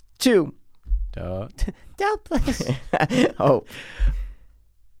 Gross. 2. Don't please. Oh.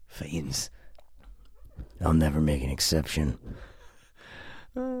 Fiends. I'll never make an exception.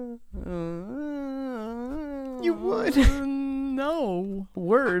 You would. No.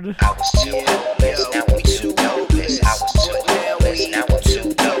 Word. I was too hopeless, now I'm too hopeless. I was too hopeless, now I'm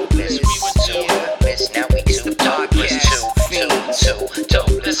too